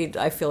the change.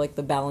 I feel like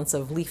the balance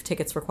of leaf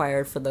tickets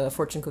required for the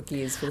fortune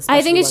cookies. For the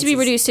I think it should be special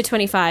reduced to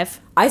 25.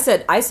 I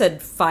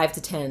said 5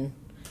 to 10,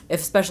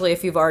 especially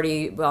if you've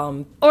already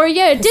Or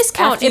a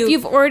discount after if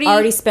you've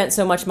already spent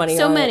so much money.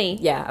 So on many.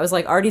 It. Yeah, I was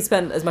like already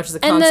spent as much as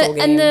a and console the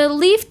game.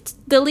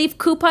 the leaf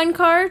coupon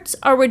cards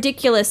are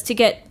ridiculous to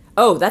get.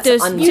 oh, that's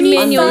those- un- to You need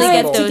manually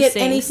get five those to get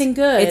things. anything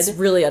good. It's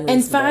really And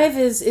unreasonable. 5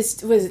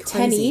 is was it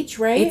 10 Crazy. each,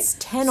 right? It's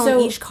 10 on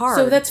each card.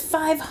 So that's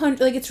 500.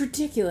 Like it's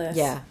ridiculous.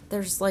 Yeah,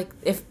 there's like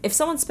if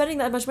someone's spending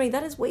that much money,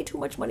 that is way too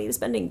much money to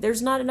spending.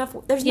 There's not enough.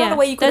 There's Yeah, not a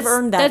way you could have that's-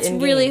 earned that. That's in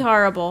really game.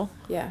 horrible.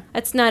 Yeah.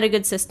 That's not a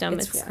good system.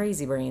 It's It's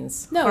crazy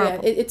brains. No,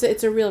 Horrible. yeah,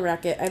 it's a real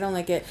racket. I don't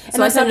like it. And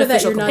So I on sent top an of that,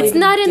 official you're not complaint. it's even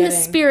not in the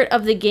getting- spirit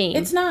of the game.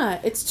 It's not.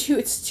 It's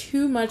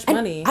too much And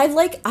money. I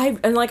like I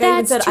even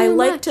That's said I too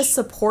like much. to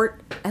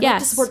support. I like to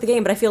Yes. support the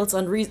game, but I feel it's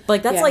unreasonable.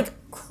 Like that's Yeah. like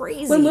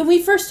crazy. when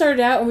we first started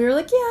out and we were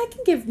like, yeah, I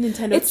can give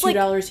Nintendo It's like-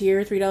 $2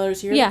 here,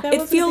 $3 here. Yeah. Like, that it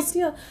wasn't feels a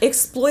big deal.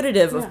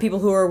 exploitative Yeah. of people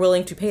who are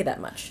willing to pay that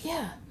much.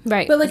 Yeah.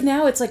 right. But like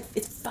now it's like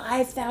it's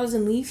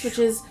 5,000 leaves, which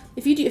is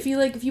if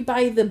you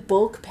buy the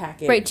bulk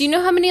package. Right. Do you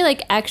know how many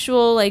like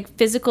actual like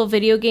physical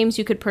video games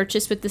you could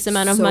purchase with this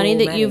amount of So money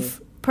that many.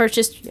 you've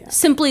purchased Yeah.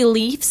 simply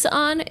leaves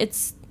on?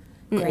 It's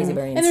Crazy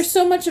brains. And there's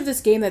so much of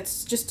this game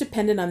that's just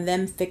dependent on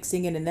them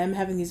fixing it and them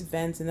having these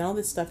events and all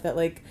this stuff that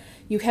like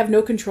you have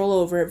no control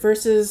over it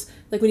versus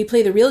like when you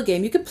play the real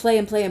game, you could play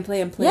and play and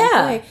play and play and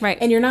Yeah. play. Right.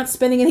 And you're not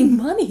spending any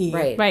money.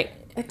 right. right.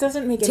 It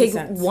doesn't make any Take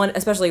sense.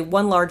 especially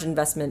one large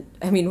investment.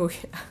 I mean,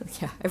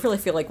 yeah, I really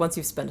feel like once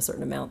you've spent a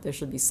certain amount, there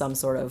should be some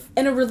sort of.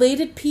 And a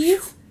related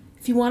peeve,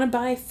 if you want to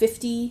buy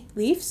 50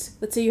 leaves,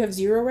 let's say you have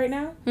 0 right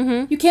now,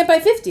 you can't buy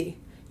 50.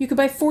 You could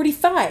buy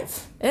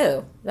 45.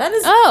 Ew, that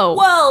is. Oh.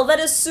 well, that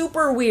is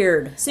super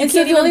weird. So you And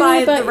can't the even only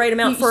way buy to the right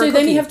amount for so a then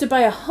cookie. you have to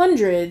buy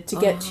 100 to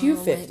get two Oh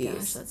my 50s.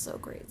 gosh, that's so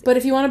crazy. But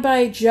if you want to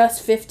buy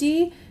just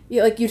 50,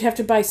 you'd have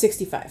to buy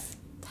 65.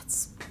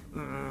 That's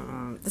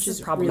this is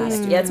is problematic.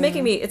 really- Yeah, it's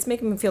making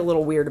me feel a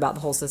little weird about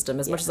the whole system.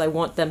 As much as I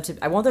want there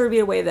to be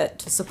a way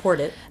to support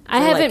it. I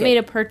like haven't it. made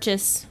a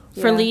purchase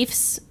for Yeah.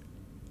 Leafs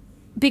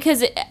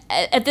because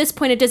at this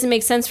point it doesn't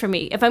make sense for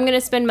me. If I'm going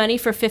to spend money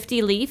for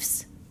 50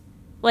 Leafs,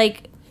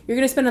 like you're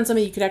going to spend on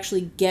something you could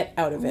actually get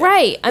out of it.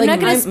 Right. I'm Like, not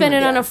going to spend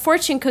it on a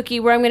fortune cookie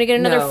where I'm going to get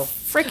another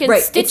freaking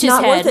Stitch's it's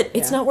not head. worth it.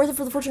 It's not worth it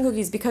for the fortune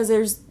cookies because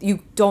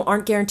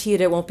aren't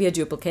guaranteed it won't be a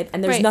duplicate,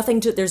 and there's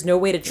there's no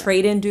way to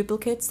trade in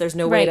duplicates. There's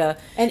no way to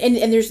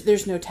and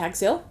there's no tag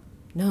sale.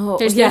 No,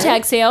 There's no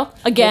tag sale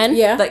again.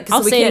 Yeah,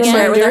 I'll say we can't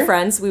share it with our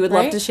friends. We would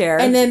love to share.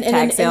 And then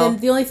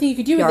the only thing you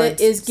could do with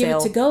it is give it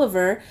to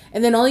Gulliver,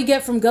 and then all you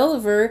get from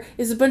Gulliver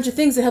is a bunch of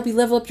things that help you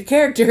level up your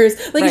characters.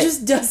 Like it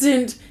just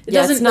doesn't.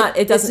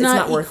 It's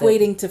not worth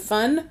equating to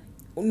fun,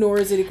 nor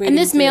is it equating. And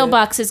this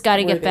mailbox has got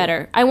to get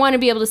better. I want to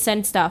be able to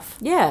send stuff.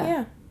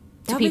 Yeah.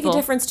 To people. Make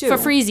a difference too for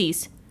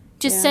freezies.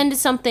 Just send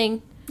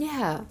something.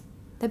 Yeah.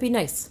 That'd be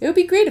nice. It would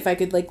be great if I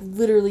could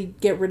literally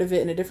get rid of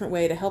it in a different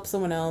way to help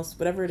someone else,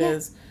 whatever it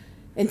is.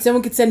 And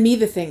someone could send me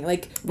the thing.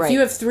 If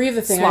you have 3 of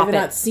the thing I have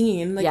not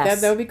seen,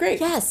 that would be great.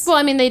 Yes. Well,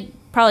 I mean, they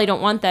probably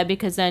don't want that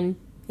because then...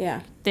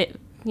 Yeah. They,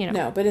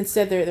 No, but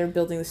instead they're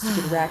building this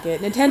stupid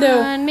racket.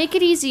 Nintendo... make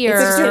it easier.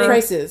 Fix your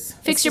prices.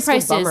 Fix your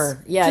prices.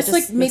 Bummer. Yeah,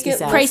 just make it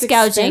price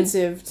gouging.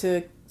 Expensive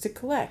to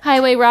collect.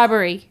 Highway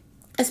robbery.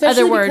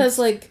 Especially because,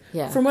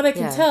 from what I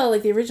can tell,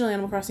 the original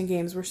Animal Crossing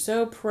games were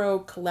so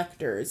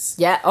pro-collectors.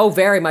 Yeah,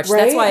 very much.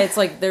 Right? That's why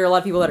it's there are a lot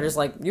of people that are just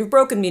you've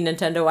broken me,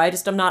 Nintendo.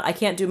 I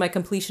can't do my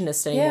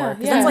completionist anymore.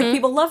 Because that's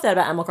people love that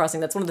about Animal Crossing.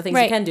 That's one of the things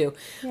you can do.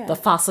 Yeah. The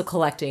fossil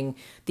collecting,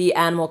 the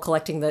animal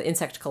collecting, the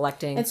insect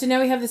collecting. And so now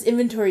we have this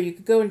inventory. You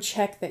could go and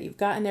check that you've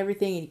gotten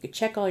everything, and you could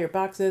check all your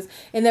boxes.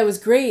 And that was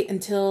great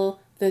until...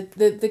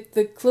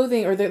 The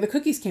clothing or the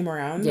cookies came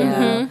around.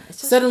 Yeah.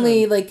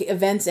 Suddenly,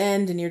 events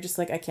end, and you're just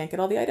I can't get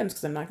all the items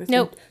because I'm not going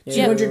to spend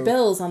 200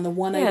 bells on the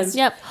one item.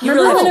 Yep.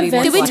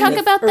 Did we talk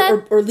about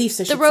that? Or Leafs,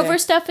 I should say. The Rover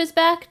stuff is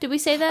back. Did we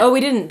say that? Oh, we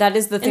didn't. That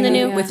is the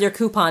thing with your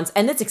coupons,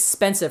 and it's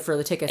expensive for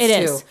the tickets too.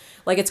 It is.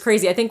 It's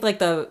crazy. I think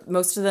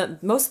most of them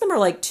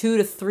are 2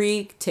 to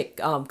 3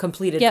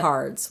 completed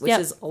cards, which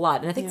is a lot.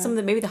 And I think some of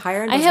them, maybe the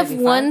higher end. I have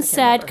one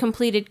sad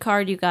completed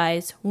card, you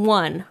guys.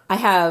 One. I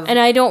have, and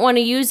I don't want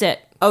to use it.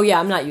 Oh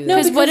yeah, I'm not using it.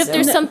 Because what if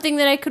there's something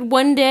that I could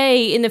one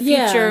day in the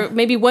future,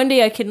 maybe one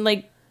day I can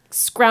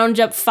scrounge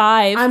up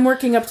 5. I'm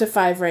working up to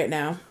 5 right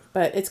now,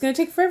 but it's going to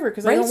take forever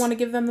because I don't want to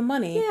give them the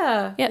money.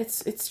 Yeah.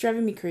 It's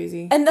driving me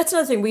crazy. And that's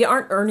another thing. We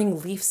aren't earning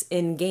Leafs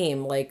in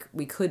game like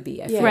we could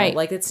be. I feel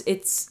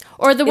it's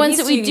or the ones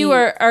that we do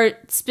are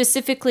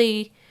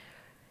specifically.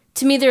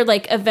 To me, they're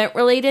event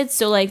related,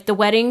 so the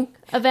wedding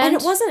event, and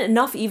it wasn't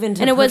enough even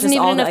to. And it wasn't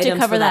even enough to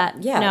cover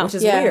that. Yeah, no. Which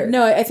is weird.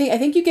 No, I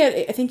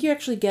think you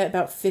actually get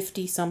about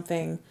 50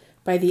 something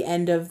by the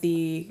end of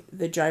the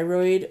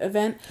Gyroid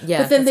event.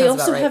 Yeah, but then they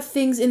also have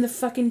things in the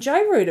fucking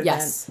Gyroid event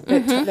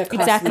that cost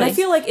exactly. money. And I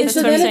feel like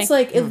so then it's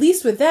at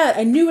least with that,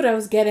 I knew what I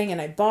was getting and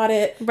I bought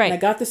it. Right. And I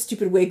got this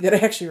stupid wig that I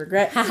actually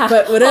regret.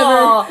 But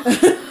whatever.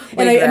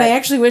 and I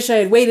actually wish I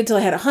had waited till I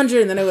had 100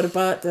 and then I would have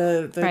bought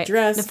the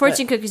dress. The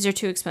fortune cookies are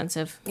too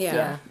expensive.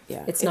 Yeah.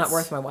 It's not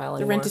worth my while anymore.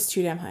 The rent is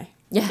too damn high.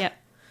 Yeah. Yep.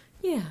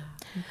 Yeah.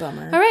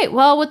 Bummer. All right.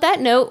 Well, with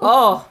that note.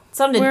 It's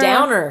on a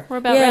downer. We're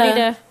about ready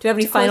to. Do you have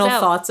any final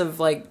thoughts of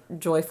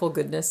joyful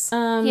goodness?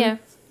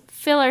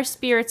 Fill our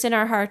spirits in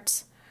our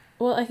hearts.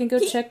 Well, I can go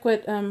check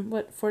what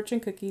fortune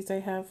cookies I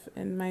have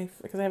in my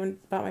because I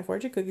haven't bought my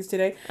fortune cookies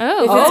today.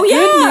 Oh,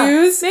 good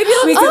news. Maybe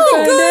we can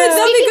find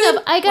out. Speaking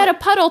of, I got a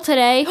puddle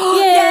today.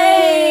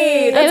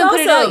 Yay! That's I haven't put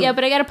it out awesome. yet,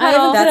 but I got a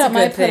puddle. That's a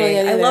my good thing.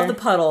 puddle I love the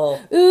puddle.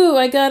 Ooh,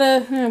 I got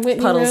a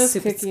Whitney Puddle's Rose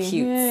super cookie.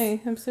 cute.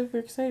 Yay! I'm super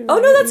excited. Oh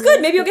no, that's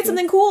good. Maybe you'll get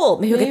something cool.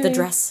 Maybe you'll get the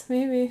dress.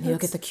 Maybe you'll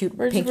get the cute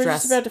we're pink just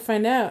dress. about to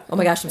find out. Oh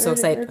my gosh, I'm so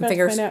excited. We're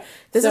Fingers. about to find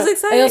out. This is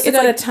exciting. I also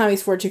got a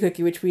Tommy's fortune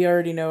cookie, which we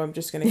already know. I'm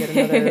just gonna get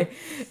another.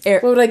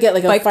 What would I get? A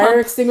bike fire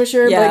pump?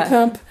 Extinguisher, bike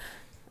pump.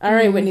 All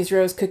right, Whitney's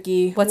Rose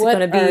cookie. What's it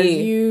gonna be? What are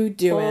you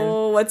doing?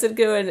 Oh, what's it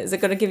doing? Is it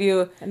gonna give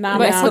you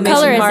what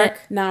color is it?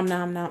 Nom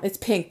nom nom. It's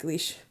pink,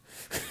 Leash.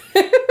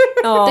 The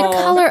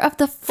color of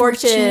the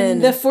fortune.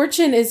 The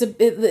fortune is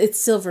it's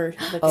silver.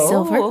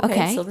 Silver.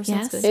 Okay. Silver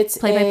sounds good. It's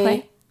play by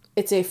play.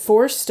 It's a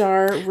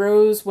 4-star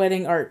rose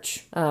wedding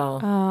arch.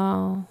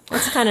 Oh.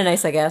 That's kind of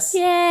nice, I guess.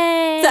 Yay!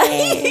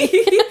 Yay,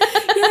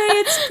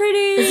 it's pretty.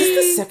 Is this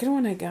the second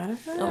one I got?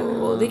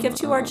 Oh, they give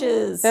 2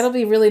 arches. That'll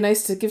be really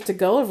nice to give to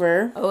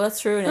Gulliver. Oh, that's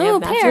true. And Oh, I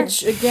have pear.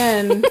 Which,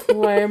 again,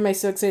 why am I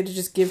so excited to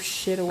just give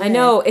shit away? I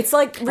know. It's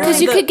Because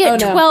you could get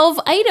 12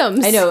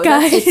 items. I know.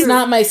 Guys. It's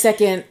not my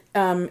second.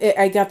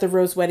 I got the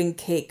rose wedding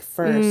cake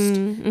first,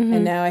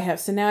 and now I have.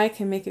 So now I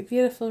can make a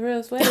beautiful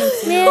rose wedding.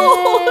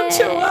 Oh,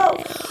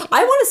 Joelle.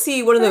 I want to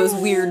see one of those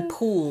weird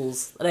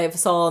pools that I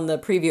saw in the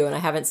preview and I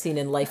haven't seen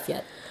in life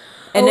yet.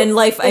 And in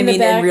life, I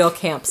mean in real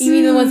camps. You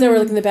mean the ones that were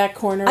in the back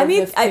corner of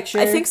the picture?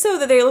 I think so.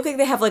 That they look like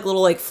they have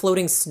little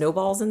floating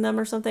snowballs in them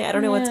or something. I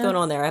don't know what's going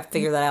on there. I have to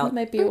figure that out. It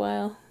might be a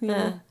while.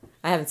 Yeah.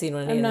 I haven't seen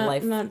one in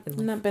life. I'm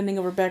not bending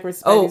over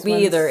backwards.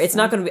 Me either. It's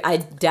not going to be. I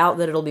doubt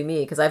that it'll be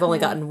me because I've only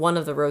gotten one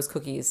of the rose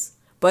cookies.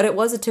 But it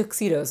was a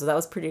tuxedo, so that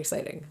was pretty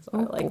exciting. So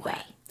I like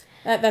that.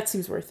 That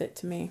seems worth it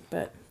to me.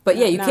 But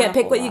yeah, you can't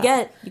pick what you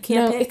get. You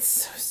can't pick. It's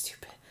so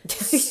stupid.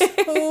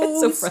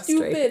 So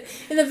frustrating. Stupid.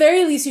 In the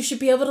very least, you should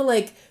be able to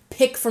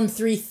pick from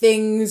 3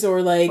 things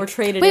or like Or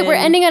trade it Wait, in. we're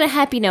ending on a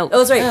happy note. Oh,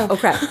 that's right. Oh,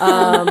 crap.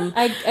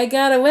 I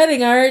got a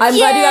wedding art. I'm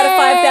glad you got a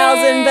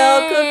 5,000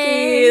 bell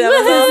cookie. That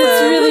was It's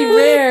awesome. really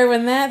rare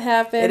when that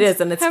happens. It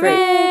is, and it's Hooray.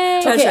 great.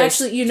 Okay, Treasures.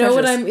 actually, you know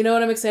what Treasures.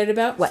 I'm excited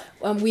about? What?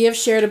 We have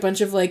shared a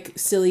bunch of like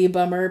silly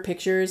bummer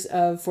pictures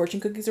of fortune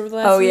cookies over the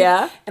last Oh, week.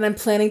 yeah? And I'm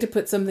planning to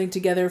put something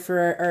together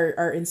for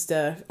our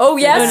Insta. Oh,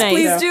 yes, Oh, nice.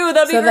 please do.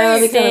 That'd be So that'll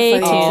be great. Stay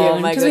kind of funny tuned. too. Oh,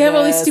 my Because we have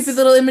all these goodness. stupid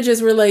little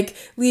images where like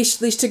Leash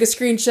took a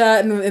screenshot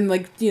and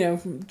like, you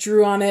know,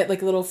 drew on it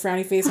like a little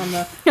frowny face on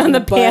the On the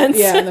butt. pants.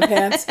 Yeah, on the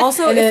pants.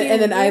 Also, and if then, you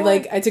and then I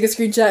want- took a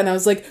screenshot and I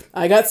was like,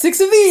 I got 6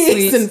 of these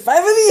Sweet. and 5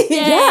 of these. Yay.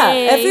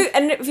 Yeah,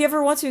 if you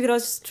ever want to, you could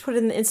always just put it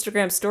in the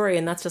Instagram story,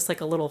 and that's just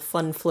like a little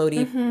fun,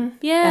 floaty.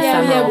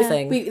 Yeah. ephemeral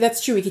thing.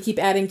 That's true. We could keep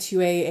adding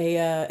to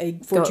a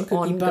fortune cookie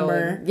ongoing.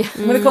 bummer. Yeah.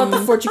 I'm gonna call it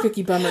the fortune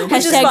cookie bummer.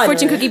 Which is Hashtag fun.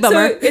 fortune cookie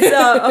bummer. So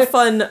it's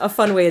a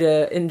fun way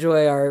to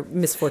enjoy our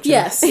misfortune.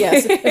 Yes.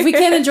 If we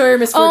can't enjoy our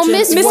misfortune,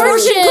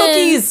 misfortune.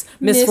 cookies.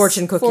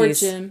 Misfortune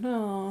cookies. Misfortune.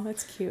 Oh,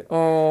 that's cute.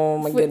 Oh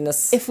my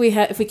goodness. If we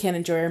can't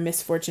enjoy our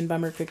misfortune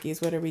bummer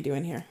cookies, what are we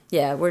doing here?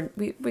 Yeah, we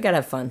gotta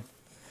have fun.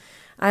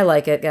 I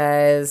like it,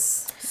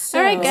 guys.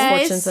 All right,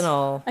 guys. Misfortunes and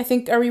all. I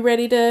think, are we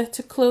ready to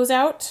close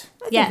out?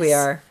 I think we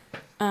are.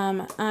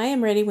 I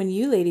am ready when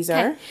you ladies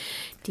are.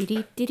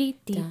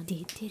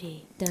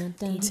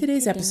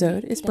 Today's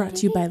episode is brought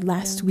to you by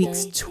last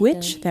week's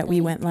Twitch that we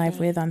went live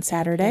with on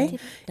Saturday.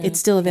 It's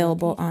still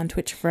available on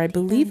Twitch for, I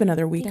believe,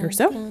 another week or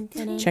so.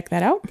 Check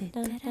that out.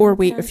 Or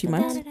wait a few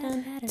months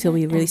till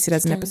we release it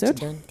as an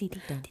episode.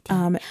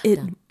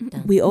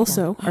 We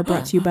also are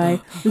brought to you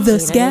by The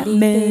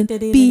Scatman,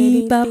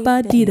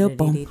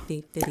 Bee-ba-ba-dee-da-bum,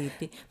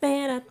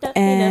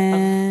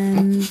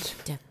 and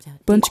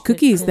bunch of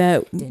cookies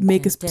that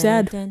make us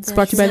sad. It's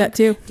brought to you by that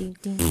too.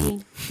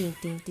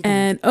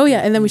 And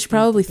and then we should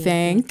probably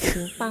thank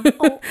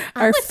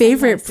our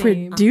favorite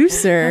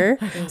producer,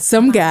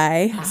 some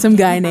guy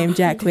named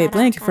Jack Clay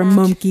Blank from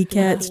Monkey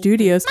Cat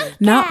Studios.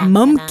 Not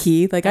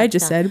Monkey, like I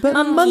just said, but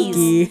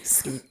Monkey.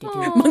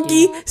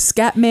 Monkey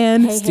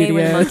Scatman Hey,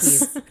 we're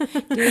Studios.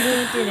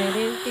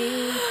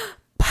 monkeys.